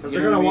not getting. Because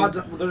they're going to want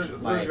to, they're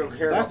Like, going to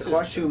care about that's the just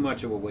question. too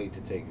much of a weight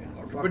to take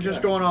on. But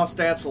just going off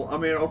stats, I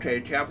mean,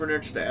 okay,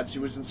 Kaepernick's stats. He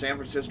was in San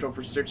Francisco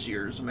for 6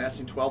 years,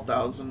 amassing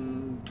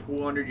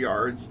 12,200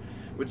 yards,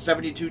 with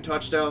 72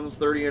 touchdowns,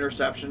 30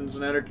 interceptions,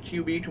 and had a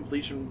QB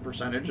completion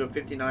percentage of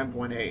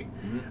 59.8.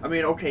 I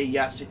mean, okay,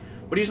 yes,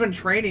 but he's been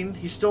training.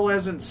 He still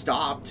hasn't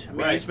stopped. I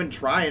mean, Right. he's been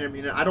trying. I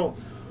mean, I don't.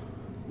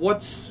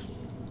 What's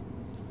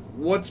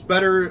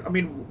better? I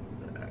mean,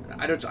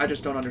 I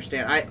just don't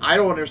understand. I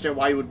don't understand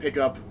why you would pick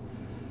up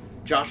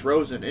Josh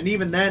Rosen, and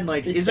even then,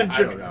 like, I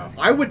don't know.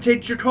 I would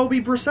take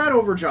Jacoby Brissett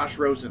over Josh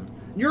Rosen.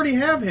 You already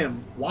have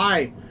him.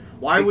 Why?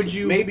 Why would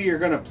you? Maybe you're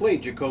going to play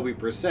Jacoby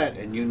Brissett,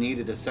 and you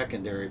needed a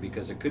secondary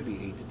because it could be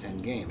 8 to 10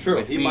 games. True,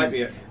 which he might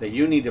means be that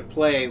you need to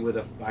play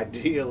with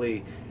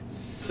ideally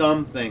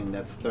something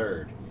that's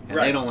third, and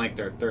Right. they don't like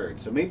their third.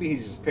 So maybe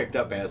he's just picked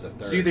up as a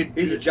third. So you think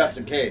He's a just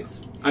in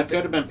case. He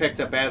could have been picked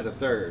up as a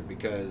third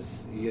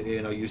because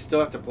you still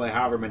have to play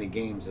however many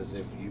games as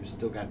if you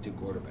still got 2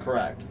 quarterbacks.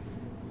 Correct.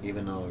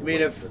 Even though I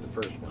mean, for the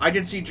first one. I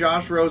could see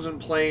Josh Rosen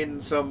playing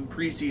some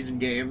preseason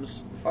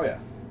games, Oh, yeah.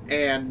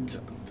 and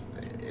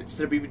it's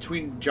going to be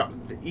between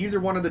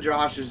either one of the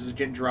Joshes is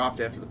getting dropped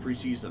after the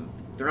preseason.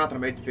 They're not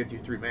going to make the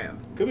 53-man.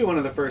 Could be one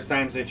of the first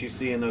times that you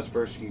see in those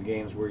first few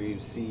games where you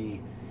see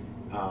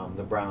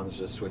the Browns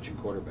just switching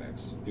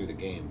quarterbacks through the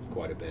game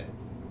quite a bit.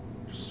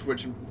 Just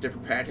switching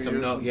different packages. Some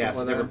and stuff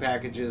like different that.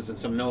 packages and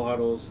some no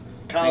huddles,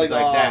 Kinda things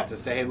like, like that to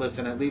say, hey,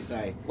 listen, at least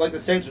Like the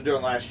Saints were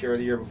doing last year or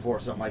the year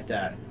before, something like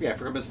that.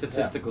 from a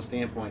statistical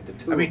standpoint, the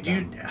two. I mean, of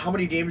them. how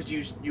many games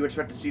do you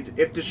expect to see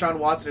if Deshaun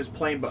Watson is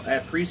playing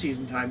at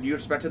preseason time? Do you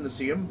expect him to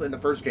see him in the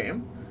first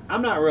game?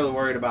 I'm not really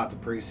worried about the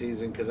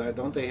preseason because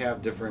don't they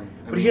have different?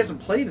 But he hasn't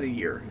played in a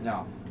year.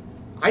 No.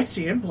 I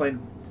see him playing.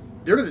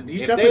 He's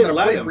If definitely they going to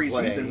let play him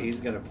preseason. play,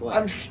 he's going to play.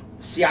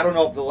 I don't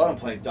know if they'll let him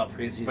play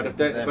preseason.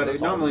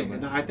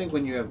 but I think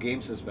when you have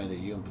games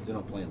suspended, you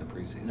don't play in the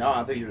preseason. No,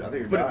 I think you're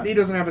But done. he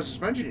doesn't have a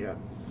suspension yet.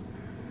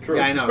 True.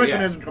 Yeah, I The know, suspension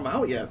yeah. hasn't come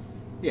out yet.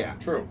 Yeah,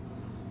 True.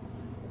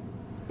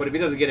 but if he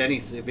doesn't get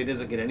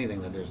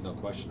anything, then there's no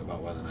question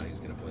about whether or not he's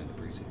going to play in the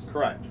preseason.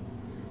 Correct.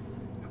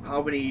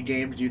 How many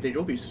games do you think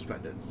he'll be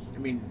suspended? I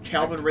mean,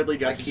 Calvin Ridley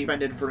got I keep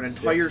suspended for an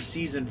 6. entire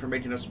season for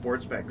making a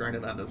sports bet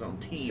grinded on his own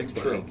team. 6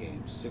 to True. 8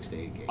 games. 6 to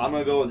 8 games. I'm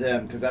going to go with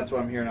him because that's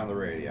what I'm hearing on the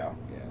radio.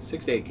 Yeah,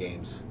 6 to 8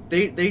 games.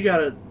 They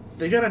gotta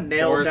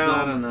nail 4's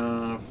not down.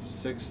 enough.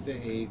 6 to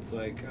 8's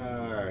like,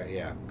 all right,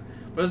 yeah.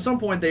 But at some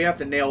point, they have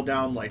to nail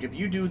down, like, if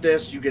you do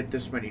this, you get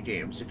this many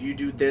games. If you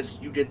do this,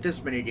 you get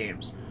this many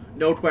games.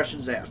 No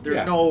questions asked. There's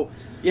Yeah. no,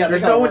 Yeah, they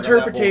there's gotta no work on that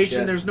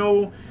interpretation. bullshit. There's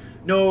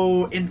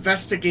no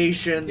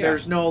investigation. Yeah.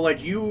 There's no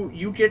like you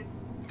get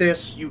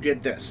this, you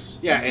get this.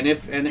 Yeah, and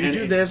if and You and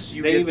do this,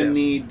 you they get even this.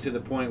 need to the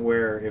point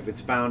where if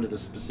it's found at a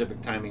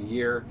specific time of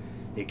year,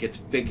 it gets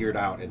figured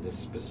out at this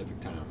specific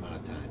amount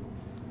of time.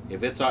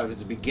 If it's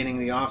the beginning of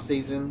the off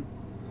season,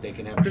 they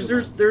can have 2 Because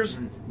months. there's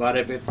But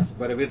if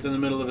it's in the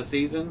middle of a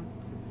season,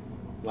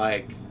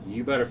 like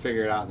you better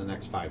figure it out in the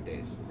next 5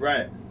 days.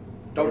 Right.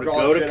 Go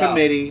draw to shit out.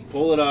 committee,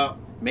 pull it up,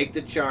 make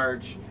the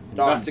charge,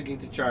 Done. investigate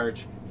the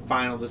charge,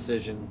 final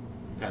decision,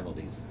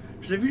 penalties.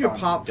 Because if you get Done.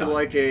 popped for Done.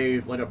 like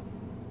a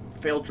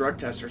failed drug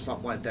test or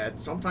something like that,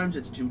 sometimes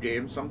it's 2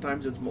 games,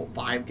 sometimes it's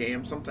 5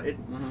 games, sometimes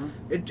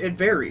it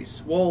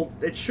varies. Well,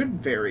 it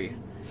shouldn't vary.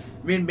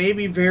 I mean,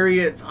 maybe vary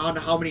it on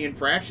how many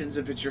infractions.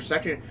 If it's your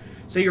second,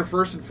 say your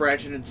first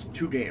infraction, it's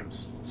 2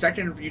 games.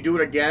 Second, if you do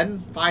it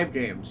again, 5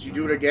 games. You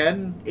do it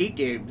again, 8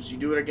 games. You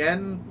do it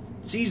again,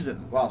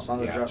 season. Wow,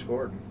 sounds like Yeah. Josh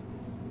Gordon.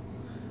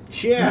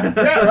 Yeah.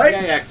 Yeah, right?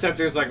 Yeah, except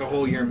there's like a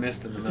whole year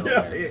missed in the middle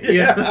there.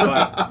 Yeah.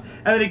 But-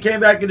 And then he came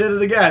back and did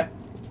it again.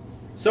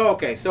 so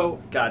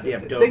Goddamn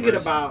thinking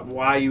dopers. about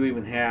why you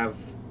even have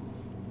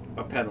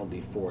a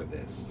penalty for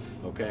this.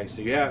 Okay,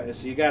 so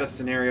you got a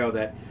scenario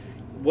that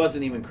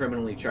wasn't even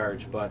criminally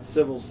charged, but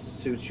civil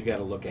suits you got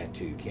to look at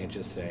too. You can't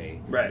just say,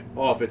 Right.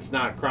 "Oh, if it's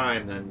not a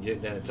crime, then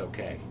it's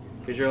okay."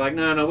 Because you're like,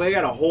 no, we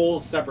got a whole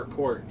separate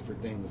court for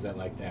things that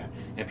like that,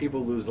 and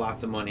people lose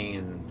lots of money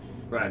and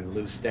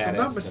lose If status. I'm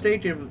not and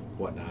mistaken,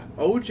 whatnot,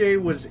 OJ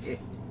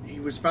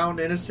was found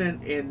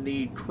innocent in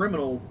the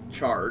criminal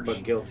charge,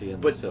 but guilty in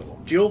but the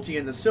civil. guilty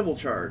in the civil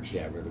charge.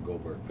 Yeah, we're the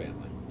Goldberg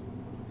family.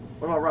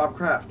 What about Rob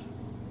Kraft?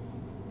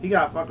 He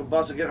got fucking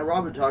busted getting a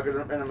rubber tug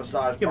and a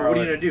massage Yeah, but what are parlor.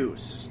 you gonna do?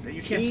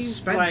 You can't He's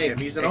suspend like him.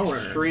 He's an owner.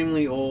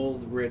 extremely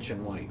old, rich,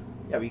 and white.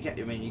 Yeah, but you can't.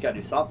 I mean, you got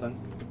to do something.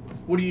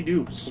 What do you do?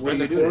 What do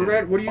Suspend you the do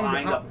quarterback? What do you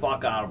Find do? the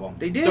fuck out of him.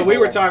 They did. So we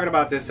were talking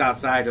about this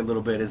outside a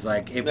little bit. Is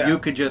like if Yeah. you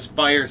could just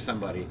fire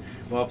somebody.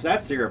 Well, if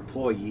that's your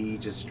employee,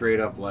 just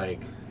straight up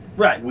like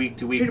Right. week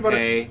to week Think about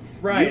pay, it,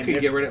 Ryan, you could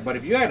if- get rid of. But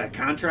if you had a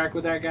contract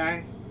with that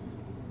guy,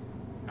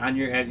 on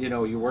your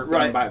you work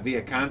with him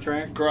via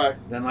contract, Correct.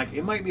 then like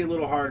it might be a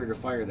little harder to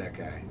fire that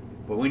guy.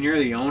 But when you're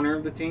the owner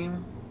of the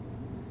team,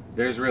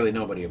 there's really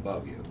nobody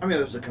above you. I mean,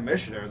 there's a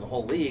commissioner, the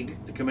whole league.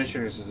 The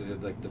commissioners is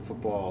like the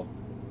football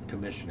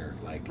commissioner.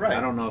 Like Right.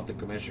 I don't know if the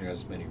commissioner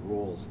has many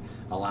rules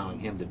allowing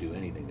him to do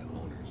anything to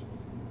owners.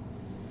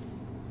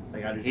 They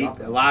got to do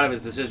something. A lot of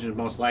his decisions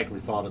most likely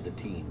fall to the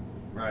team.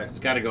 Right. It's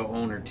got to go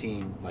owner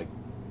team,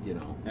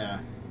 Yeah.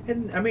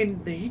 And I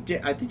mean, he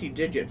did. I think he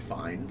did get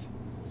fined.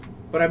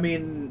 But I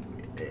mean,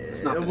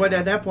 nothing what else.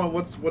 at that point?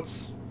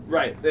 What's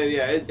Right.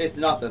 Yeah. It's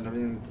nothing. I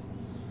mean,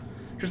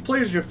 because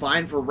players get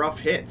fined for rough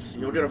hits.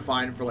 You'll Mm-hmm. get a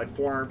fine for like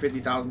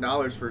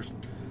 $450,000 for.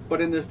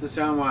 But in this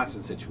Deshaun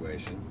Watson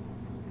situation,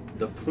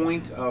 the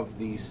point of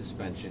the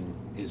suspension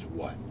is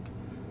what?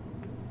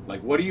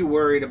 Like, what are you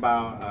worried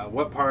about?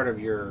 What part of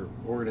your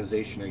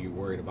organization are you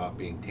worried about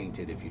being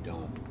tainted if you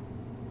don't?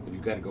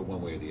 You've got to go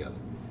one way or the other.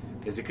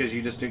 Is it because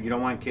you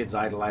don't want kids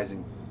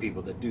idolizing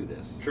people that do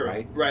this? true.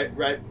 Right.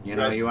 Right. You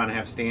know, right. you want to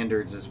have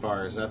standards as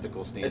far as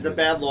ethical standards. It's a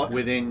bad look.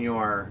 within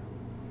your,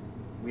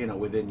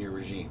 within your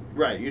regime.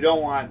 Right. You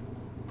don't want.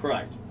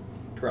 Correct.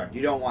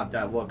 You don't want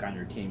that look on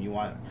your team. You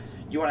want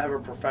to have a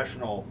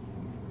professional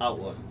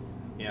outlook.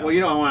 You know? Well,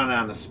 you don't want it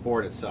on the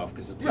sport itself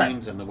because the Right.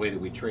 teams and the way that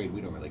we trade,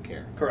 we don't really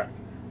care. Correct.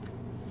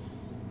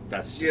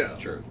 That's just Yeah. the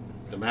truth.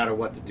 No matter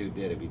what the dude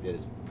did, if he did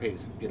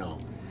his,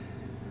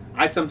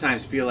 I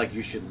sometimes feel like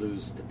you should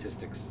lose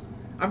statistics.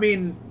 I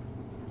mean,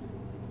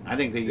 I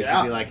think that you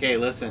Yeah. should be like, hey,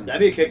 listen, That'd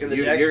be a kick in the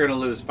dick. you're going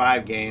to lose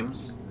 5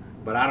 games,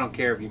 but I don't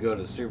care if you go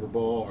to the Super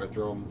Bowl or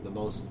throw the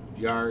most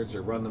yards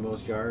or run the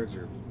most yards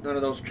or none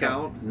of those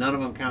count. None of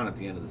them count at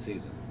the end of the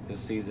season. This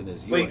season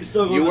is But you can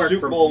still go to the work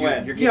Super for- Bowl you're-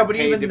 win. you're Yeah, getting but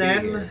paid even to be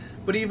then,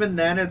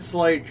 here. it's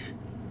like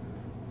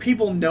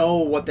people know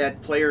what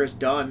that player has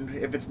done.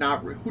 If it's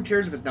not, who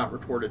cares if it's not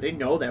recorded? They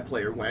know that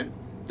player went.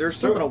 They're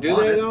still going to do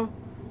want they it. though?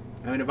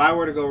 I mean, if I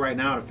were to go right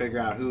now to figure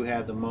out who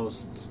had the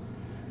most,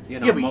 Yeah,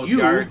 but most you-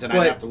 yards, and I'd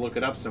but have to look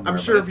it up somewhere. I'm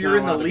sure but if it's you're not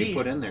in the allowed to be league-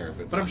 put in there if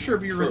it's. But I'm on sure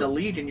if there. you're in the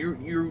league and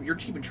you're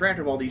keeping track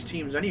of all these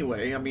teams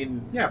anyway. I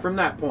mean, Yeah, from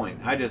that point,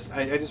 I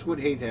just would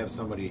hate to have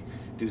somebody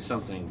do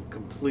something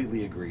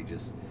completely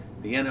egregious.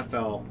 The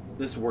NFL,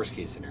 this is worst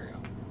case scenario.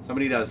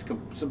 Somebody does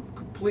some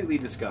completely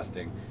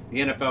disgusting.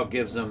 The NFL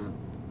gives them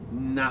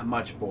not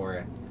much for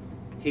it.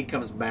 He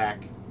comes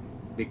back,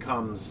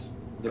 becomes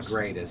the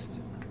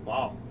greatest,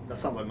 Wow. That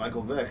sounds like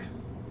Michael Vick.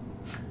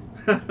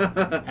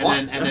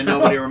 and then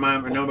nobody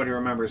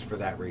remembers for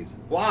that reason.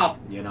 Wow.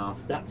 You know.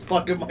 That's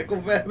fucking Michael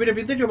Vick. I mean, if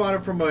you think about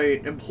it from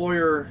a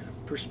employer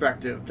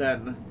perspective,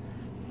 then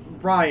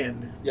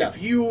Ryan, Yes.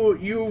 if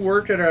you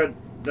worked at a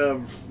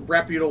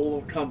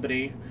reputable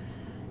company,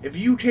 if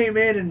you came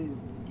in and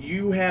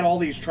you had all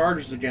these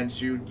charges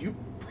against you, you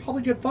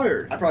probably get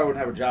fired. I probably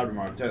wouldn't have a job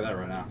tomorrow. I can tell you that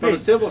right now. From a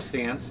civil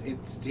stance,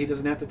 he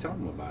doesn't have to tell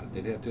them about it.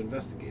 They'd have to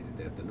investigate it.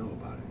 They have to know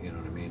about it. You know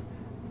what I mean?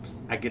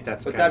 I get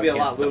that's But kind that'd be of a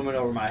lot against the- looming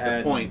over my the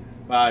head. point.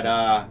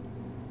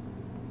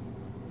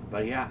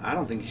 But yeah, I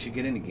don't think you should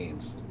get any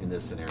games in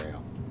this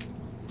scenario.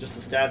 Just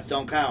the stats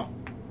don't count.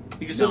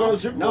 You can still go to the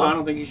Super Bowl. No, I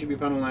don't think he should be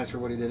penalized for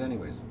what he did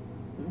anyways.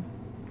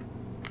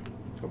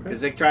 Okay.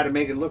 Because they try to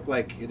make it look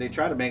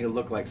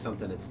like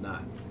something it's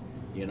not.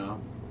 You know,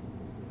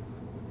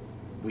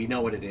 we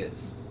know what it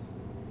is,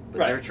 but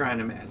Right. they're trying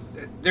to.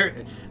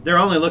 They're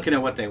only looking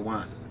at what they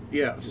want.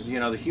 Yes. You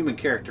know, the human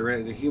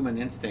character, the human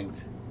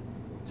instinct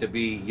to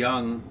be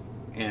young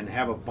and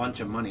have a bunch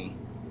of money.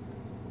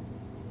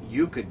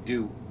 You could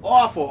do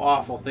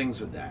awful things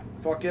with that.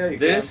 Fuck yeah, you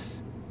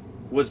This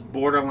was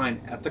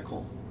borderline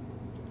ethical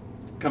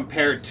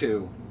compared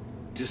to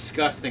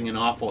disgusting and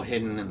awful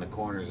hidden in the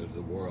corners of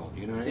the world.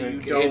 You know what I That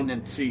mean? you don't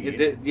Hidden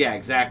see. Yeah,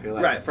 exactly.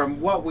 Like, Right.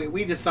 From what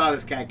we just saw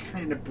this guy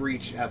kind of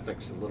breach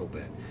ethics a little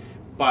bit.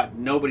 But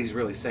nobody's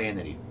really saying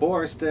that he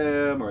forced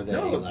him or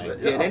that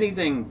he did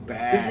anything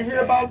bad. Did you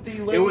hear about the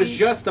lady? It was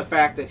just the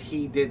fact that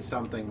he did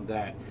something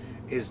that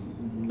is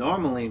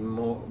normally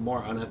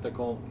more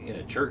unethical in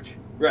a church.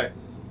 Right.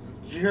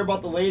 Did you hear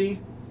about the lady?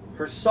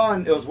 Her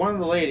son, it was one of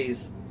the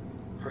ladies,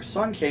 her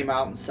son came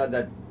out and said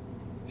that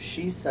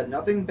she said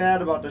nothing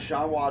bad about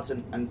Deshaun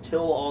Watson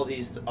until all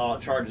these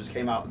charges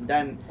came out.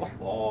 Then,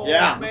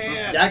 yeah,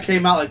 man. that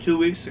came out like 2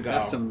 weeks ago.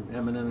 That's some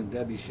Eminem and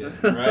Debbie shit.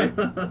 Right?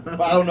 But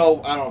I don't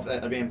know. I don't know if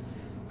that,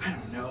 I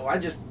don't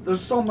know.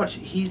 There's so much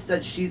he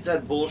said, she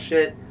said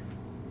bullshit.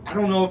 I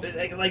don't know if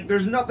it, like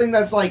there's nothing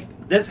that's like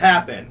this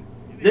happened.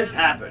 This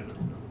happened.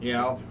 You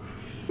know?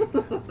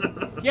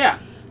 Yeah.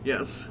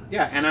 Yes.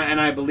 Yeah, and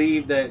I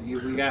believe that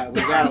we got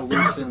to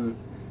loosen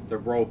the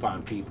rope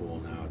on people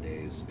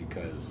nowadays,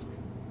 because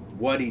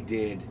what he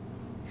did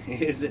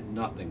isn't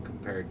nothing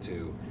compared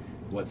to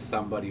what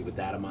somebody with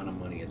that amount of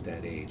money at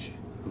that age,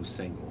 who's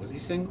single, was he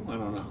single? I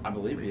don't know. I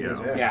believe he is.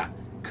 Yeah. Yeah,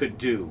 could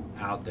do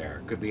out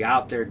there. Could be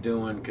out there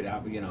doing.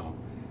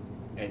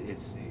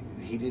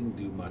 He didn't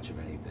do much of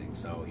anything,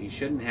 so he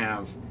shouldn't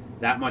have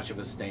that much of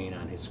a stain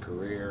on his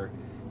career.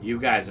 You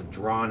guys have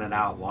drawn it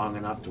out long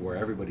enough to where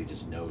everybody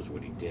just knows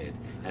what he did,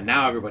 and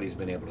now everybody's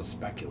been able to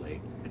speculate.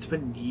 It's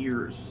been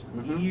years.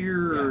 Mhm.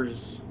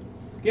 Years.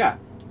 Yeah,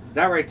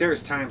 that right there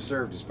is time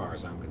served as far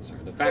as I'm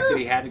concerned. The fact that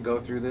he had to go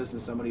through this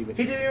and somebody...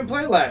 He didn't even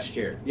play last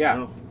year. Yeah,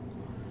 No.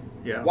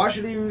 Yeah. Why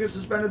should he even get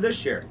suspended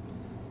this year?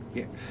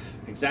 yeah,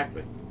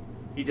 exactly.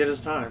 He did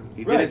his time.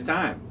 He Right. did his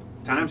time.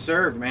 Time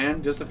served,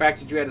 man. Just the fact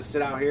that you had to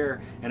sit out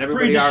here and Free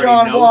everybody Deshaun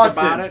already knows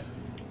Watson. about it,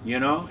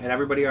 and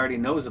everybody already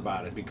knows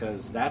about it,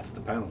 because that's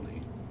the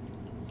penalty.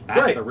 That's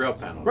Right. the real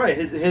penalty. Right.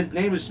 His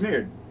name is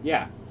smeared.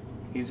 Yeah,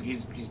 he's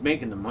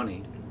making the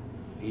money.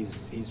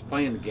 He's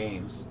playing the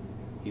games.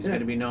 He's going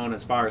to be known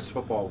as far as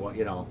football.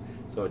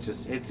 So it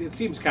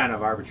seems kind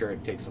of arbitrary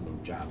to take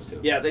someone's jobs too.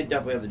 Yeah, they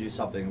definitely have to do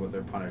something with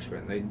their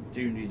punishment. They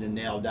do need to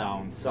nail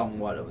down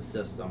somewhat of a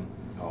system.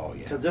 Oh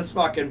yeah. Because this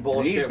fucking It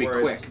bullshit needs to be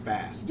where quick, it's-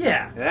 fast.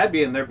 Yeah. And that'd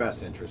be in their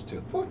best interest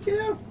too. Fuck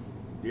yeah.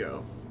 Yeah.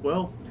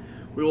 Well,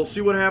 we will see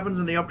what happens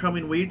in the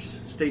upcoming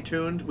weeks. Stay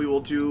tuned. We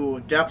will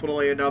do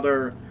definitely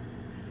another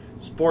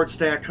sports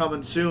stack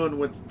coming soon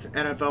with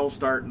NFL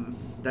starting.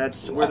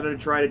 We're going to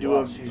try to do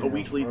a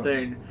weekly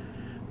thing,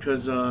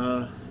 because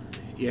I'm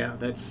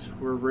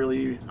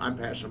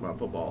passionate about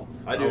football.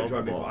 I do love enjoy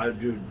football. I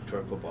do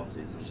enjoy football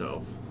season.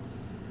 So,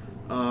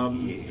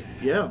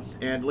 yeah.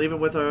 And leaving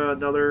with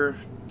another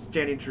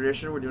standing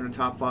tradition, we're doing a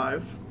top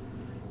 5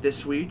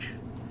 this week.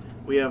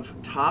 We have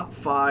top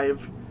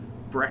 5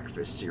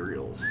 breakfast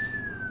cereals.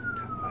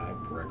 Top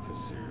 5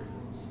 breakfast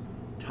cereals.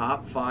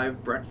 Top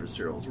 5 breakfast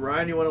cereals.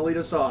 Ryan, you want to lead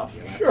us off?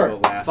 You'll have Sure. go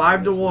last 5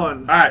 on to this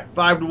 1. All right,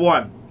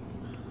 5-1.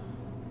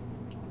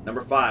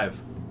 Number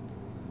 5.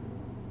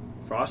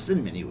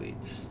 Frosted Mini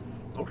Wheats.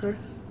 Okay.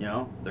 You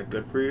know, they're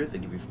good for you. They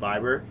give you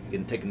fiber. You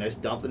can take a nice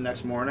dump the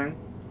next morning.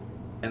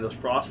 And those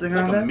frosting It's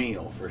on like a it.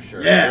 meal for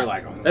sure. Yeah. You're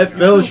like, It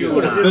fills you. chew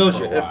It on fills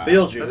for you. a It while.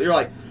 fills you. That's- You're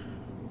like,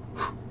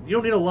 You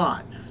don't need a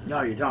lot.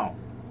 no, you don't.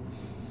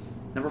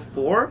 Number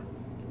 4.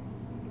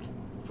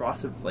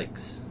 Frosted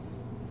Flakes.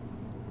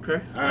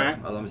 Okay. All right.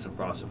 I love me some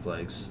Frosted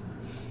Flakes.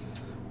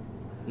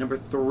 Number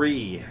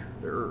 3.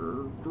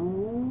 They're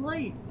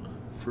great.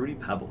 Fruity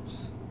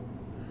Pebbles.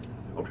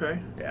 Okay.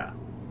 Yeah.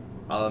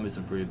 I love me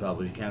some Fruity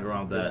Pebbles. You can't go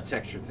wrong with There's that. a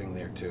texture thing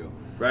there too.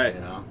 Right.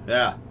 You know.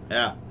 Yeah.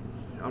 Yeah.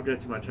 I'll get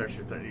to my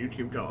texture thing. You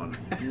keep going.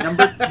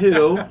 Number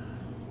 2.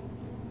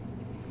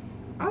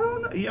 I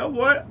don't know. You know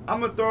what? I'm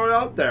going to throw it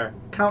out there.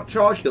 Count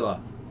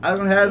Chocula. I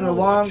haven't had it in a Ooh,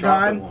 long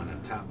chocolate time. one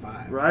in top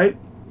 5. Right?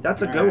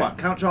 That's a good Alright. one.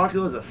 Count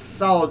Chocula is a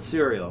solid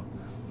cereal.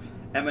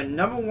 And my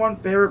number 1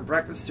 favorite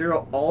breakfast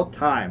cereal all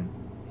time.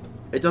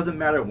 It doesn't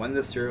matter when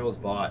this cereal is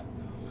bought.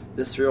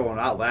 This cereal will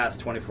not last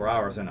 24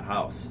 hours in a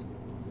house.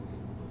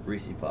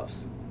 Reese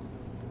Puffs.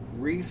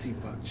 Reese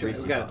Puffs.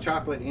 Reese We got Puffs. a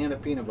chocolate and a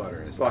peanut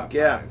butter in his Fuck top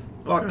yeah. 5.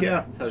 Fuck Okay.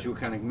 yeah. Tells you what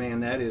kind of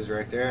man that is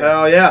right there.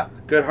 Hell yeah.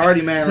 Good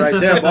hearty man right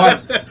there, boy.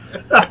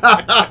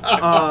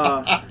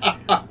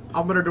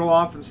 I'm gonna go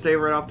off and say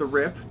right off the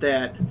rip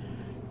that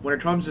when it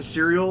comes to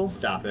cereal,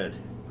 Stop it.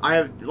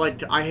 I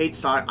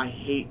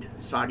hate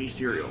soggy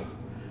cereal.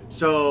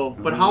 So,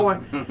 but how I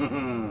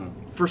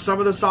for some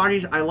of the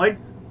soggy I like,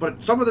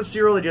 but some of the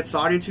cereal that gets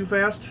soggy too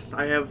fast,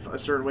 I have a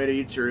certain way to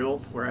eat cereal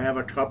where I have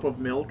a cup of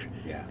milk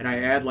Yeah. and I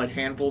add like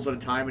handfuls at a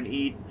time and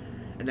eat,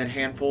 and then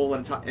handful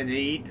at a time and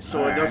eat, so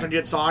it Alright. doesn't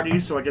get soggy,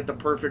 so I get the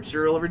perfect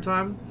cereal every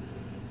time.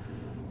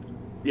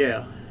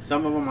 Yeah,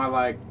 Some of them I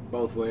like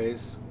both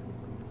ways.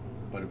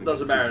 But if it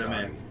Doesn't gets matter too to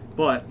me. soggy-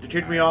 but to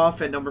kick me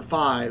off at number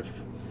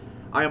 5,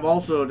 I am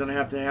also gonna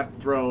have to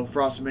throw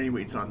Frosted Mini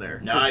Wheats on there.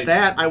 'Cause Nice.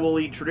 that I will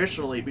eat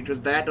traditionally because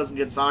that doesn't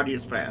get soggy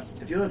as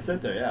fast. If you let it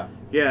sit there, yeah.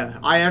 Yeah,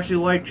 I actually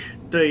like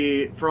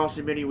the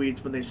Frosted Mini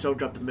Wheats when they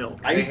soak up the milk.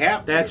 I They used-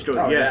 have to. That's good.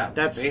 Oh, yeah, yeah.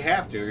 that's They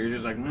have to. You're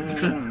just like.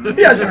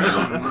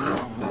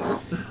 Yeah,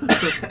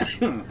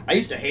 I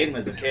used to hate them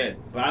as a kid,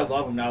 but I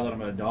love them now that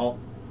I'm an adult.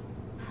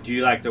 Do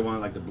you like the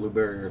one like the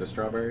blueberry or the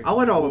strawberry? I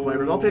like all the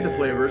flavors. I'll take the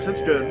flavors.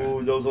 It's good.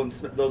 Ooh, those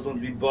ones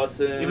be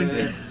bussin'.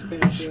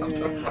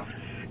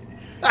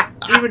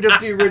 Even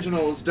just the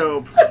original is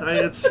dope.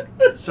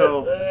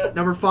 So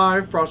number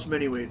 5, Frosted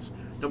Mini Wheats.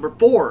 Number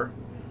 4,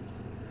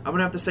 I'm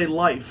gonna have to say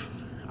Life.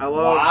 I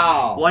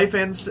love Life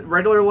and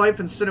regular Life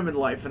and cinnamon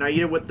Life, and I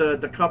eat it with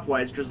the cup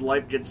whites because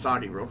Life gets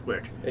soggy real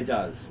quick. It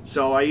does.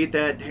 So I eat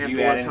that Do you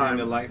handful add at a time.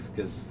 anything to Life?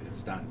 Because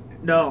it's not.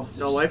 No,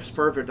 Life's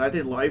perfect. I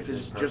think Life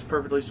is just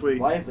perfectly sweet.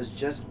 Life is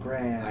just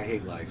grand. I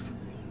hate Life.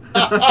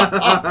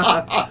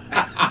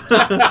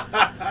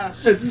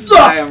 It sucks.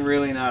 I am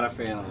really not a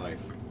fan of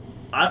Life.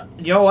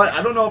 You know what?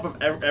 I don't know if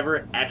I've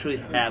ever actually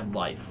had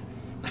Life.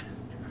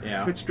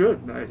 Yeah. It's good.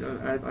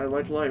 I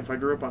like Life. I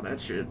grew up on that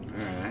shit.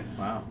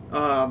 Alright.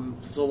 Wow.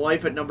 So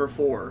Life at number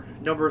 4.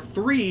 Number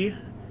 3,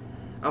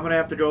 I'm gonna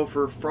have to go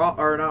for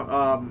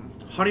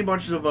Honey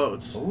Bunches of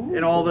Oats. Ooh.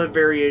 And all the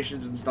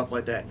variations and stuff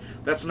like that.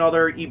 That's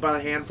another eat by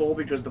the handful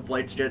because the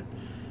flights get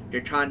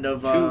kind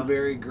of 2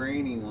 very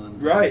grainy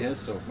ones. Right. It is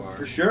so far.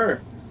 For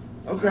sure.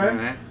 Okay.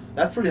 Alright.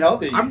 That's pretty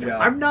healthy.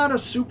 I'm not a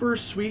super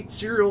sweet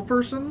cereal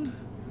person.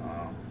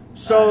 Oh.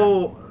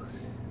 So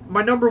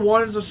my number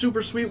 1 is a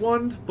super sweet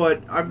one,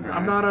 but I'm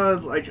not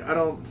a I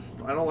don't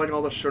like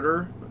all the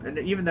sugar. And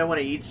even then when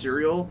I eat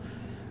cereal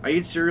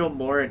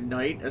more at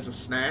night as a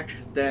snack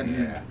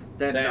than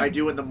Same. I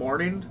do in the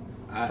morning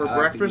for I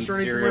breakfast like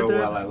or to eat anything cereal like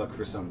that. while I look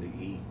for something to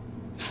eat.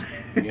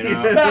 You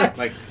know, Facts.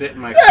 like sit in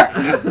my.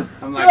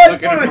 I'm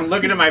like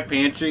looking at my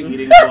pantry,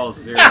 eating a bowl of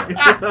cereal.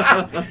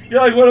 You're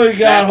like, what do we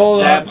got?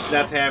 Hold on.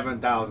 That's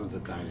happened thousands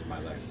of times in my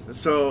life.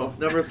 So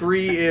number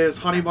 3 is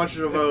Honey Bunches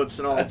of Oats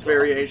and all its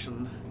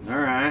variation. All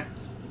right.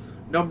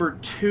 Number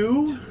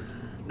 2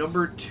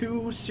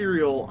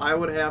 cereal I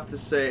would have to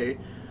say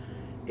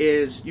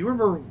is, you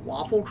remember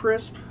Waffle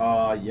Crisp?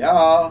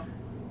 Yeah.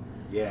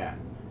 Yeah.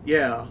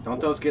 Yeah. Don't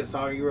those get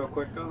soggy real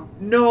quick though?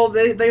 No,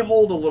 they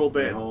hold a little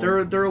bit. They hold?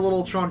 They're a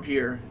little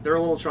chunkier. They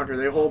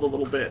hold a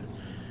little bit.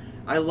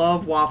 I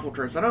love Waffle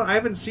Crisps. I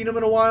haven't seen them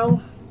in a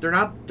while. They're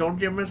not. Don't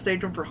get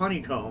mistaken for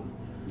honeycomb.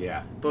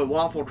 Yeah. But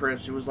Waffle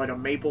Crisps, it was like a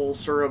maple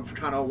syrup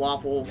kind of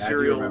waffle Yeah, I do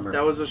cereal. remember.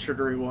 That was a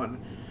sugary one.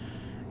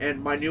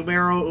 And my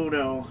numero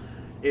uno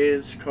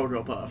is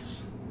Cocoa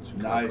Puffs.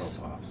 Nice.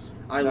 Cocoa Puffs.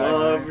 I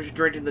love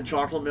drinking the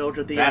chocolate milk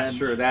at the end. That's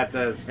true. That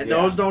does. And yeah.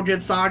 those don't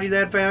get soggy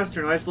that fast.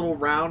 They're nice little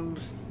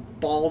round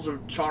balls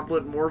of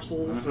chocolate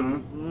morsels.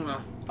 And,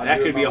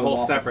 That could be a whole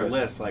Waffle separate Crisp.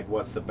 list. Like,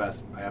 what's the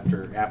best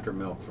after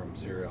milk from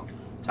cereal?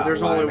 Top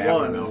There's line only after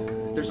one.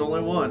 milk. There's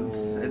only one,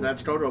 and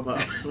that's Cocoa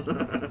Puffs.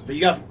 But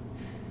you got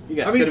You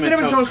got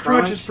Cinnamon Toast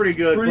Crunch is pretty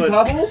good. Fruity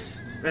but, Pebbles?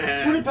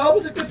 Eh. Fruity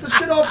Pebbles, it gets the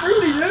shit all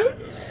fruity, dude.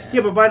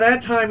 Yeah, but by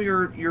that time,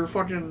 your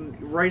fucking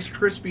Rice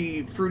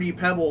Krispie Fruity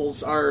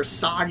Pebbles are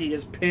soggy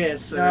as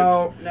piss.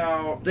 And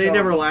they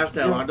never last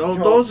that long.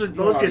 Those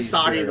get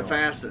soggy the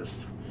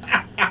fastest.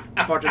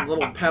 Fucking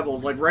little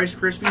pebbles like Rice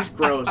Krispies,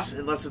 gross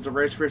unless it's a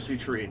Rice Krispie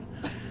treat.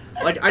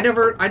 Like I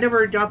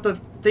never got the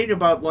thing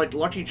about like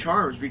Lucky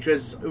Charms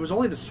because it was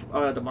only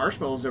the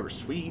marshmallows that were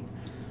sweet.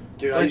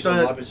 Dude, I Like used to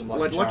love me some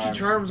Lucky Charms. Lucky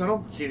Charms, I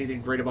don't see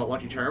anything great about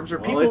Lucky Charms. Or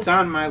Well, it's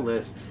on my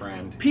list,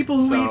 friend. People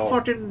who So, eat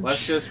fucking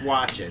let's just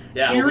watch it.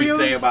 Yeah. What we Cheerios?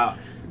 say about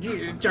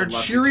Are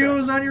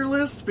Cheerios on your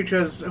list?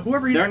 Because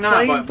whoever eats they're not,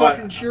 plain but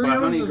fucking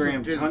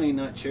Cheerios Honey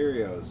Nut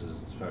Cheerios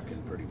is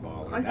fucking pretty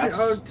baller.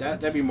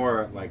 That'd be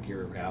more like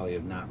your alley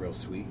of not real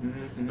sweet.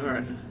 Mm-hmm. All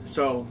right.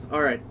 So,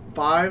 all right.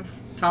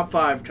 Top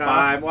five, Kyle.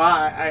 5. Well,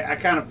 I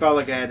kind of felt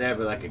like I had to have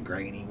like a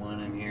grainy one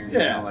in here. Yeah.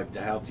 You know, like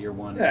the healthier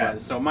one. Yeah.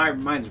 So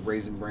mine's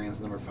Raisin Bran's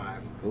number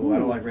 5. Ooh, I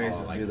don't like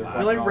raisins like either. that.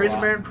 You like Fucking Raisin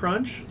all right. Bran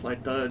Crunch?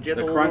 Like the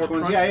Crunch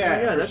ones,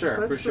 yeah,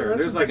 for sure.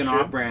 that's There's a like good an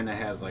shit. off-brand that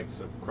has like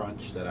some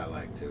crunch that I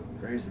like too.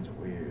 Raisins are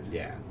weird.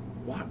 Yeah.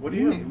 What do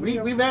you mean?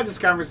 We've had this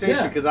conversation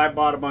Yeah. because I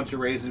bought a bunch of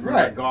raisins when we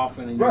Right. were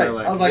golfing, and you Right. were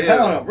like, I was like, "Ew."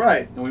 hell no.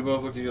 Right. And we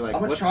both looked at you like,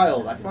 I'm a "What's-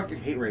 child. I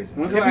fucking hate raisins.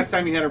 When's the last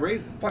time you had a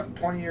raisin?" Fucking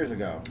 20 years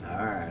ago.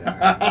 All right.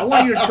 I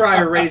want you to try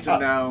a raisin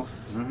now.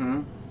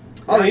 Mm-hmm.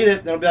 I'll eat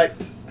it. Then I'll be like,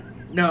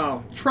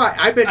 No, try.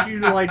 I bet you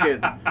like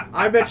it.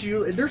 I bet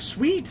you they're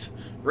sweet.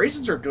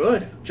 Raisins are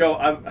good. Joe,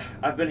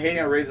 I've been hating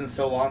on raisins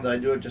so long that I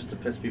do it just to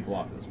piss people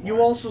off at this point.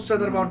 You also said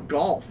that about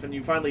golf, and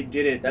you finally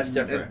did it. That's and-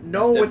 different. and-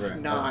 no, That's it's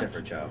different. not. That's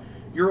different, Joe.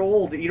 You're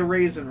old. Eat a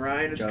raisin,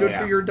 Ryan. It's Joe, good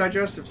yeah. for your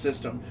digestive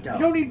system. Joe, You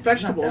don't eat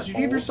vegetables. not that You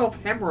give old.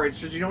 yourself hemorrhoids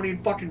because you don't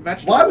eat fucking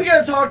vegetables. Why we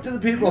gotta talk to the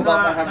people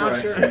about my Not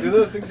hemorrhoids? sure. Do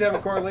those things have a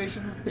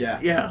correlation? Yeah.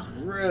 Yeah.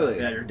 Really?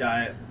 Yeah, your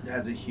diet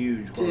has a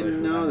huge correlation.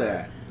 Didn't with know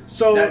hemorrhoids. that.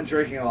 So That and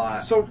drinking a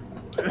lot. so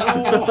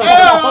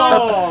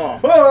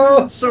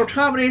Oh! so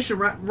combination.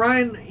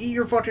 Ryan, eat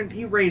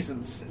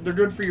raisins. They're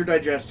good for your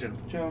digestion.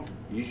 Joe.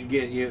 You should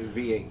get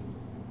V8.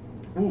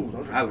 Ooh,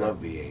 those are I good. love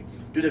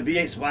V8s. Do the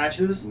V8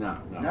 splashes? No.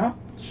 No?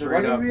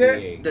 Straight up regular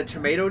V8. The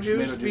tomato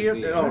juice. Tomato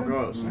juice, Oh, yeah.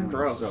 gross,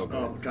 gross. So good.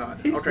 Oh God.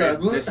 He Okay.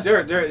 said-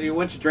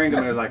 Once you drink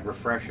them, they're like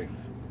refreshing.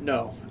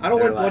 No, I don't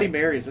They're like Bloody like-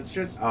 Marys. It's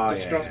just Oh,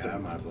 disgusting. Yeah,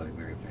 I'm not a Bloody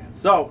Mary fan.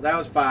 So, that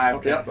was 5.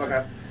 Okay. Yep,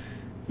 okay.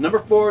 Number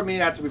 4 would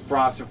have to be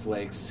Frosted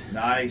Flakes.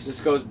 Nice.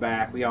 This goes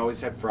back. We always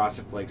had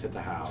Frosted Flakes at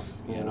the house.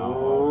 You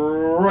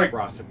know, Right.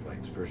 Frosted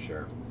Flakes for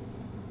sure.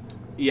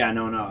 Yeah,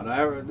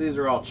 no. These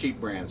are all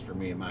cheap brands for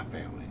me and my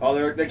family.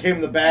 Oh, they came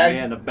in the bag?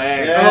 Yeah, in the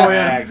bag. Yeah. Oh,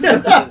 yeah.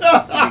 Since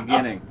the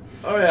beginning.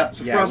 Oh, yeah.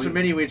 So Yeah, Frosted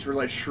Mini Wheats were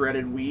like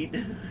shredded wheat.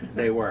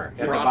 They were. At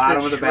the Frosted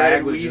bottom of the bag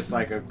shredded was wheat. just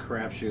like a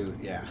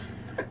crapshoot. Yeah.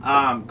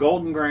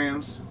 Golden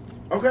Grams.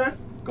 Okay.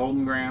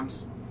 Golden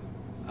Grams.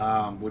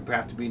 Would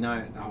have to be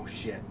nice. Oh,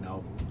 shit.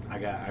 No.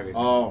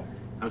 Oh.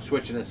 I'm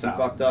switching this You out.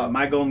 fucked up.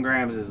 My Golden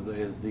Grams is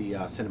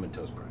the Cinnamon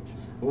Toast Crunch.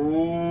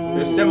 Ooh.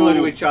 They're similar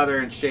to each other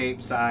in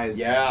shape, size,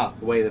 Yeah.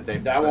 the way that they.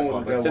 That one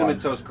was a good Cinnamon one.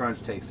 Toast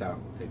Crunch takes out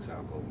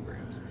Golden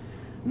Grams.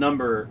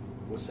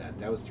 What's that?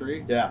 That was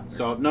 3. Yeah.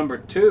 So number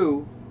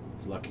 2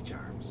 is Lucky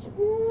Charms.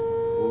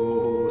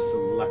 Ooh,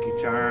 some Lucky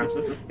Charms.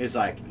 It's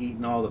like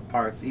eating all the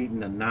parts, eating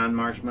the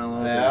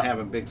non-marshmallows Yeah. and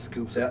having big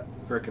scoops Yeah. of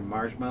freaking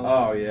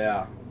marshmallows. Oh,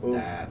 yeah. Ooh.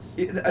 That's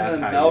And that's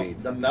the how milk, you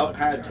eat the milk Lucky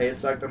kind of Charms.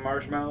 tastes like the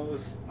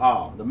marshmallows.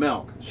 Oh, the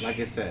milk. Like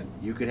I said,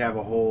 you could have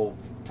a whole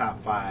top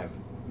 5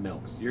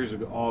 milks. Yours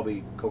would all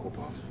be Cocoa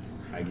Puffs.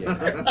 I get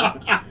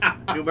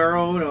it.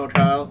 Numero uno,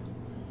 Kyle.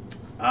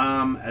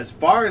 As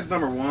far as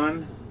number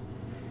 1,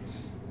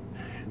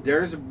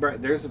 there's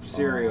a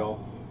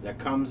cereal that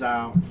comes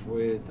out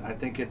with, I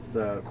think it's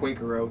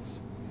Quaker Oats,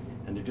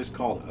 and they're just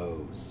called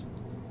O's.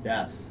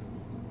 Yes.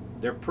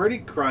 They're pretty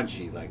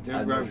crunchy, like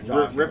I they're know what you're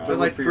talking ripped about. They're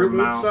like for your Fruit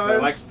Loop mouth. size?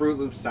 They're like Fruit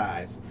Loop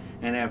size,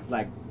 and have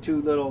like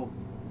 2 little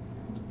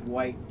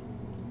white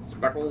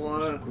Speckles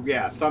on it.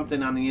 yeah,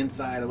 something on the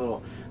inside, a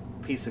little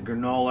piece of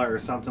granola or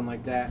something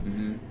like that.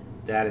 Mm-hmm.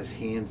 That is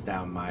hands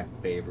down my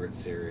favorite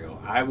cereal.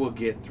 I will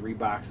get 3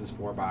 boxes,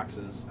 4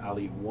 boxes. I'll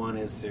eat 1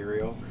 as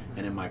cereal,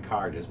 and in my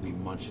car just be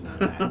munching on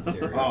that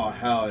cereal. Oh,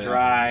 hell yeah.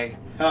 Dry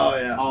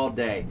Hell yeah. all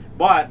day.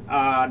 But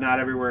not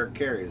everywhere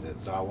carries it.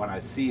 So when I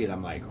see it,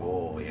 I'm like,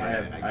 oh yeah. I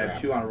and have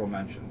grab 2 it. honorable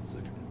mentions.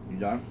 You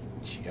done?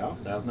 Yeah,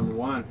 that was number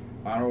 1.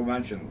 Honorable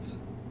mentions.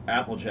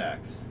 Apple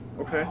Jacks.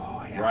 Okay.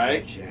 Oh, yeah,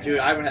 Right? Jack. Dude,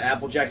 I haven't had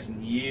Apple Jacks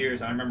in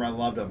years. I remember I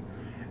loved them.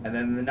 And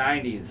then in the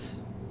 90s,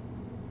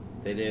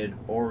 they did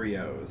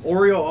Oreos.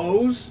 Oreo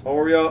O's?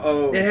 Oreo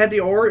O's. It had the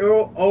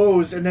Oreo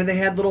O's, and then they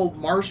had little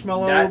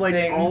marshmallow, That like,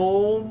 thing-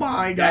 oh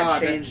my that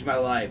god. changed my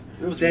life.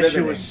 It was That shit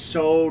riveting. was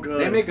so good.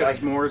 They make a Like-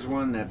 s'mores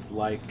one that's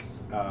like,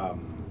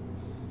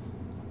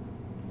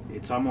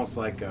 it's almost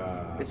like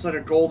It's like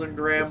a golden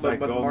graham, It's but like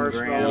with golden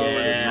marshmallows graham.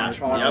 and Yeah. some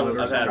chocolate Yep,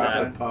 or I've some had that. chocolate.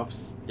 chocolate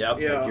puffs, Yep.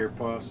 Yeah. like your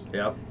puffs.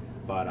 Yep.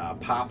 But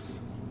Pops,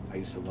 I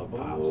used to love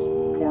Pops.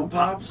 Corn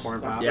Pops?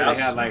 Corn Pops. Yes.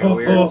 They had like a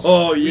weird.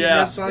 Oh,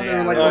 yeah. Sweetness on they there,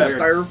 had like a little weird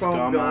styrofoam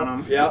scum bill.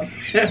 on them. Yep.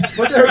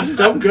 But they were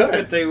so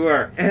good. They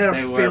were. And had a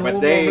They were, film but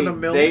they, over the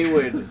milk.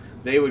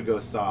 They would go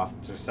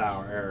soft or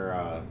sour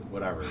or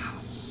whatever,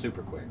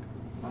 super quick.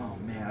 Oh,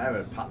 man. I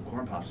haven't had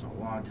corn pops in a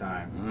long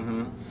time.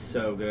 Mm-hmm.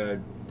 So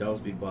good. Those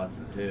be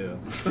busting, too.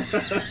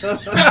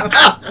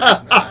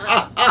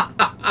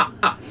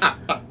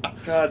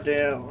 God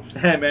damn.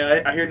 Hey,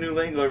 man, I hear new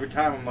lingo every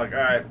time. I'm like, all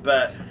right,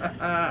 bet.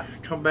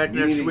 Come back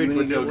next week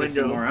with new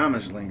some more lingo.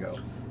 Amish lingo.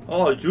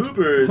 Oh,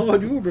 Jubers.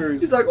 Ubers.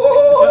 He's like,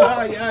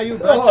 oh, Yeah, you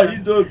oh, betcha.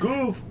 you the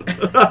goof.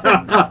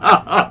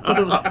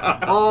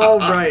 All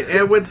right,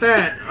 and with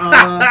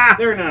that,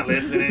 They're not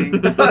listening.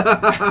 Dude,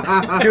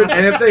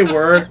 and if they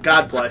were,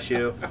 God bless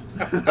you.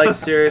 Like,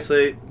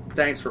 seriously,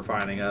 thanks for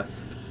finding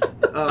us.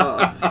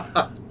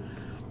 but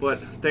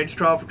thanks,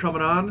 Carl, for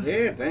coming on.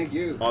 Yeah, thank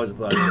you. Always a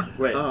pleasure.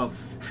 Wait.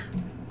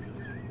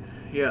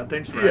 Yeah,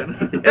 thanks, Ryan.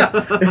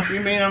 You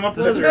mean I'm a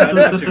pleasure? I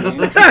know what you mean.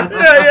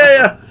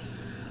 yeah.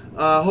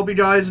 Hope you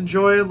guys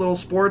enjoy a little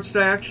sports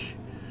stack.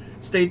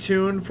 Stay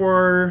tuned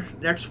for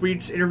next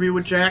week's interview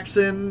with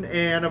Jackson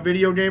and a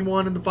video game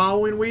one in the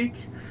following week.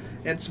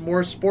 And some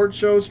more sports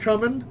shows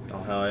coming. Oh,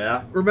 hell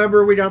yeah.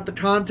 Remember, we got the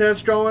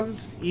contest going.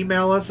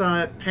 Email us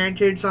at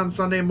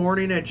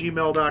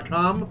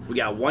pancakesonsundaymorning@gmail.com. We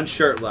got 1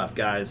 shirt left,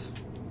 guys.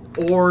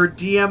 Or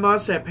DM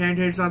us at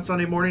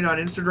pancakesonsundaymorning on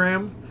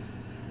Instagram.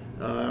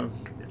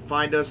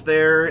 Find us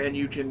there,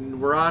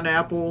 and we're on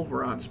Apple,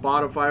 we're on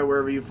Spotify,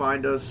 wherever you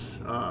find us.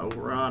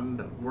 We're on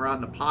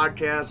the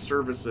podcast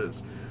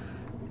services.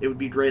 It would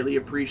be greatly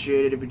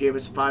appreciated if you gave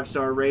us a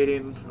 5-star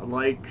rating, a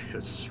like,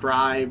 a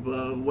subscribe,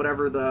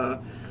 whatever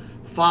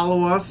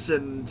follow us,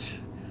 and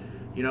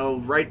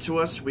write to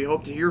us. We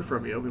hope to hear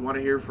from you. We want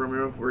to hear from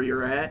you where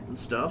you're at and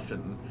stuff,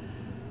 and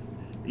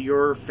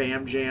your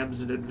fam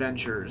jams and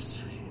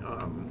adventures.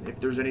 If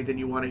there's anything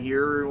you want to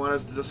hear or you want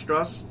us to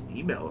discuss,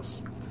 email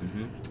us.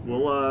 Mm-hmm.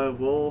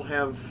 We'll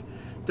have,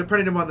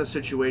 depending upon the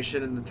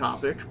situation and the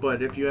topic,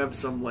 but if you have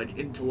some like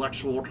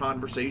intellectual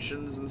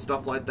conversations and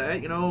stuff like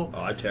that, Oh,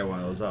 I'd tear one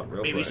of those up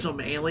real maybe quick. some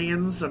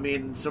aliens,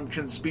 some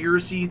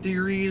conspiracy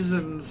theories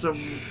and some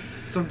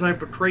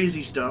type of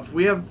crazy stuff.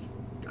 We have,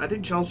 I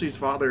think Chelsea's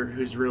father,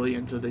 who's really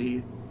into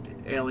the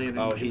alien and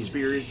Oh, he's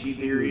conspiracy huge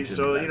theories,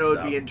 into so that it'd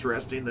be stuff.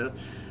 interesting to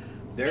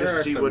There just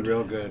are see some what.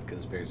 real good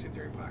conspiracy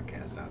theory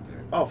podcasts out there.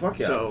 Oh, fuck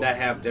yeah. So- That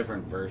have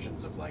different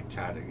versions of like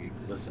try to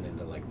listen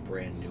into like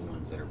brand new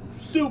ones that are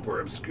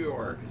super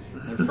obscure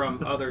and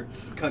from other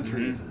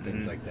countries and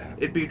things like that.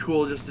 It'd be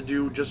cool just to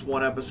do just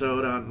one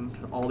episode on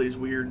all these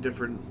weird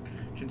different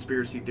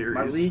conspiracy theories.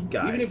 My lead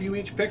guy. Even if you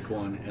each pick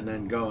one and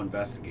then go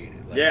investigate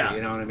it. Like, Yeah.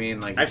 You know what I mean?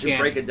 Like Actually you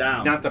can't- break it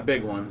down. Not the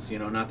big ones,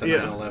 not the Yeah.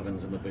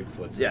 9/11s and the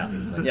Bigfoots. Yeah. And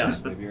things like Yeah.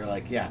 that. But if you're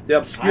like, The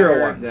obscure I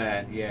heard ones.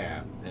 That,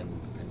 yeah. And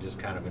just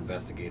kind of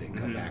investigate it and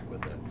come back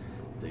with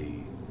the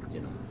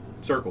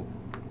circle.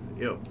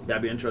 Yep.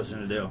 That'd be interesting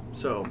to do.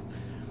 So,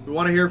 we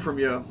want to hear from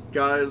you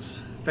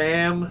guys.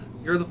 Fam,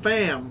 you're the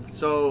fam.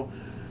 So,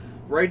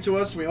 write to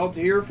us. We hope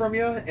to hear from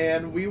you,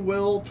 and we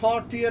will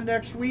talk to you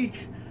next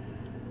week.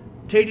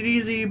 Take it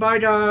easy. Bye,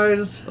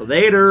 guys.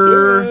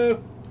 Later. See ya.